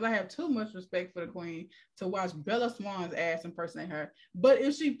Spencer because I have too much respect for the queen to watch Bella Swan's ass impersonate her. But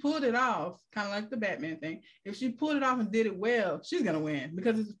if she pulled it off, kind of like the Batman thing, if she pulled it off and did it well, she's going to win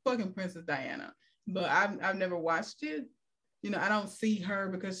because it's fucking Princess Diana. But I've never watched it. I don't see her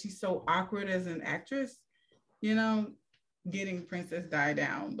because she's so awkward as an actress, getting Princess Di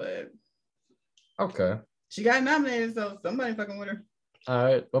down. But okay. She got nominated, so somebody fucking with her. All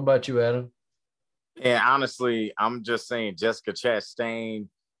right. What about you, Adam? And honestly, I'm just saying Jessica Chastain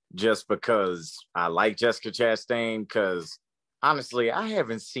just because I like Jessica Chastain because honestly, I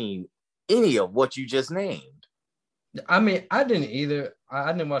haven't seen any of what you just named. I mean, I didn't either.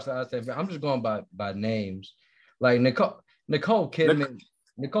 I didn't watch the other thing, but I'm just going by names. Like Nicole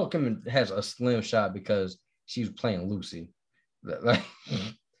Kidman has a slim shot because she was playing Lucy. Like,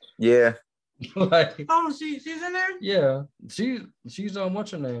 yeah. Like, oh, she's in there. Yeah, she's on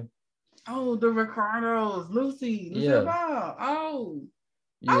what's her name? Oh, the Ricardos, Lucy Ball. Oh,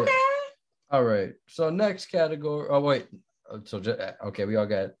 yeah. Okay. All right. So next category. Oh wait. Okay, we all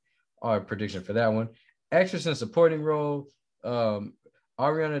got our prediction for that one. Actress in supporting role.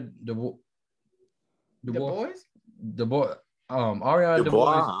 Ariana DeBois. Ariana DeBois.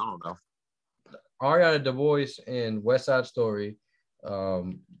 I don't know. Ariana DeBois in West Side Story.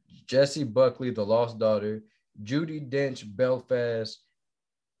 Jessie Buckley, The Lost Daughter. Judi Dench, Belfast.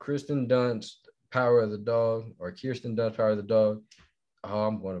 Kirsten Dunst, Power of the Dog, or Kirsten Dunst, Power of the Dog. Oh,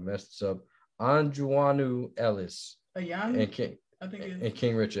 I'm going to mess this up. Anjuanu Ellis. And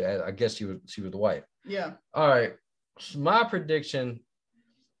King Richard. I guess she was the wife. Yeah. All right. My prediction,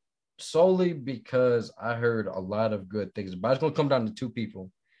 solely because I heard a lot of good things, but it's going to come down to two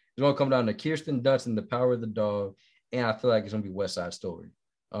people. It's going to come down to Kirsten Dunst and The Power of the Dog, and I feel like it's going to be West Side Story.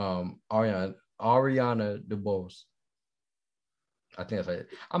 Ariana DeBose. I think that's right.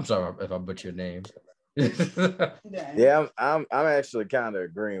 I'm sorry if I butcher your name. Yeah, I'm actually kind of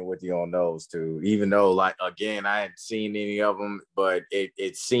agreeing with you on those two, even though, like, again, I hadn't seen any of them, but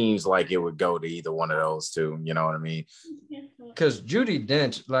it seems like it would go to either one of those two. You know what I mean? Because Judi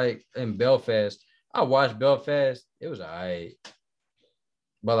Dench, like in Belfast, I watched Belfast. It was all right.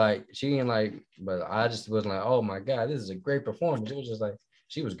 But like she ain't like, but I just wasn't like, oh my God, this is a great performance. It was just like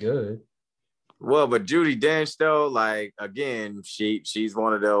she was good. Well, but Judi Dench, though, like, again, she's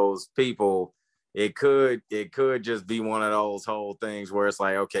one of those people. It could just be one of those whole things where it's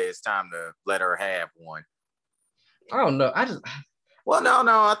like, okay, it's time to let her have one. I don't know. Well, no,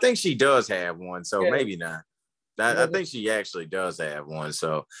 I think she does have one, so maybe not. I think she actually does have one,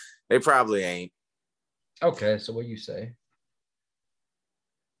 so they probably ain't. Okay, so what you say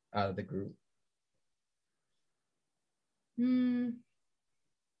out of the group?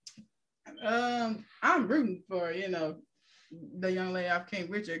 I'm rooting for, the young lady off King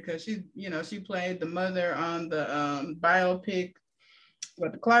Richard, because she played the mother on the biopic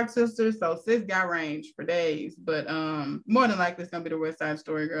with the Clark sisters. So sis got range for days, but more than likely it's gonna be the West Side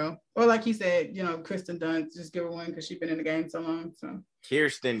Story girl, or like he said, Kirsten Dunst. Just give her one because she's been in the game so long. So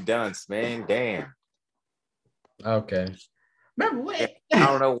Kirsten Dunst, man, damn. Okay. Remember what? I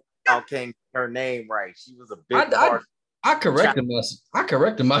don't know how came her name right. She was a big part. I corrected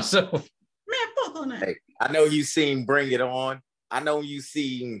myself. Man, fuck on that. Hey, I know you seen Bring It On. I know you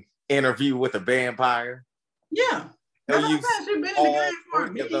seen Interview with a Vampire. Yeah. I know you've seen all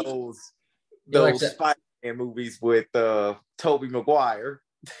three of those Spider-Man movies with Tobey Maguire.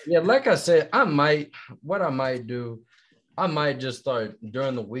 Yeah, like I said, I might just start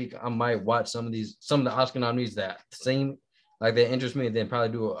during the week. I might watch some of the Oscar nominees that seem like they interest me, and then probably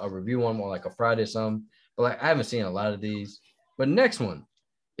do a review on like a Friday or something. But like I haven't seen a lot of these. But next one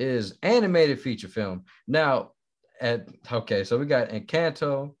is animated feature film. Now, so we got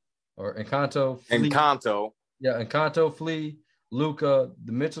Encanto. Encanto. Yeah, Encanto, Flea, Luca,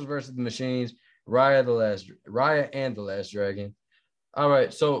 The Mitchells versus the Machines, Raya and the Last Dragon. All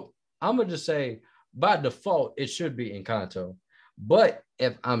right, so I'm gonna just say by default it should be Encanto. But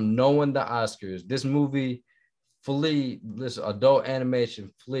if I'm knowing the Oscars, this movie, Flea, this adult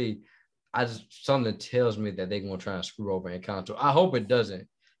animation Flea, something tells me that they're gonna try and screw over Encanto. I hope it doesn't,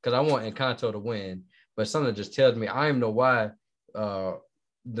 because I want Encanto to win. But something just tells me I don't know why. I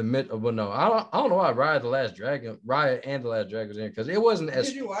don't know why Raya and the Last Dragon was in, because it wasn't as.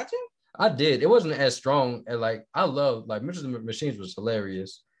 Did you watch it? I did. It wasn't as strong as like I love like Mitchell and the Machines was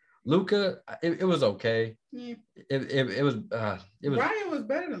hilarious. Luca, it was okay. Yeah. It was. Raya was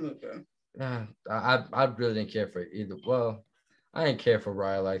better than Luca. I really didn't care for it either. Well, I didn't care for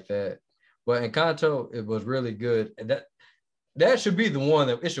Raya like that. But Encanto, it was really good. And that should be the one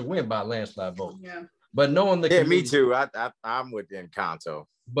that it should win by a landslide vote. Yeah. But knowing the committee, me too. I'm with Encanto.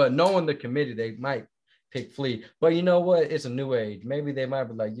 But knowing the committee, they might pick Flea. But you know what? It's a new age. Maybe they might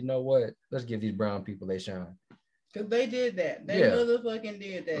be like, you know what? Let's give these brown people they shine. Because they did that. They motherfucking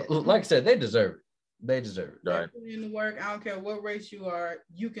did that. Like I said, they deserve it. Right. They put in the work. I don't care what race you are.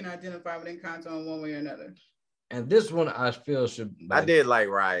 You can identify with Encanto in one way or another. And this one I feel should. I did like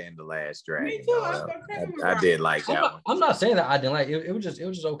Raya and the Last Dragon. Me too. I did like that one. I'm not saying that I didn't like it. It was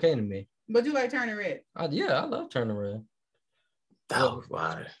just okay to me. But you like Turning Red? I love Turning Red. Oh,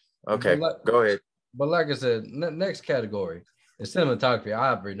 wow. Okay, go ahead. But like I said, next category is cinematography. I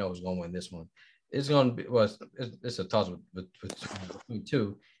already know who's going to win this one. It's going to be it's a toss between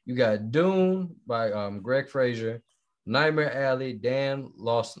two. You got Dune by Greg Fraser, Nightmare Alley, Dan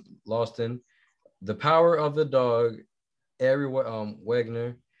Lawson, The Power of the Dog, Ari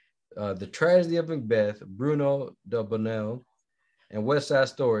Wegner, The Tragedy of Macbeth, Bruno de Bonnell, and West Side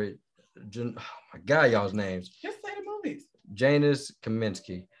Story. Oh my God, y'all's names. Just say the movies. Janusz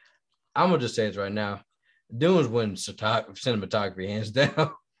Kaminski. I'm gonna just say it right now. Dune's winning cinematography hands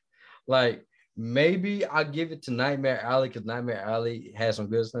down. Like maybe I'll give it to Nightmare Alley because Nightmare Alley has some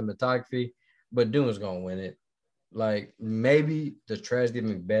good cinematography, but Dune's gonna win it. Like maybe the Tragedy of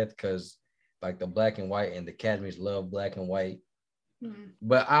Macbeth because like the black and white and the Academies love black and white. Mm-hmm.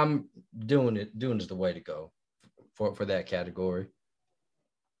 But I'm doing it. Dune is the way to go for that category.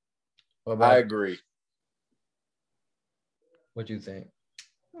 I agree. What do you think?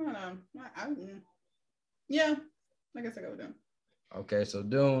 I don't know. Yeah, I guess I go with Dune. Okay, so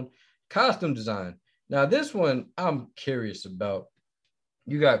Dune, costume design. Now this one I'm curious about.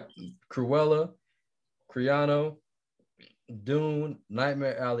 You got Cruella, Creano, Dune,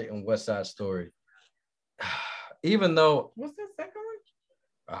 Nightmare Alley, and West Side Story. Even though what's the second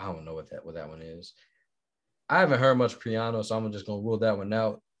one? I don't know what that one is. I haven't heard much Creano, so I'm just gonna rule that one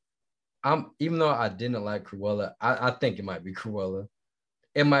out. Even though I didn't like Cruella, I think it might be Cruella.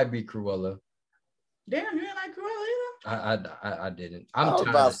 It might be Cruella. Damn, you didn't like Cruella either? I didn't. I was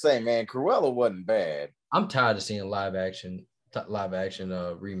about to say, man, Cruella wasn't bad. I'm tired of seeing live action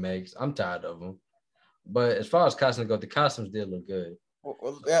remakes. I'm tired of them. But as far as costumes go, the costumes did look good.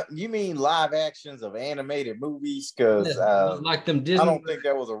 Well, you mean live actions of animated movies? Because like them Disney. I don't think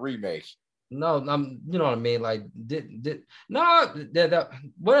that was a remake. No, you know what I mean. Like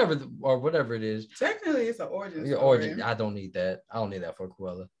whatever it is. Technically, it's an origin story. I don't need that. I don't need that for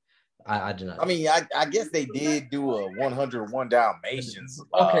Cruella. I do not. I mean, I guess they did do a 101 Dalmatians.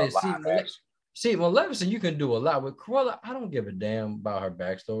 Okay, see, Maleficent, you can do a lot with Cruella. I don't give a damn about her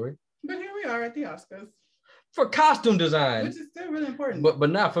backstory. But here we are at the Oscars for costume design, which is still really important.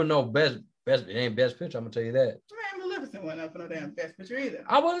 But not for no best. It ain't best picture. I'm gonna tell you that. Man, Maleficent wasn't up for no damn best picture either.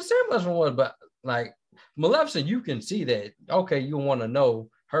 I wasn't saying Maleficent was, but like Maleficent, you can see that. Okay, you want to know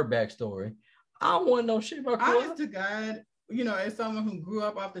her backstory. I don't want to know shit about Cruella. Honest to God, you know, as someone who grew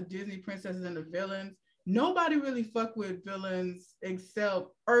up off the Disney princesses and the villains, nobody really fucked with villains except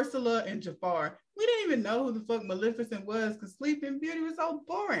Ursula and Jafar. We didn't even know who the fuck Maleficent was because Sleeping Beauty was so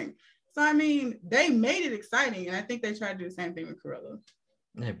boring. So I mean, they made it exciting, and I think they tried to do the same thing with Cruella.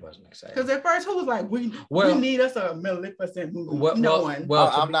 It wasn't exciting. Because at first, who was like, we need us a Maleficent movie? No one. Well,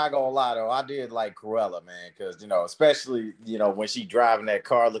 I'm not gonna lie though, I did like Cruella, man, because especially when she driving that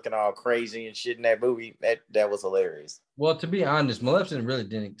car, looking all crazy and shit in that movie, that was hilarious. Well, to be honest, Maleficent really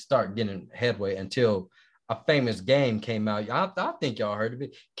didn't start getting headway until a famous game came out. I think y'all heard of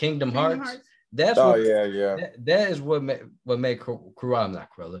it, Kingdom Hearts. That's that is what made Cruella, not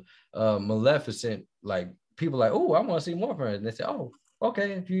Cruella, Maleficent. Like people like, oh, I want to see more from her, and they say, oh.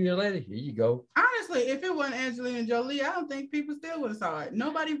 Okay, a few years later, here you go. Honestly, if it wasn't Angelina Jolie, I don't think people still would have saw it.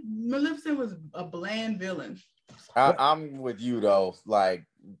 Maleficent was a bland villain. I'm with you though. Like,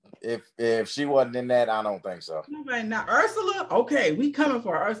 if she wasn't in that, I don't think so. Nobody, not Ursula. Okay, we coming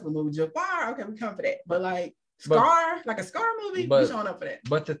for an Ursula movie. Jafar. Okay, we coming for that. But like Scar, like a Scar movie, we showing up for that.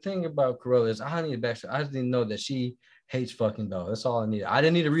 But the thing about Cruella is, I need a backstory. I just didn't know that she hates fucking dogs. That's all I needed. I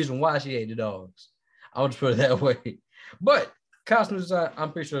didn't need a reason why she hated dogs. I'll just put it that way. But costume design,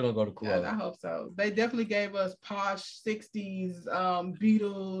 I'm pretty sure they'll go to Cruella. I hope so. They definitely gave us posh 60s,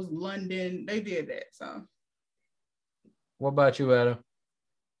 Beatles, London. They did that. So, what about you, Adam?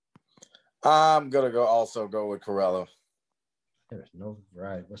 I'm gonna also go with Cruella. There's no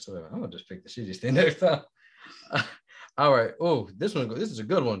variety whatsoever. I'm gonna just pick the shittiest thing next time. All right. Oh, this is a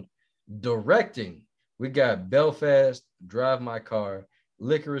good one. Directing. We got Belfast, Drive My Car,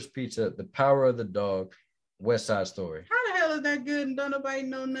 Licorice Pizza, The Power of the Dog, West Side Story. How the hell is that good and don't nobody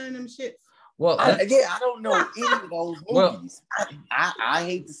know none of them shits? Well, I don't know any of those movies. I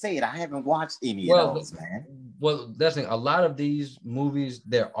hate to say it, I haven't watched any of those, man. Well, that's the thing. A lot of these movies,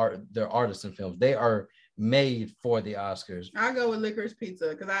 they're artisan films. They are made for the Oscars. I go with Licorice Pizza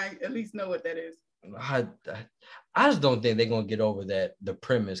because I at least know what that is. I just don't think they're gonna get over the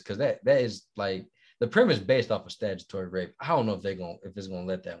premise because that is like the premise based off of statutory rape. I don't know if it's gonna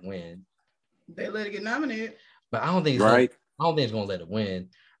let that win. They let it get nominated, but I don't think it's gonna let it win.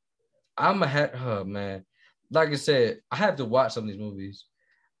 Man. Like I said, I have to watch some of these movies.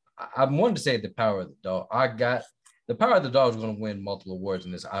 I wanted to say The Power of the Dog. The Power of the Dog is going to win multiple awards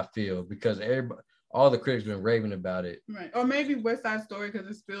in this, I feel, because all the critics have been raving about it. Right. Or maybe West Side Story because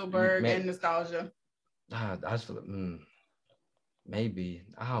it's Spielberg and nostalgia. Maybe.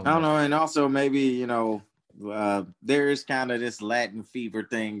 I don't know. And also maybe, there is kind of this Latin fever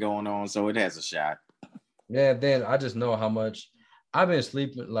thing going on, so it has a shot. Yeah, then I just know how much I've been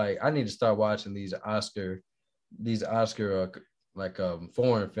sleeping. Like, I need to start watching these Oscar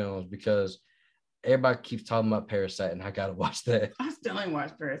foreign films because everybody keeps talking about Parasite, and I gotta watch that. I still ain't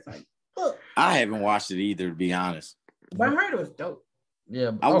watched Parasite. I haven't watched it either, to be honest. But I heard it was dope.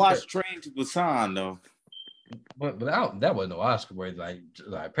 Yeah, I watched Train to Busan though. But that wasn't no Oscar worthy.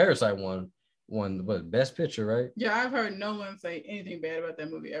 Like Parasite won what, Best Picture, right? Yeah, I've heard no one say anything bad about that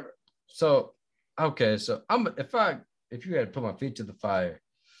movie ever. So okay, so if you had to put my feet to the fire,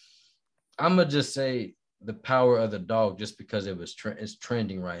 I'm gonna just say The Power of the Dog, just because it's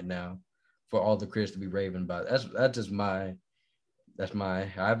trending right now for all the critics to be raving about. That's my. I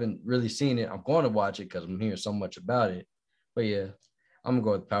haven't really seen it. I'm going to watch it because I'm hearing so much about it. But yeah, I'm gonna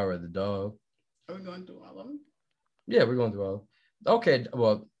go with Power of the Dog. Are we going through all of them? Yeah, we're going through all. Okay,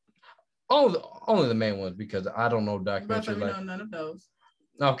 well, only the main ones, because I don't know documentary. But we know none of those.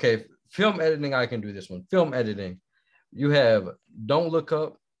 Okay, film editing. I can do this one. Film editing. You have Don't Look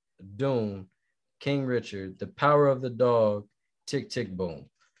Up, Dune, King Richard, The Power of the Dog, Tick Tick Boom.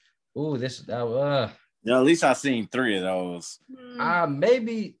 Ooh, Yeah, at least I've seen 3 of those.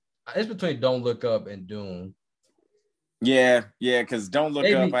 Maybe it's between Don't Look Up and Dune. Yeah, because Don't Look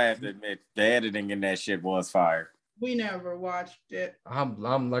Up, I have to admit, the editing in that shit was fire. We never watched it.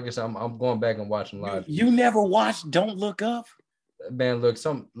 I'm like I said, I'm going back and watching live. You never watched Don't Look Up? Man, look,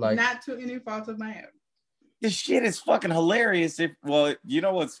 not to any fault of my own. This shit is fucking hilarious. You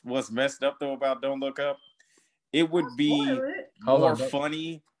know what's messed up though about Don't Look Up? It would be more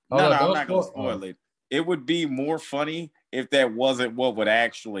funny. No, I'm not gonna spoil it. It would be more funny if that wasn't what would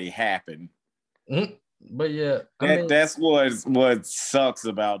actually happen. Mm-hmm. But yeah, that's what sucks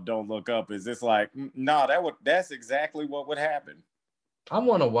about Don't Look Up, is it's like, no, that's exactly what would happen. I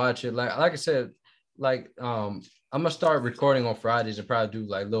want to watch it. Like I said, I'm gonna start recording on Fridays and probably do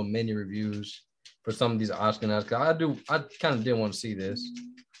like little mini reviews for some of these Oscar nights. Cause I kind of didn't want to see this.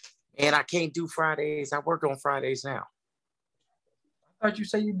 And I can't do Fridays. I work on Fridays now. I thought you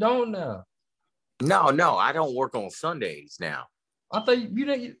said you don't now. No, I don't work on Sundays now. I thought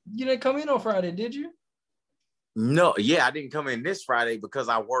you didn't come in on Friday, did you? No, yeah, I didn't come in this Friday because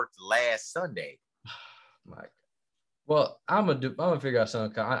I worked last Sunday. Well, I'm gonna figure out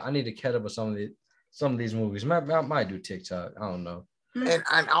something. I need to catch up with some of these movies. I might do TikTok. I don't know.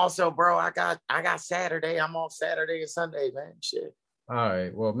 And also, bro, I got Saturday. I'm off Saturday and Sunday, man. Shit. All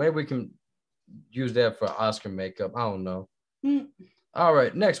right. Well, maybe we can use that for Oscar makeup. I don't know. All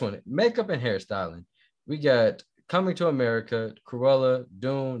right. Next one: makeup and hairstyling. We got Coming to America, Cruella,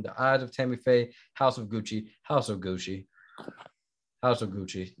 Dune, The Eyes of Tammy Faye, House of Gucci.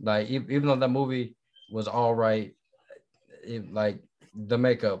 Like, even though that movie was all right, the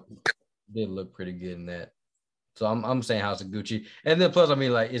makeup did look pretty good in that. So I'm saying House of Gucci. And then plus, I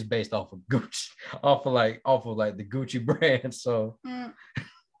mean, like, it's based off of Gucci, off of the Gucci brand. So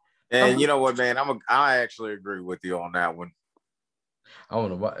and you know what, man? I actually agree with you on that one. I don't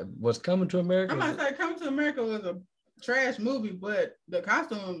know what's Coming to America. I'm not saying Coming to America was a trash movie, but the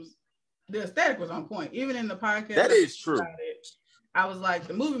costumes, the aesthetic was on point. Even in the podcast, that is true. I was like,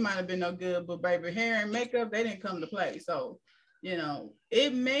 the movie might have been no good, but baby, hair and makeup, they didn't come to play. So,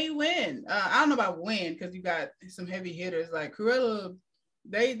 it may win. I don't know about win, because you got some heavy hitters like Cruella.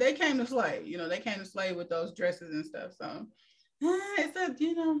 They came to slay. They came to slay with those dresses and stuff. So,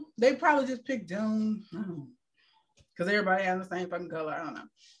 they probably just picked Dune. Because everybody has the same fucking color. I don't know.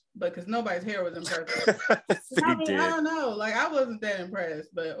 But because nobody's hair was impressive. I don't know. Like, I wasn't that impressed.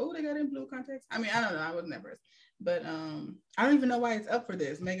 But, they got in blue contacts. I mean, I don't know. I wasn't impressed. But I don't even know why it's up for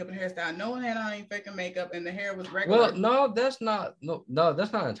this makeup and hairstyle. No one had on any fucking makeup, and the hair was regular. Well, no, that's not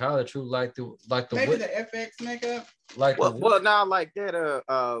entirely true. Like the maybe the FX makeup. Now like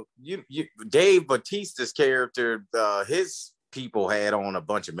that. Dave Bautista's character, his people had on a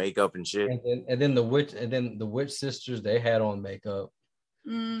bunch of makeup and shit. And then the witch sisters, they had on makeup.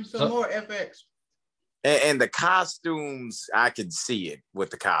 So more FX. And the costumes, I could see it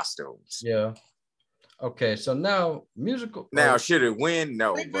with the costumes. Yeah. Okay, so now musical. Now, should it win?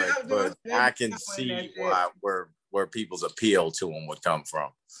 No, but I can see where people's appeal to them would come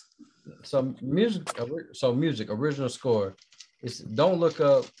from. So music, original score. It's Don't Look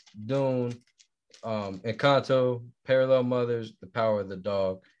Up, Dune, Encanto, Parallel Mothers, The Power of the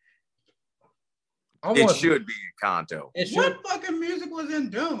Dog. It should be Encanto. What fucking music was in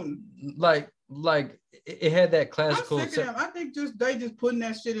Dune? Like it had that classical. I'm sick of them. I think they just putting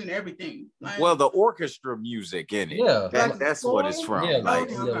that shit in everything. Like, well, the orchestra music in it. Yeah, that's what it's from. Yeah,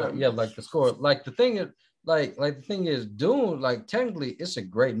 like the score. Like the thing is, Dune. Like technically, it's a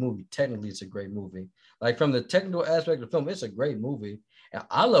great movie. Like from the technical aspect of the film, it's a great movie. And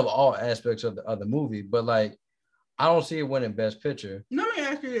I love all aspects of the movie, but like I don't see it winning Best Picture. Let me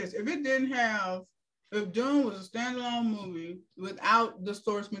ask you this: if Dune was a standalone movie without the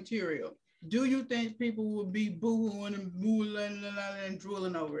source material, do you think people would be boohooing and mooling and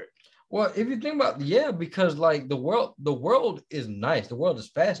drooling over it? Well, if you think about because like the world is nice. The world is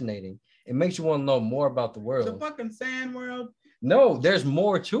fascinating. It makes you want to know more about the world. The fucking sand world. No, there's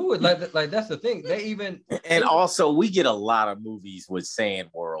more to it. Like that's the thing. They even also we get a lot of movies with sand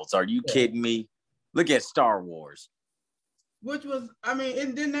worlds. Are you kidding me? Look at Star Wars. Which was, I mean,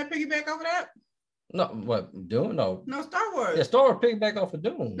 didn't that piggyback off of that? No, what Dune? No, Star Wars. Yeah, Star Wars piggyback off of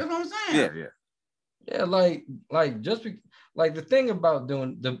Dune. That's what I'm saying. Yeah. Like just like the thing about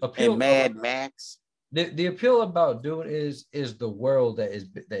Dune, the appeal and Mad Max. The appeal about Dune is the world that is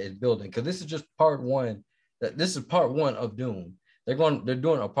building, because this is just part one. This is part one of Dune. They're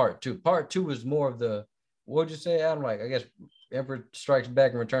doing a part two. Part two is more of the, what would you say, Adam? Like, I guess Emperor Strikes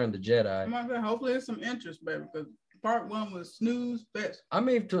Back and Return of the Jedi. I'm saying, hopefully there's some interest, baby, because part one was snooze fest. I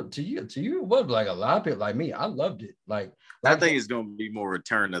mean, to you, it was like a lot of people like me. I loved it. Like I think it's going to be more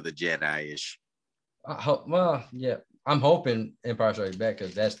Return of the Jedi-ish. Well, yeah. I'm hoping Empire Strikes Back,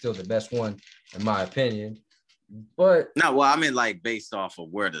 because that's still the best one in my opinion. But no, well, I mean, like based off of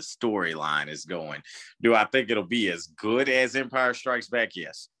where the storyline is going, do I think it'll be as good as Empire Strikes Back?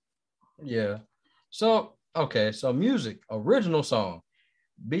 Yes. Yeah. So okay, so music, original song,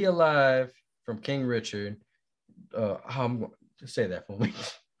 "Be Alive" from King Richard. Say that for me.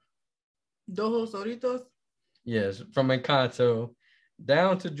 Dos Solitos. Yes, from Encanto.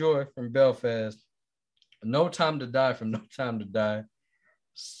 "Down to Joy" from Belfast. "No Time to Die" from No Time to Die.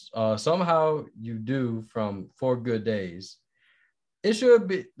 "Somehow You Do" from Four Good Days. It should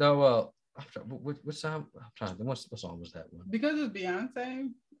be well. What song? I'm trying to think. What song was that one? Because it's Beyonce,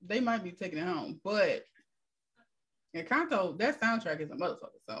 they might be taking it home. But Encanto, that soundtrack is a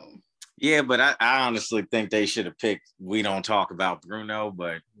motherfucker. So yeah, but I honestly think they should have picked "We Don't Talk About Bruno."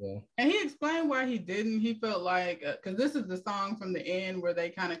 But and he explained why he didn't. He felt like because this is the song from the end where they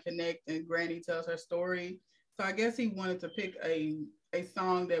kind of connect and Granny tells her story. So I guess he wanted to pick a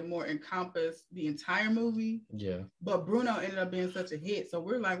song that more encompassed the entire movie. Yeah. But Bruno ended up being such a hit. So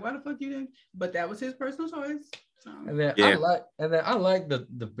we're like, why the fuck you didn't? But that was his personal choice. So. And then I like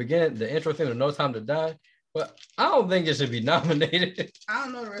the beginning, the intro thing of "No Time to Die," but I don't think it should be nominated. I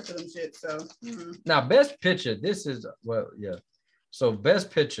don't know the rest of them shit. So now, Best Picture, this is So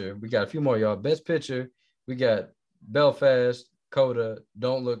Best Picture, we got a few more, y'all. Best Picture, we got Belfast, Coda,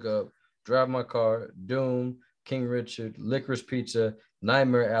 Don't Look Up, Drive My Car, Doom, King Richard, Licorice Pizza,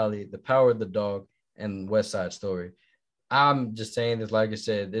 Nightmare Alley, The Power of the Dog, and West Side Story. I'm just saying this, like I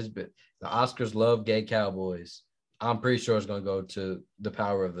said, the Oscars love gay cowboys. I'm pretty sure it's gonna go to The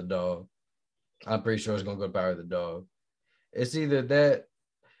Power of the Dog. I'm pretty sure it's gonna go to Power of the Dog. It's either that,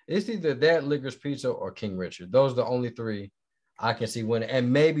 Licorice Pizza, or King Richard. Those are the only three I can see winning.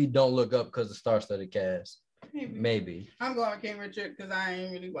 And maybe Don't Look Up because the star-studded cast. Maybe. I'm going with King Richard because I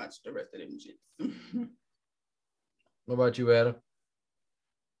ain't really watched the rest of them shits. What about you, Adam?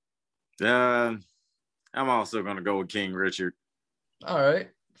 I'm also going to go with King Richard. All right.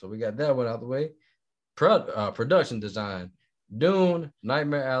 So we got that one out of the way. Production design: Dune,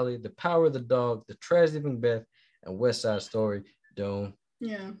 Nightmare Alley, The Power of the Dog, The Tragedy of Macbeth, and West Side Story. Dune.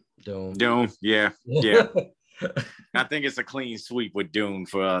 Yeah. Dune. Yeah. I think it's a clean sweep with Dune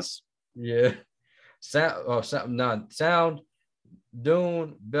for us. Yeah. Sound,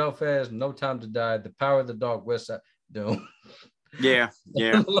 Dune, Belfast, No Time to Die, The Power of the Dog, West Side, Dune. Yeah.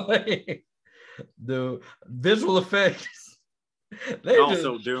 Like, the visual effects.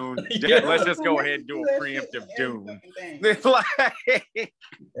 Dune. Let's just go ahead and do a preemptive Dune.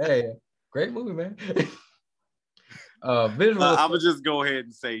 Hey, great movie, man. I'm gonna just go ahead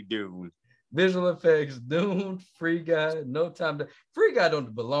and say Dune. Visual effects: Dune, Free Guy, No Time to. Free Guy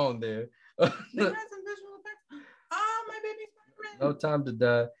don't belong there. They had some visual effects. Oh, my baby Spider-Man. No Time to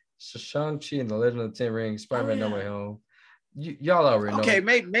Die, Shang-Chi and the Legend of the Ten Rings, Spider-Man No Way Home. Y'all already know. Okay,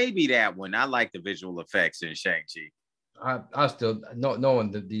 maybe that one. I like the visual effects in Shang-Chi. I still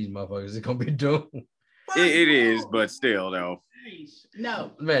knowing that these motherfuckers is gonna be Dune. It is, but still though.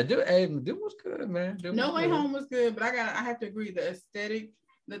 No, man, Dune was good, man. No Way Home was good, but I have to agree, the aesthetic,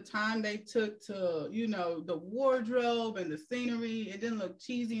 the time they took to, the wardrobe and the scenery, it didn't look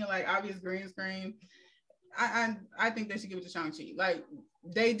cheesy and like obvious green screen. I think they should give it to Shang-Chi. Like,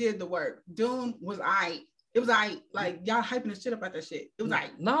 they did the work. Dune was aight. It was aight. Like, y'all hyping the shit about that shit. It was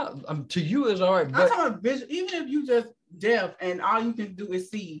aight. Not to you is all right. I'm talking about visual. Even if you just deaf and all you can do is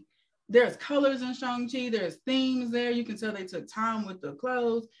see, there's colors in Shang-Chi. There's themes there. You can tell they took time with the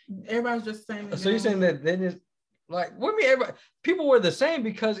clothes. Everybody's just the same. So you're saying that they didn't, Like, what mean everybody? People were the same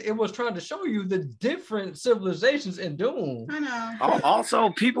because it was trying to show you the different civilizations in Dune. I know. Also,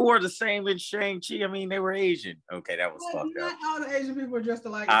 people were the same in Shang-Chi. I mean, they were Asian. Okay, that was fucked up. Not all the Asian people are just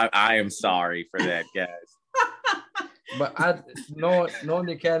alike. I am sorry for that, guys. But knowing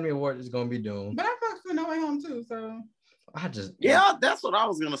the Academy Award is gonna be Dune. But I fucked with No Way Home too, so That's what I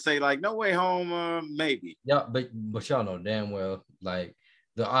was gonna say. Like No Way Home, maybe. Yeah, but y'all know damn well, like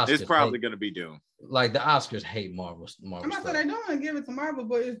the Oscars. It's probably gonna be Dune. Like the Oscars hate Marvel. I'm not saying I don't want to give it to Marvel,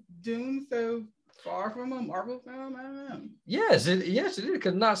 but it's Dune so far from a Marvel film. I don't know. Yes, it is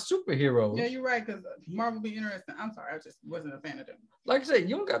because not superheroes. Yeah, you're right. Because Marvel be interesting. I'm sorry, I just wasn't a fan of them. Like I said,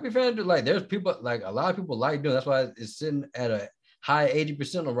 you don't gotta be a fan of it. Like there's people, like a lot of people like Dune. That's why it's sitting at a high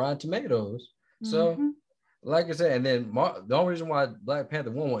 80% on Rotten Tomatoes. So, like I said, and then the only reason why Black Panther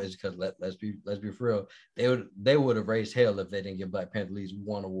won is because let's be for real, they would have raised hell if they didn't give Black Panther at least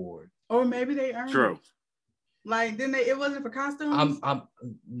one award. Or maybe they earned True. it. Like, then it wasn't for costumes.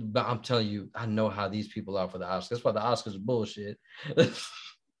 But I'm telling you, I know how these people are for the Oscars. That's why the Oscars are bullshit.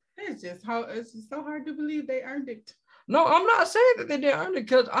 It's just so hard to believe they earned it. No, I'm not saying that they didn't earn it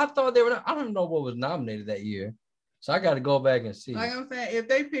because I thought they were. I don't know what was nominated that year, so I got to go back and see. Like I'm saying, if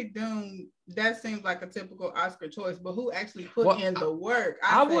they pick Dune, that seems like a typical Oscar choice. But who actually put in the work?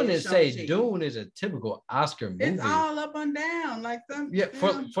 I wouldn't say Dune is a typical Oscar movie. It's all up and down, like some. Yeah,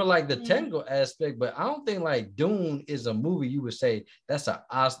 for like the technical aspect, but I don't think like Dune is a movie you would say that's an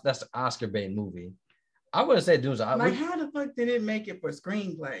Oscar bait movie. I wouldn't say Dune's how the fuck did it make it for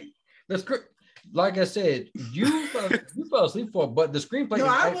screenplay? The script, like I said, you fell asleep for it, but the screenplay. No,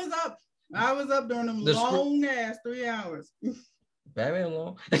 I was up during them long ass 3 hours. Batman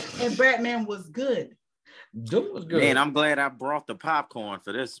long. And Batman was good. Dune was good. Man, I'm glad I brought the popcorn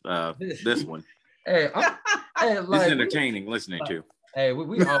for this one. Hey, it's entertaining listening to. Hey,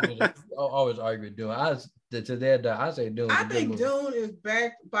 we always argue with Dune. I say Dune. I think Dune is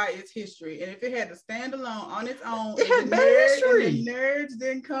backed by its history, and if it had to stand alone on its own, it had bad history. And the nerds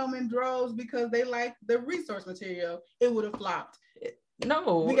didn't come in droves because they liked the resource material, it would have flopped.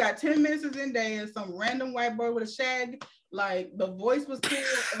 No, we got 10 minutes of Zendaya and some random white boy with a shag. Like the voice was cool.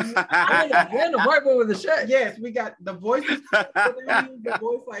 Random white boy with a shag. Yes, we got the voice. The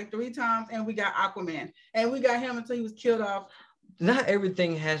voice like 3 times, and we got Aquaman, and we got him until he was killed off. Not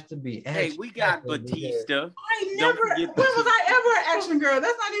everything has to be action. Hey, we got Batista. When was I ever an action girl?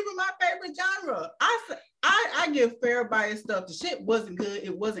 That's not even my favorite genre. I give fair bias stuff. The shit wasn't good.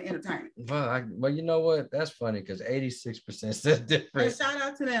 It wasn't entertaining. Well, you know what? That's funny because 86% said different. And shout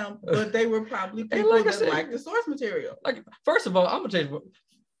out to them, but they were probably people that like the source material. Like, first of all, I'm gonna tell you what,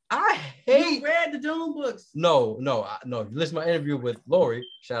 I hate. You read the Dune books? No. Listen to my interview with Lori.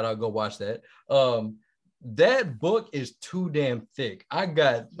 Shout out, go watch that. That book is too damn thick.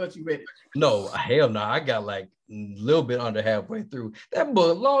 But you read it? No, hell no. I got like a little bit under halfway through. That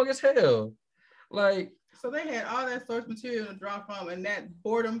book long as hell. Like. So they had all that source material to draw from, and that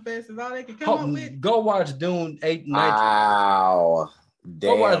boredom fest is all they could come up with. Go watch Dune 8. Wow.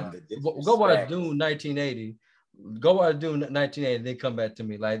 Go watch Dune 1980. Go watch Dune 1980, then come back to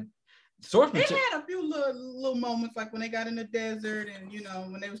me. Like source material. They had a few little moments, like when they got in the desert, and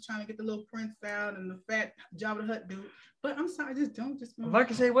when they was trying to get the little prince out, and the fat Jabba the Hutt dude. But I'm sorry, just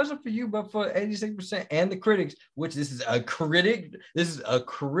like I say, it wasn't for you, but for 86% and the critics, which this is a critic.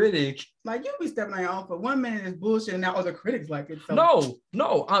 Like you be stepping on your own for 1 minute is bullshit, and now other critics like it. So.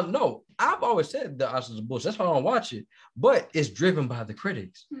 No. I've always said the Oscars are bullshit. That's why I don't watch it. But it's driven by the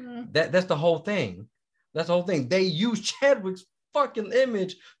critics. Mm-hmm. That's the whole thing. They use Chadwick's fucking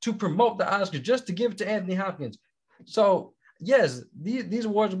image to promote the Oscars just to give it to Anthony Hopkins. So yes, these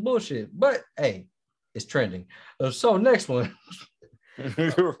awards are bullshit. But hey. It's trending. So next one.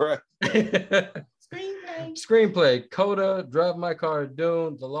 Right. Screenplay. Coda, Drive My Car,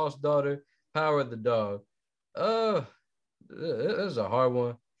 Dune, The Lost Daughter, Power of the Dog. This is a hard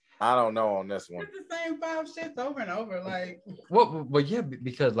one. I don't know on this one. It's the same 5 shits over and over. Like well, yeah,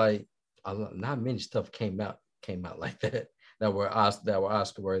 because like not many stuff came out like that were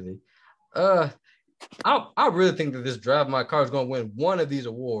Oscar worthy. I really think that this Drive My Car is going to win one of these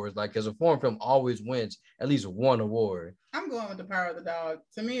awards. Like, because a foreign film always wins at least one award. I'm going with The Power of the Dog.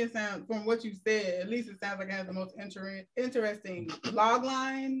 To me, it sounds, from what you said, at least it sounds like it has the most interesting log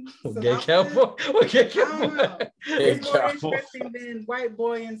line. Gay cowboy. It's more interesting than White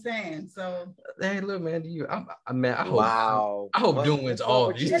Boy in Sand. So, hey, look, man, I hope. I hope Dune wins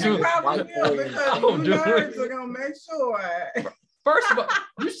all these. It probably will, because you nerds are gonna make sure. First of all,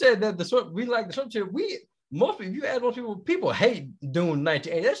 you said that we like the short material. If you ask most people hate Dune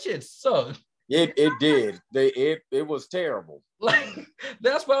 1980. That shit sucks. It did. It was terrible. Like,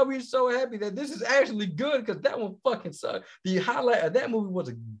 that's why we're so happy that this is actually good, because that one fucking sucked. The highlight of that movie was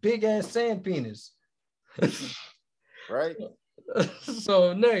a big ass sand penis. Right?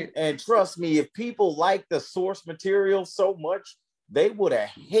 So Nate. And trust me, if people like the source material so much, they would have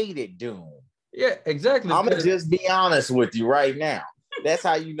hated Dune. Yeah, exactly. I'm gonna just be honest with you right now. That's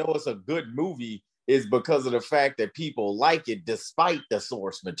how you know it's a good movie, is because of the fact that people like it despite the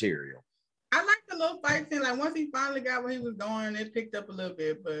source material. I like the little fight scene. Like once he finally got where he was going, it picked up a little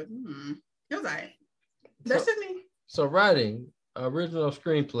bit, but it was all right. That's just me. So writing, original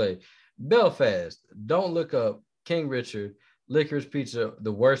screenplay, Belfast, Don't Look Up, King Richard, Licorice Pizza,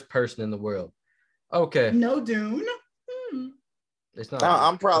 The Worst Person in the World. Okay. No Dune. It's not.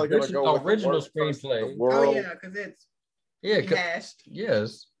 I'm probably going to go with original screenplay. Oh yeah, because it's rehashed.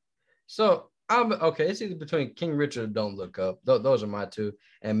 Yes. So I'm okay. It's either between King Richard or Don't Look Up. Those are my two,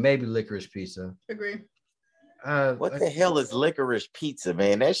 and maybe Licorice Pizza. Agree. What the hell is Licorice Pizza,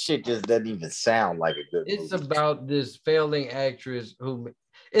 man? That shit just doesn't even sound like a good movie. It's about this failing actress who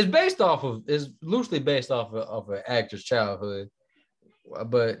is loosely based off of an actor's childhood.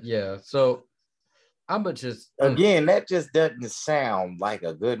 But yeah, so I'm just again, that just doesn't sound like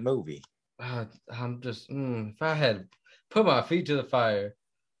a good movie. I'm just if I had put my feet to the fire,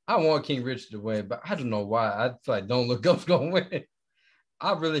 I want King Richard to win, but I don't know why. I feel like Don't Look Up's gonna win.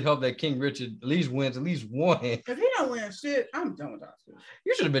 I really hope that King Richard at least wins at least one. If he don't win shit, I'm done with Oscars.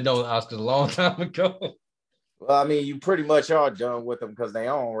 You should have been done with Oscars a long time ago. Well, I mean, you pretty much are done with them because they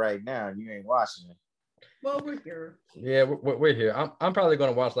on right now and you ain't watching it. Well, we're here. Yeah, we're here. I'm probably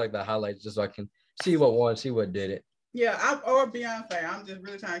gonna watch like the highlights just so I can see what won, see what did it. Yeah, or Beyonce. I'm just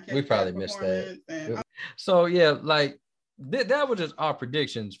really trying to catch. We probably missed that. So yeah, like that was just our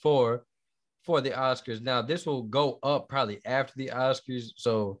predictions for the Oscars. Now this will go up probably after the Oscars,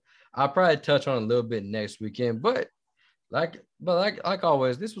 so I'll probably touch on a little bit next weekend. But like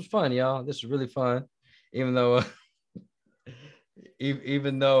always, this was fun, y'all. This was really fun, even though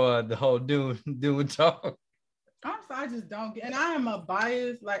the whole Dune talk. I'm sorry, I just don't get, and I am a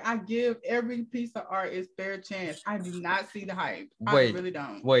bias. Like I give every piece of art its fair chance. I do not see the hype. I really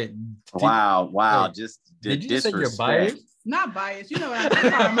don't. Wait. Wow. Did you say you're biased? Not biased. You know what I'm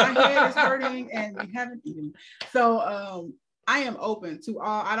saying? My head is hurting and we haven't eaten. So I am open to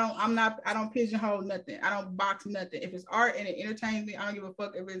all. I don't pigeonhole nothing. I don't box nothing. If it's art and it entertains me, I don't give a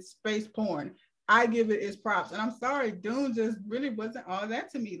fuck if it's space porn. I give it its props. And I'm sorry, Dune just really wasn't all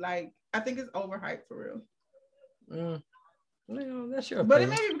that to me. Like I think it's overhyped for real. Well, that's your opinion. But it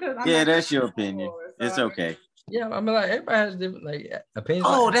may be because that's your opinion. It's okay. Yeah, I mean, like everybody has different opinions.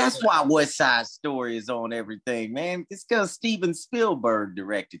 Oh, like, that's why West Side Story is on everything, man. It's because Steven Spielberg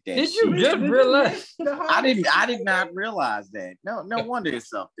directed that. Did you just realize? I did not realize that. No wonder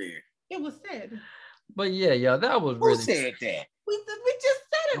it's up there. It was said. But yeah, that was really. Who said that? We just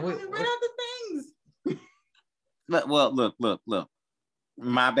said it when we read out the things. Well, look.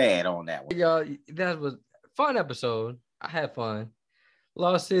 My bad on that one. Y'all, that was fun episode. I had fun.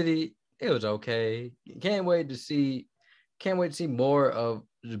 Lost City, it was okay. Can't wait to see more of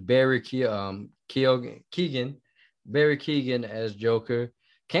Barry Keoghan, Barry Keoghan as Joker.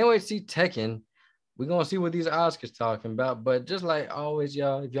 Can't wait to see Tekken. We're gonna see what these Oscars talking about. But just like always,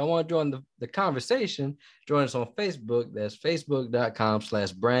 y'all, if y'all want to join the conversation, join us on Facebook. That's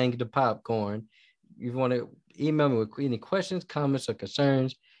facebook.com/brangthepopcorn. If you want to email me with any questions, comments, or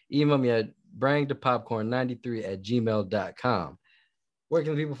concerns, email me at brangthepopcorn93@gmail.com. Where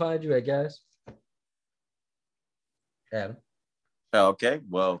can people find you at, guys? Adam. Okay,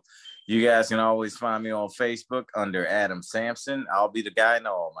 well, you guys can always find me on Facebook under Adam Sampson. I'll be the guy in the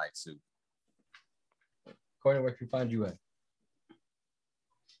all-night suit. Courtney, where can we find you at?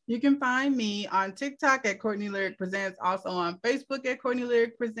 You can find me on TikTok at Courtney Lyric Presents, also on Facebook at Courtney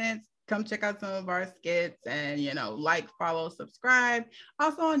Lyric Presents. Come check out some of our skits and, like, follow, subscribe.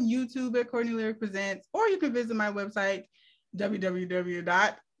 Also on YouTube at Courtney Lyric Presents, or you can visit my website,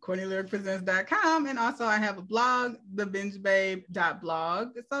 www.CourtneyLyricPresents.com. And also I have a blog,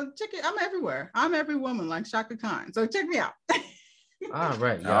 thebingebabe.blog. So check it. I'm everywhere. I'm every woman like Shaka Khan. So check me out. All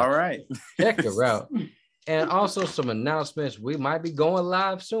right. All right. Check her out. And also some announcements. We might be going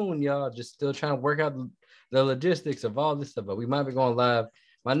live soon, y'all. Just still trying to work out the logistics of all this stuff, but we might be going live.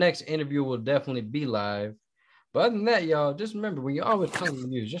 My next interview will definitely be live. But other than that, y'all, just remember, when you always come to the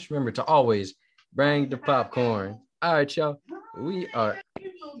news, just remember to always bring the popcorn. All right, y'all. We are.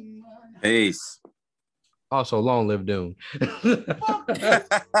 Peace. Also, long live Dune.